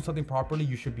I don't do something properly,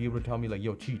 you should be able to tell me like,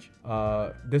 yo, Cheech,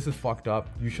 this is fucked up.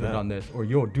 You should have done this. Or,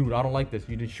 yo, dude, I don't like this.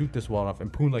 You didn't shoot this well enough.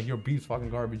 And Poon, like, your beat's fucking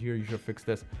garbage here. You should fix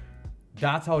this.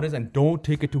 That's how it is. And don't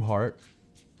take it to heart.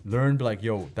 Learn, be like,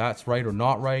 yo, that's right or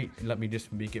not right. And let me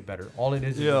just make it better. All it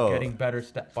is getting better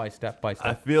step by step by step.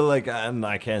 I feel like, and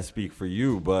I can't speak for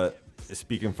you, but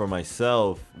speaking for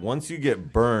myself, once you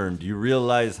get burned, you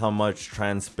realize how much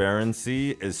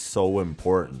transparency is so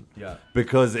important. Yeah.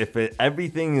 Because if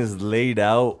everything is laid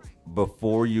out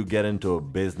before you get into a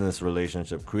business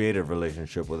relationship, creative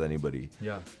relationship with anybody.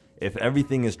 Yeah. If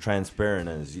everything is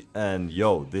transparent and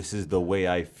yo, this is the way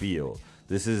I feel.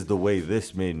 This is the way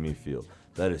this made me feel.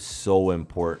 That is so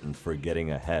important for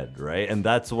getting ahead, right? And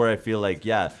that's where I feel like,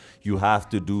 yeah, you have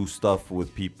to do stuff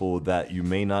with people that you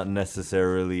may not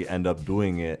necessarily end up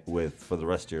doing it with for the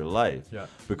rest of your life. Yeah.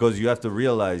 Because you have to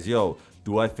realize, yo,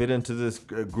 do I fit into this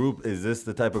group? Is this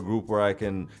the type of group where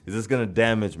is this going to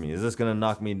damage me? Is this going to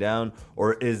knock me down?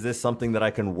 Or is this something that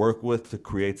I can work with to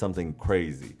create something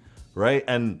crazy, right?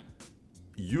 And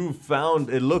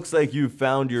it looks like you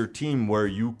found your team where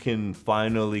you can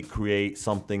finally create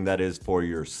something that is for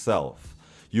yourself.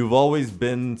 You've always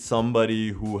been somebody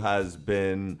who has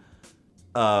been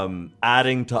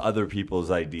adding to other people's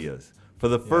ideas. For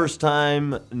the first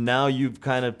time, now you've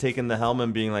kind of taken the helm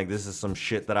and being like, this is some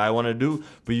shit that I want to do,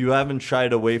 but you haven't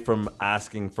shied away from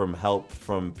asking from help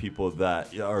from people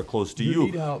that are close to you.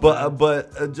 Need help,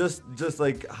 but just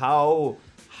like how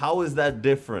is that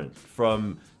different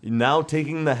from now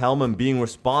taking the helm and being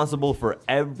responsible for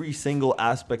every single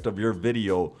aspect of your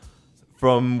video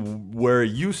from where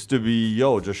it used to be,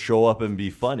 yo, just show up and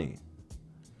be funny?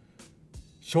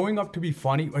 Showing up to be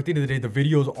funny, at the end of the day, the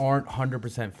videos aren't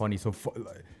 100% funny. So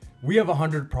we have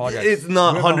 100 projects. It's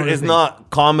not 100. It's not,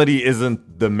 comedy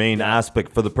isn't the main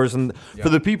aspect for the person. For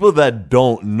the people that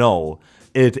don't know,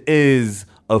 it is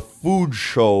a food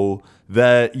show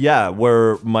that,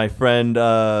 where my friend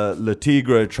Le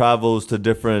Tigre travels to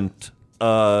different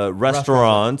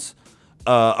restaurants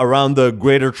around the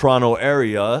Greater Toronto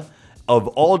area of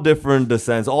all different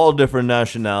descents, all different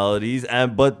nationalities,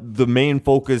 but the main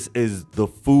focus is the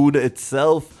food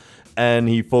itself, and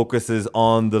he focuses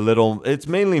on it's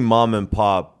mainly mom and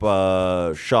pop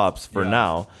shops for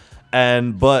now,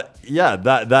 but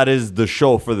that is the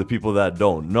show for the people that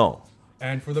don't know.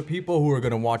 And for the people who are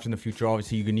going to watch in the future,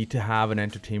 obviously you need to have an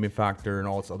entertainment factor and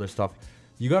all this other stuff.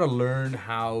 You got to learn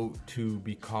how to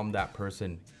become that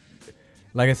person.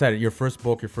 Like I said, your first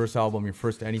book, your first album, your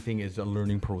first anything is a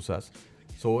learning process.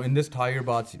 So in this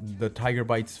the Tiger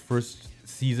Bites first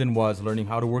season was learning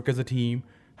how to work as a team,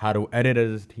 how to edit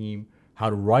as a team, how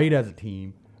to write as a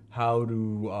team, how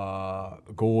to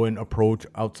go and approach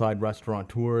outside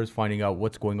restaurateurs, finding out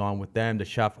what's going on with them, the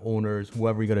chef owners,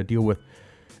 whoever you're going to deal with.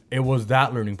 It was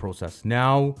that learning process.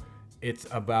 Now it's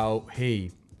about,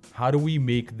 hey, how do we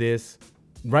make this?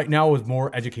 Right now it's more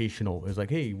educational. It's like,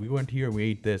 hey, we went here, we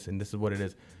ate this, and this is what it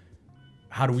is.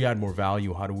 How do we add more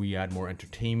value? How do we add more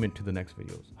entertainment to the next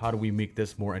videos? How do we make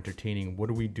this more entertaining? What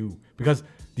do we do? Because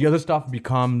the other stuff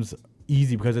becomes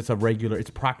easy because it's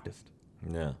practiced.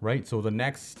 Yeah. Right? So the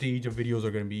next stage of videos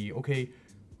are going to be, okay,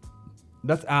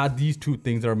 let's add these two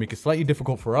things that are make it slightly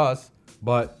difficult for us,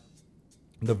 but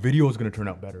the video is going to turn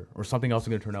out better, or something else is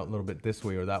going to turn out a little bit this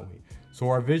way or that way. So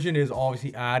our vision is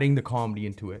obviously adding the comedy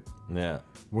into it. Yeah.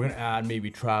 We're going to add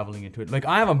maybe traveling into it. Like,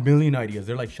 I have a million ideas.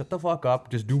 They're like, shut the fuck up.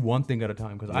 Just do one thing at a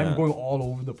time. Because I'm going all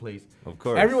over the place. Of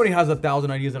course. Everybody has 1,000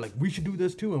 ideas. They're like, we should do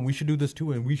this too. And we should do this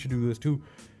too. And we should do this too.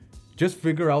 Just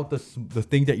figure out the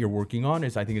thing that you're working on I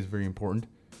think is very important.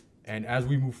 And as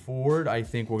we move forward, I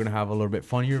think we're going to have a little bit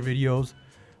funnier videos.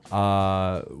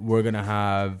 We're going to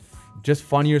have just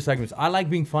funnier segments. I like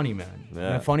being funny, man. Yeah.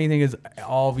 And the funny thing is,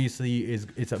 obviously,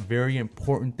 it's a very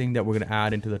important thing that we're going to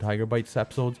add into the Tiger Bites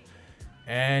episodes.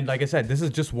 And like I said, this is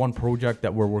just one project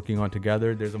that we're working on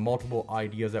together. There's multiple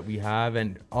ideas that we have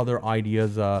and other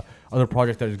ideas, other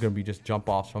projects that is going to be just jump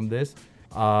offs from this.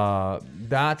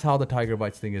 That's how the Tiger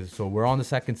Bites thing is. So we're on the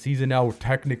second season now.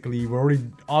 Technically, we're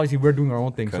doing our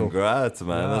own thing. Congrats,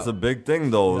 man. That's a big thing,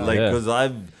 though. Because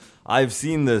I've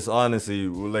seen this, honestly.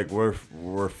 Like,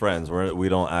 we're friends. We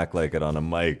don't act like it on a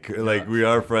mic. Like, we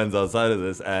are friends outside of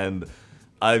this, and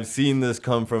I've seen this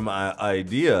come from an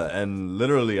idea, and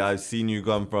literally I've seen you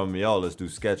come from, let's do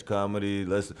sketch comedy.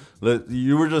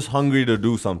 You were just hungry to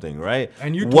do something, right?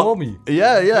 And you told me.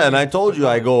 Yeah. And I told you,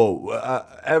 I go,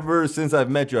 ever since I've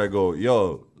met you, I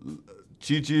go,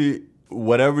 Chichi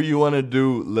whatever you want to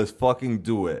do, let's fucking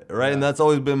do it, right? Yeah. And that's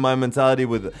always been my mentality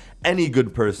with any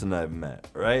good person I've met,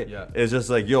 right? Yeah. It's just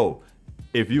like, yo,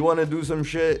 if you want to do some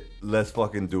shit, let's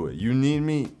fucking do it. You need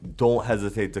me, don't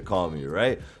hesitate to call me,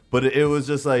 right? But it was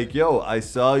just like, yo, I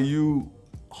saw you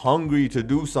hungry to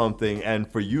do something, and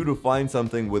for you to find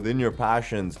something within your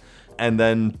passions and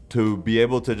then to be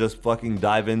able to just fucking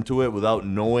dive into it without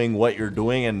knowing what you're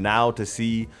doing, and now to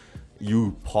see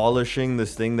you polishing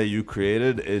this thing that you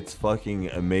created, it's fucking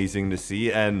amazing to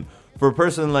see. And for a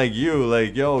person like you,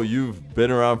 like, yo, you've been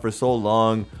around for so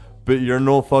long, but you're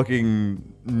no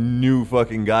fucking new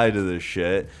fucking guy to this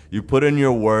shit. You put in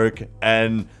your work,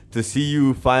 and to see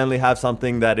you finally have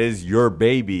something that is your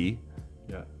baby,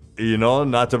 you know,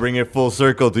 not to bring it full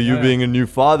circle to you being a new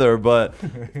father, but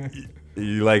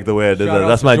you like the way I did that.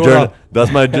 That's my journey.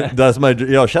 That's my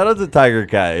yo, shout out to Tiger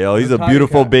Cat, yo. He's a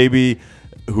beautiful baby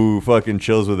who fucking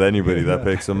chills with anybody that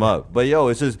picks him up. But yo,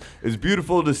 it's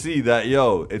beautiful to see that,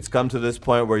 yo, it's come to this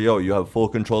point where, yo, you have full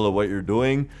control of what you're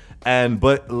doing.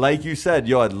 But like you said,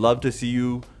 yo, I'd love to see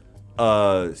you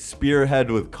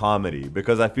spearhead with comedy,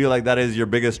 because I feel like that is your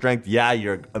biggest strength. Yeah,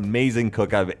 you're an amazing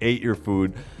cook. I've ate your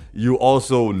food. You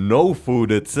also know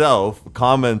food itself,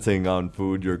 commenting on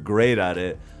food. You're great at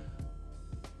it.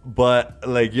 But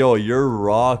like, yo, your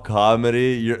raw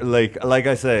comedy, you're like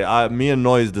I say, me and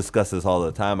Noise discuss this all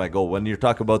the time. I go, when you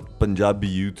talk about Punjabi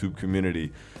YouTube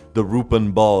community, the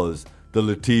Rupan Balls,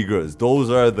 the Tigres, those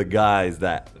are the guys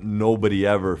that nobody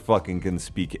ever fucking can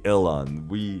speak ill on.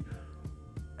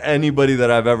 Anybody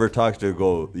that I've ever talked to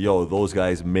go, yo, those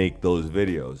guys make those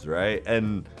videos, right?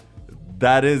 And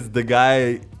that is the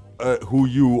guy who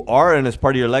you are, and it's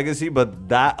part of your legacy, but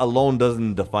that alone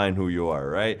doesn't define who you are,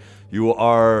 right? You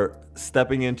are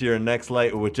stepping into your next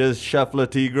light, which is Chef Le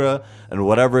Tigre, and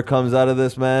whatever comes out of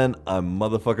this, man, I'm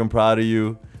motherfucking proud of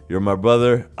you. You're my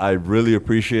brother. I really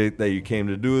appreciate that you came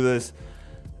to do this.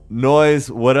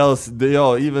 Noise, what else?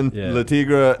 Yo, even Le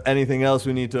Tigre, anything else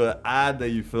we need to add that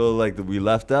you feel like that we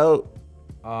left out?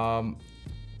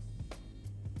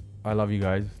 I love you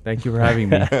guys. Thank you for having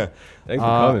me. Thanks for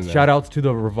coming, man. Shout outs to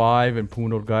the Revive and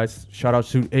Puno guys. Shout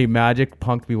outs to Magic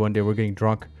punked me one day. We're getting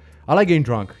drunk. I like getting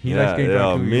drunk. He likes getting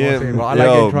drunk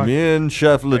too. Me and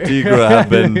Chef Le Tigre have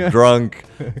been drunk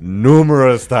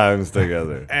numerous times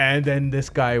together. And then this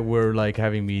guy, we're like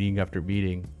having meeting after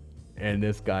meeting. And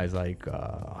this guy's like,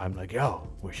 I'm like, yo,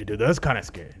 we should do this kind of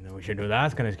skit. And then we should do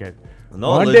that kind of skit. No,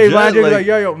 one legit, day, Magic's like,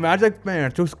 yo, Magic,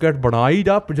 man, just get banai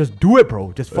up. Just do it,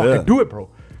 bro. Just fucking do it, bro.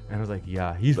 And I was like,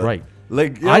 yeah, he's right.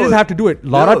 Like, I just have to do it. A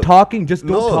lot of talking, just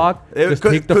don't talk. Just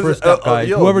take the first step, guys.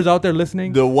 Whoever's out there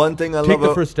listening, the one thing I love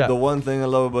the first step. The one thing I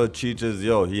love about Cheech is,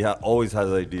 yo, he always has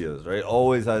ideas, right?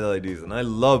 Always has ideas. And I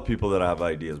love people that have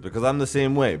ideas, because I'm the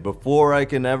same way. Before I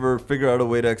can ever figure out a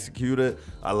way to execute it,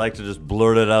 I like to just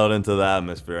blurt it out into the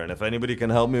atmosphere. And if anybody can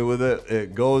help me with it,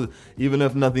 it goes, even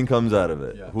if nothing comes out of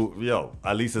it. Yeah.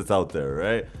 At least it's out there,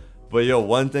 right? But yo,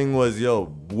 one thing was,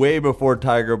 yo, way before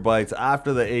Tiger Bites,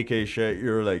 after the AK shit,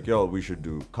 you were like, yo, we should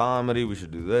do comedy, we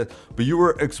should do this. But you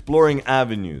were exploring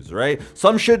avenues, right?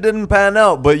 Some shit didn't pan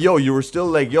out, but yo, you were still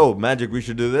like, yo, Magic, we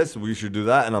should do this, we should do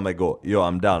that. And I'm like, yo,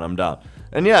 I'm down.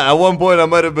 And yeah, at one point I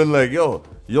might have been like, yo,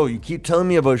 you keep telling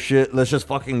me about shit, let's just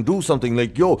fucking do something.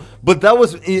 Like, yo, but that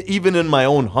was even in my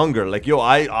own hunger. Like, yo,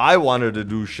 I wanted to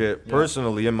do shit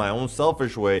personally in my own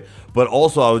selfish way, but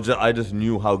also I just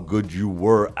knew how good you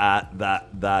were at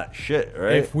that shit,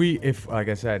 right? If like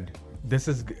I said, this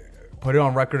is, put it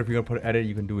on record. If you're gonna put edit,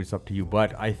 you can do it. It's up to you.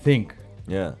 But I think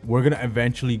we're gonna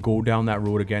eventually go down that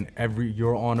road again.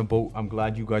 You're on a boat. I'm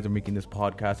glad you guys are making this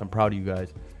podcast. I'm proud of you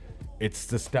guys. It's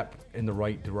the step in the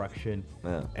right direction,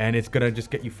 and it's gonna just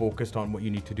get you focused on what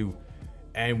you need to do.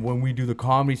 And when we do the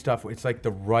comedy stuff, it's like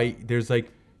there's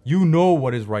like, you know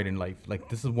what is right in life. Like,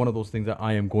 this is one of those things that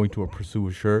I am going to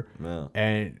pursue, sure.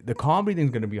 And the comedy thing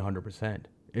is gonna be 100%.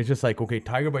 It's just like, okay,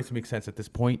 Tiger Bites makes sense at this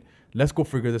point. Let's go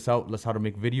figure this out. Let's how to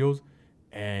make videos,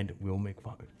 and we'll make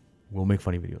funny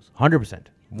videos. 100%,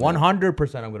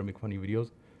 100%. I'm gonna make funny videos.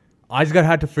 I just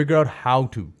had to figure out how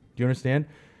to. Do you understand?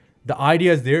 The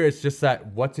idea is there. It's just that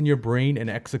what's in your brain and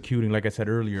executing, like I said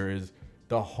earlier, is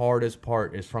the hardest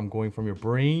part. Is from going from your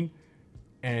brain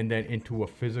and then into a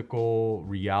physical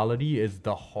reality is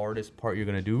the hardest part you're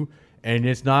going to do. And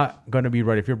it's not going to be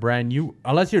right if you're brand new,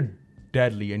 unless you're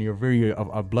deadly and you're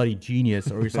a bloody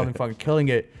genius or you're something fucking killing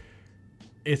it.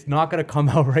 It's not going to come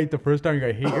out right the first time. You're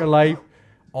going to hate your life.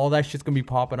 All that shit's going to be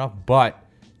popping up. But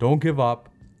don't give up.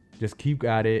 Just keep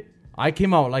at it. I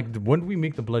came out, like, when did we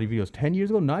make the bloody videos? 10 years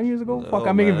ago? 9 years ago? Fuck,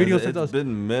 I'm making videos since It's been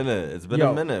a minute. It's been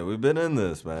a minute. We've been in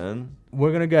this, man. We're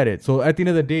going to get it. So at the end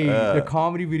of the day, the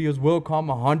comedy videos will come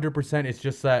 100%. It's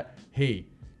just that, hey,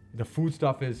 The food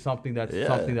stuff is something that's Yeah.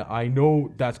 something that I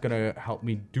know that's gonna help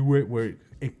me do it, where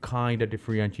it kind of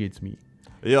differentiates me.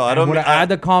 Yo, I And don't when mean, I add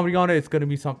the comedy on it, it's gonna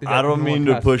be something. That I don't no mean one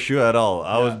to has. push you at all.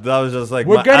 That was just like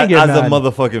We're getting it, as a man.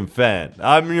 motherfucking fan.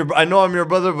 I know I'm your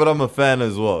brother, but I'm a fan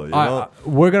as well. You know?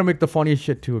 We're gonna make the funniest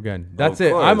shit too again. That's Of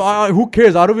it. course. Who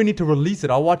cares? I don't even need to release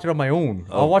it. I'll watch it on my own.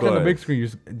 I'll Of watch it on the big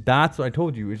course. screen. That's what I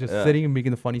told you. It's just Yeah. sitting and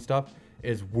making the funny stuff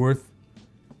is worth.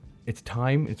 It's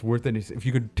time. It's worth it. If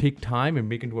you could take time and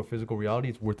make it into a physical reality,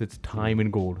 it's worth its time in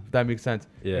gold. If that makes sense.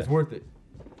 Yeah. It's worth it.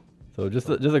 So just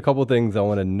a couple things I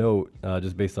want to note,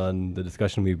 just based on the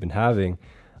discussion we've been having.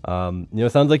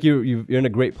 It sounds like you're in a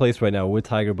great place right now with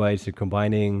Tiger Bites. You're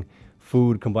combining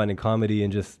food, combining comedy,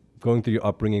 and just going through your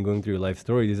upbringing, going through your life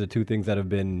story. These are two things that have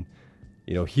been,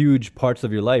 huge parts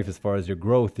of your life as far as your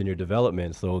growth and your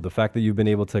development. So the fact that you've been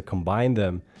able to combine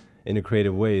them in a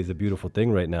creative way is a beautiful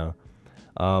thing right now.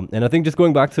 And I think just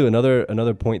going back to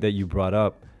another point that you brought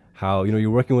up, how you're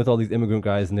working with all these immigrant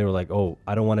guys and they were like, oh,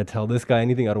 I don't want to tell this guy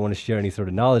anything. I don't want to share any sort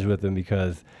of knowledge with him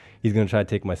because he's going to try to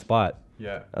take my spot.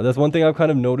 Yeah. That's one thing I've kind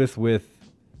of noticed with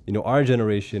our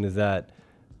generation is that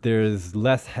there's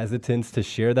less hesitance to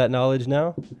share that knowledge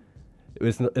now.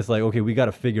 It's like, okay, we got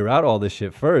to figure out all this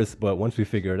shit first, but once we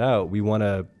figure it out, we want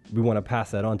to pass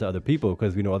that on to other people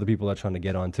because we know other people are trying to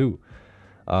get on too.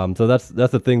 So that's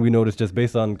the thing we noticed just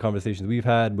based on conversations we've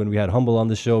had. When we had Humble on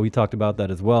the show, he talked about that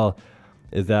as well,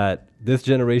 is that this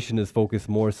generation is focused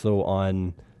more so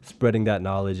on spreading that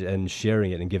knowledge and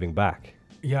sharing it and giving back.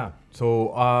 Yeah.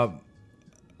 So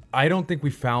I don't think we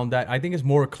found that. I think it's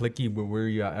more clicky where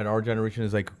you at our generation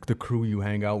is like the crew you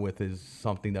hang out with is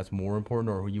something that's more important,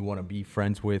 or who you want to be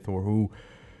friends with, or who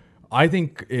I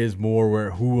think is more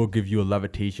where who will give you a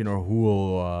levitation or who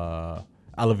will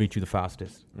elevate you the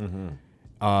fastest. Mm-hmm.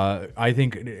 I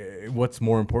think what's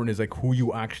more important is like who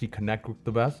you actually connect with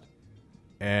the best.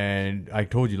 And I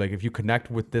told you, like, if you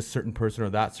connect with this certain person or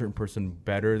that certain person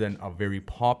better than a very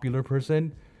popular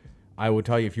person, I would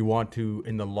tell you, if you want to,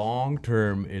 in the long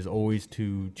term, is always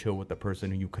to chill with the person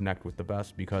who you connect with the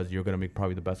best, because you're going to make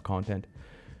probably the best content.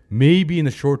 Maybe in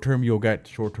the short term, you'll get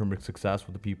short-term success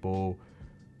with the people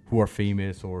who are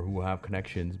famous or who have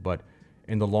connections. But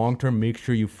in the long term, make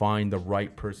sure you find the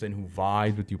right person who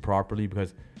vibes with you properly,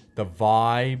 because the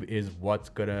vibe is what's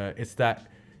going to, it's that,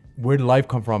 where did life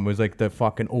come from? It was like the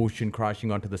fucking ocean crashing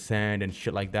onto the sand and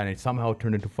shit like that. And it somehow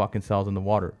turned into fucking cells in the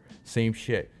water. Same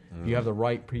shit. You have the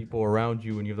right people around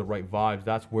you and you have the right vibes.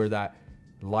 That's where that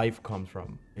life comes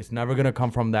from. It's never going to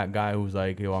come from that guy who's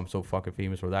like, yo, I'm so fucking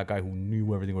famous, or that guy who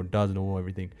knew everything or does know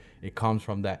everything. It comes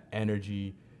from that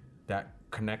energy that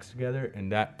connects together,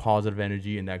 and that positive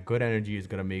energy and that good energy is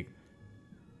going to make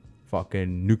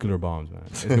fucking nuclear bombs, man.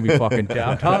 It's gonna be fucking.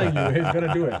 I'm telling you, it's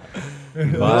gonna do it.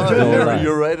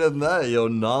 You're right on that. Yo,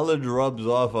 knowledge rubs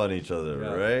off on each other,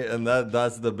 right? And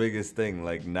that's the biggest thing.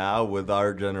 Like now with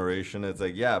our generation, it's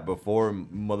like, yeah, before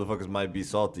motherfuckers might be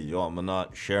salty. Yo, I'm gonna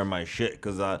not share my shit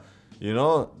because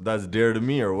that's dear to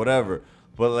me or whatever.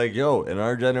 But like, yo, in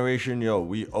our generation, yo,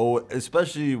 we owe,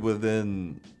 especially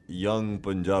within young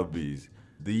Punjabis,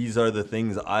 these are the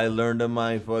things I learned on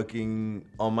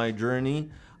my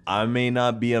journey. I may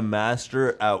not be a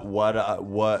master at what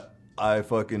I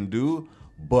fucking do,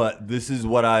 but this is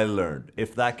what I learned.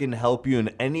 If that can help you in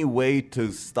any way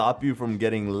to stop you from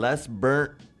getting less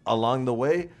burnt along the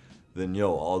way, then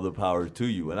yo, all the power to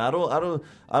you. And I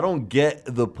don't get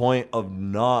the point of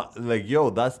not, like, yo,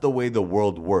 that's the way the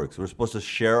world works. We're supposed to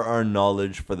share our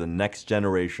knowledge for the next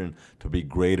generation to be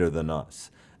greater than us.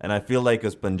 And I feel like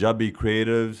as Punjabi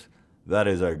creatives, that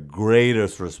is our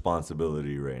greatest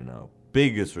responsibility right now.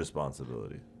 Biggest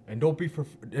responsibility. And don't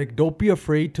be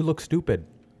afraid to look stupid.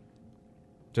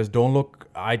 Just don't look.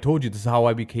 I told you, this is how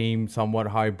I became somewhat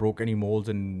high, broke any molds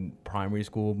in primary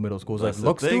school, middle school. It's like,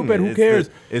 look stupid, who cares?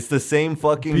 It's the same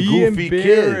fucking Be goofy kid.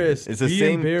 embarrassed. It's the Be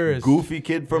same embarrassed. goofy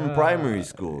kid from primary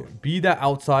school. Be that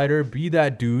outsider, be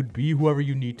that dude, be whoever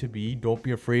you need to be. Don't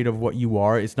be afraid of what you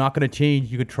are. It's not going to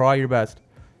change. You could try your best.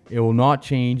 It will not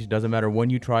change. Doesn't matter when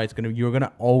you try. You're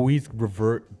gonna always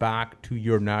revert back to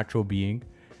your natural being,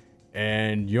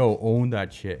 and yo, own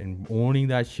that shit. And owning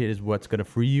that shit is what's gonna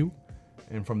free you.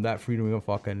 And from that freedom, we're gonna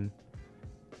fucking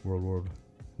world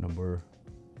number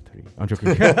 3. I'm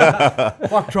joking.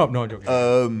 Fuck Trump. No, I'm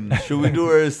joking. Should we do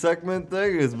our segment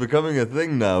thing? It's becoming a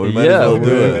thing now. We might as well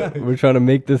do it. We're trying to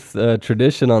make this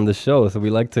tradition on the show, so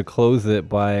we like to close it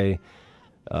by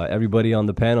everybody on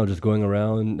the panel just going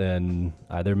around and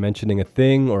either mentioning a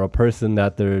thing or a person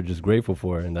that they're just grateful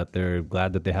for and that they're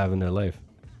glad that they have in their life.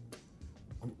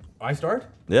 I start?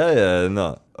 Yeah,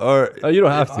 no. Or Oh, you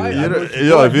don't have to.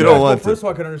 if you don't want to. First, so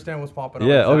I can understand what's popping up.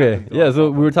 Yeah, okay. exactly. Yeah, so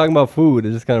we were talking about food.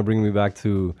 It just kind of bringing me back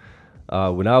to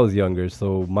when I was younger.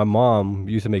 So my mom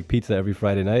used to make pizza every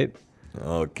Friday night.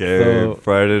 Okay, So,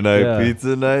 Friday night yeah.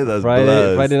 pizza night. That's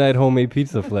blessed. Friday night homemade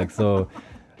pizza flex. So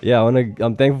yeah,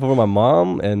 I'm thankful for my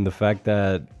mom and the fact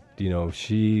that, you know,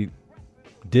 she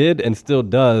did and still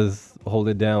does hold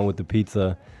it down with the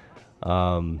pizza.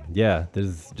 Yeah,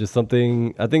 there's just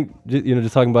something, I think, you know,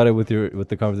 just talking about it with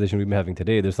the conversation we've been having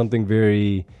today, there's something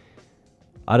very,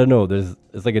 I don't know,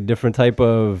 it's like a different type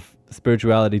of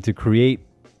spirituality to create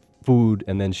food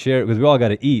and then share it, because we all got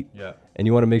to eat. Yeah. And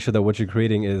you want to make sure that what you're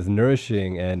creating is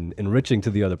nourishing and enriching to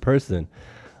the other person.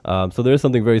 So there is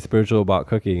something very spiritual about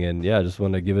cooking. And yeah, I just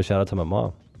want to give a shout out to my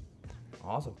mom.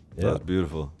 Awesome. Yeah. That's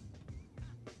beautiful.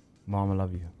 Mom, I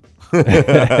love you.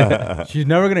 She's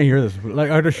never gonna hear this.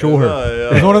 Like I had to show her.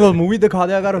 Yeah. It's one of those movies. I got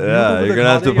Yeah, you're gonna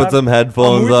have to put some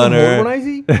headphones on her.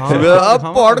 She'll be like, "Up,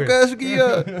 podcast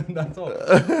kiya." That's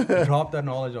all. Drop that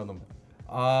knowledge on them.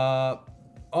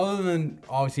 Other than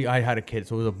obviously, I had a kid,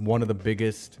 so it was one of the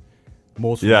biggest,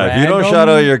 most. Yeah, if you don't random- shout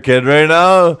out your kid right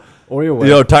now, Or your wife.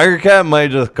 yo, Tiger Cat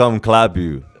might just come clap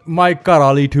you. my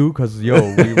karali too, cause we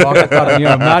rock at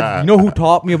karali. You know who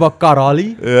taught me about karali?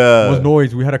 Yeah. Was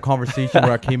Noise. We had a conversation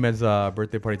where I came as a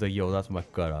birthday party. He's like, yo, that's my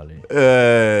karali.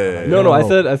 Hey. No, I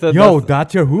said. Yo,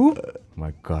 that's your who?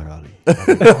 My karali.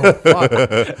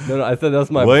 No, I said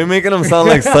that's my. Why are you making him sound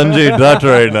like Sanjay Dutt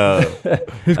right now?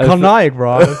 He's Khalnaik,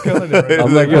 bro. I was killing it right now.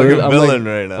 He's like yo, a villain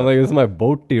right now. I'm like, this is my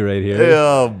boti right here.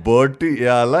 Yeah, Boti.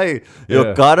 Yeah, like yo,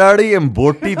 Yeah. Karadi and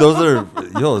Boti.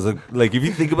 Those are like if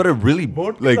you think about it, really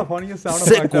Boti is like the funniest sound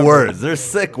sick effect ever. words. They're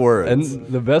sick words. And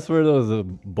the best word though is a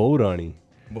bodani.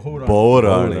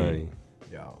 Borani.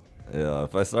 Yeah,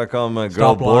 if I start calling my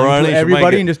girl Stop lying Borani, to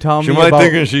everybody and just tell she me might about-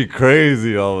 thinking she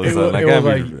crazy all of a It sudden. was- I it can't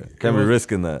was be like- can't it be was-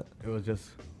 risking that. It was just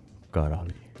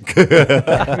karali.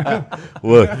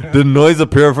 What? Did noise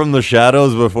appear from the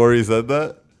shadows before he said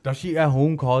that? Does she at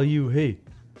home call you, hey,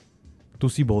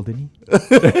 tusi bolte nahi?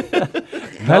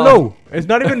 Hello. It's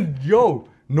not even yo,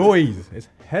 noise. It's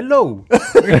hello.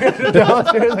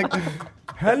 Downstairs like,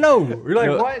 hello. You're like,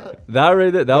 Yo, what? That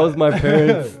right there, that was my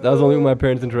parents. That was only when my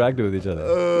parents interacted with each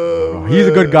other. He's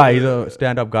a good guy. He's a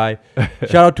stand-up guy.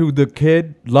 Shout out to the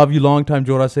kid. Love you long time,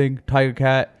 Jora Singh. Tiger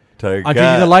Cat. Tiger I'm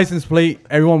changing the license plate.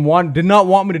 Everyone did not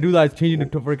want me to do that. It's changing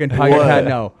it to freaking Tiger What? Cat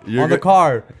now. You're on the go-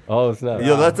 car. Oh snap!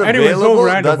 Yo, that's Anyway, so available.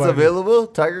 random, That's but- available.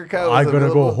 Tiger Cat. Was I'm gonna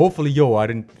available? go. Hopefully,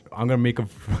 I'm gonna make a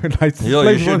license Yo,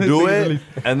 plate. you should when this do thing is it, released.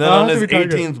 and then I'll on have his to be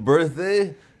Tiger. 18th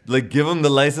birthday, like give him the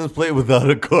license plate without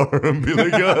a car and be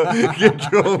like, yo,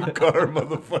 get your own car,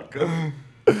 motherfucker.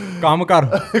 Kaam kar.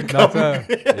 That's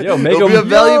a, Yo, make It'll be a them.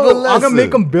 valuable I'm lesson. gonna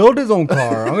make him build his own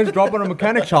car. I'm gonna just drop it in a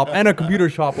mechanic shop and a computer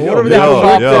shop or whatever Yo, they have. yo,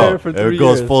 shop yo. there. there for it 3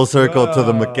 goes years. full circle to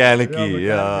the Yeah, mechanicy. yeah,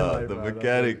 Yeah, mechanic the life, bro.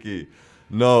 mechanicy.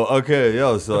 No, okay,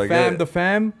 yo, so I Fam, get the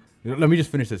fam. Let me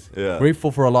just finish this. Yeah.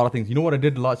 Grateful for a lot of things. You know what I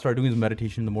did a lot? Started doing is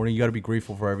meditation in the morning. You got to be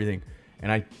grateful for everything.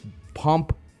 And I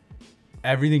pump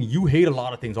everything. You hate a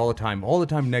lot of things all the time. All the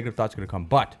time, negative thoughts gonna come.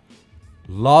 But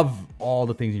love all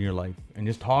the things in your life and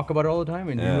just talk about it all the time.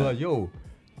 And you Yeah. realize, yo,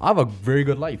 I have a very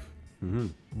good life.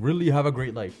 Really have a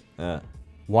great life. yeah.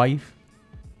 Wife,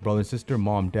 brother and sister,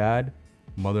 mom, dad,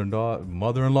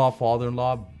 mother-in-law,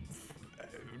 father-in-law,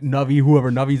 Navi,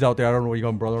 whoever Navi's out there. I don't know what you call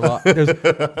him, brother-in-law. There's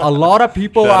a lot of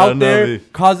people Shout out out there,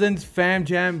 Navi. cousins, fam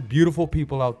jam, beautiful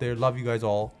people out there. Love you guys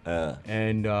all. Yeah.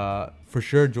 And for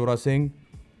sure, Jora Singh,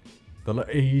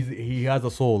 he has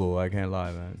a soul though. I can't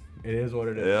lie, man. It is what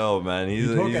it is. Yo, man, He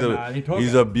took it, man. He took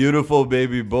he's it. a beautiful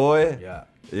baby boy. Yeah.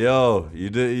 Yo, you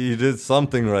did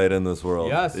something right in this world.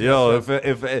 Yes, Yo,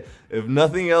 yes, if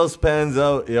nothing else pans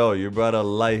out, yo, you brought a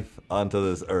life onto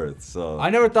this earth. So I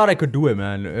never thought I could do it,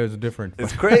 man. It was different.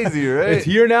 it's crazy, right? It's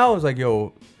here now. It's like,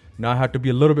 yo, now I have to be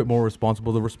a little bit more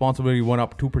responsible. The responsibility went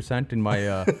up 2% in my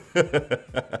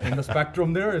in the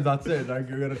spectrum there, and that's it. Like,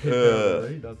 you're gonna take care of it,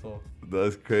 right? That's all.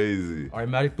 That's crazy. All right,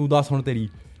 Maddie, tu das hon teri.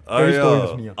 Oh, Teri story yo,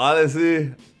 ਦੱਸਣੀ ਆ.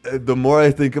 honestly, the more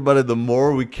I think about it, the more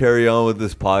we carry on with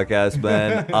this podcast,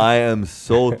 man. I am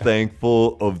so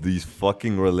thankful of these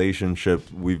fucking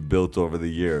relationships we've built over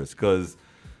the years. Because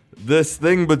this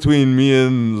thing between me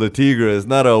and Le Tigre is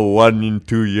not a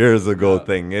 2 years ago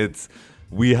thing.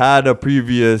 We had a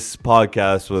previous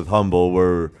podcast with Humble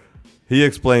where he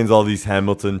explains all these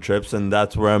Hamilton trips, and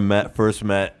that's where I first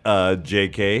met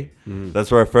JK. That's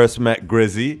where I first met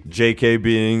Grizzy. JK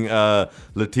being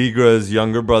Le Tigre's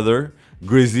younger brother,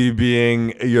 Grizzy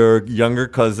being your younger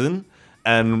cousin,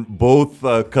 and both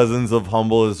cousins of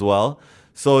Humble as well.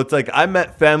 So it's like I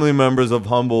met family members of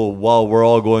Humble while we're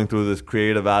all going through this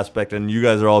creative aspect, and you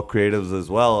guys are all creatives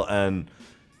as well. And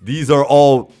these are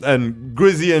all, and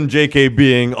Grizzy and JK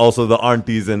being also the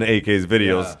aunties in AK's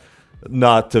videos,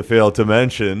 not to fail to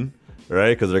mention, right?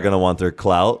 Because they're gonna want their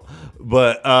clout.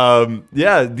 But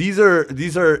yeah, these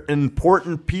are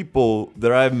important people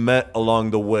that I've met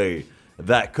along the way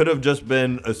that could have just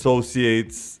been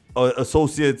associates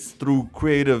through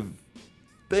creative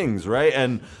things, right?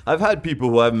 And I've had people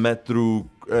who I've met through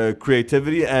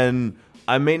creativity, and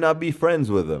I may not be friends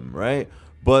with them, right?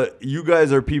 But you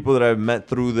guys are people that I've met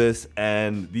through this,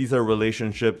 and these are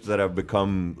relationships that have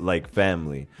become like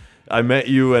family. I met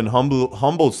you, and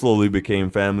Humble slowly became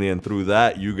family, and through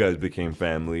that, you guys became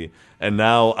family. And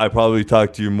now I probably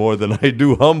talk to you more than I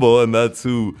do Humble, and that's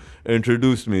who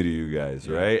introduced me to you guys,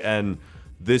 right? And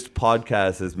this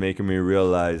podcast is making me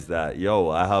realize that, yo,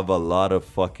 I have a lot of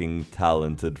fucking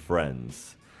talented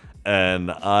friends. And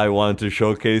I want to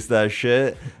showcase that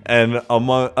shit. And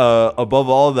above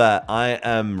all that, I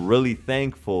am really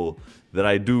thankful that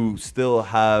I do still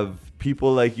have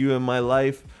people like you in my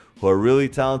life who are really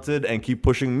talented and keep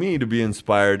pushing me to be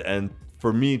inspired and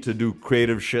for me to do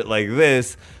creative shit like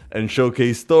this and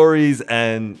showcase stories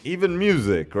and even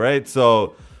music, right?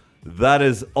 So that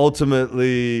is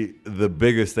ultimately the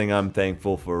biggest thing I'm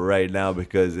thankful for right now,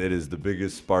 because it is the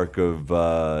biggest spark of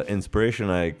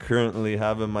inspiration I currently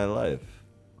have in my life.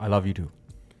 I love you too.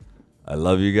 I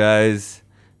love you guys.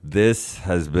 This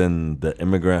has been the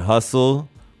Immigrant Hustle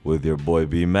with your boy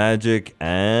B Magic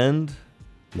and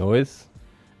Noise.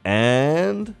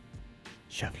 And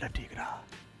Chef Le Tigre.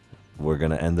 We're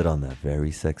going to end it on that very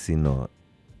sexy note.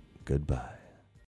 Goodbye.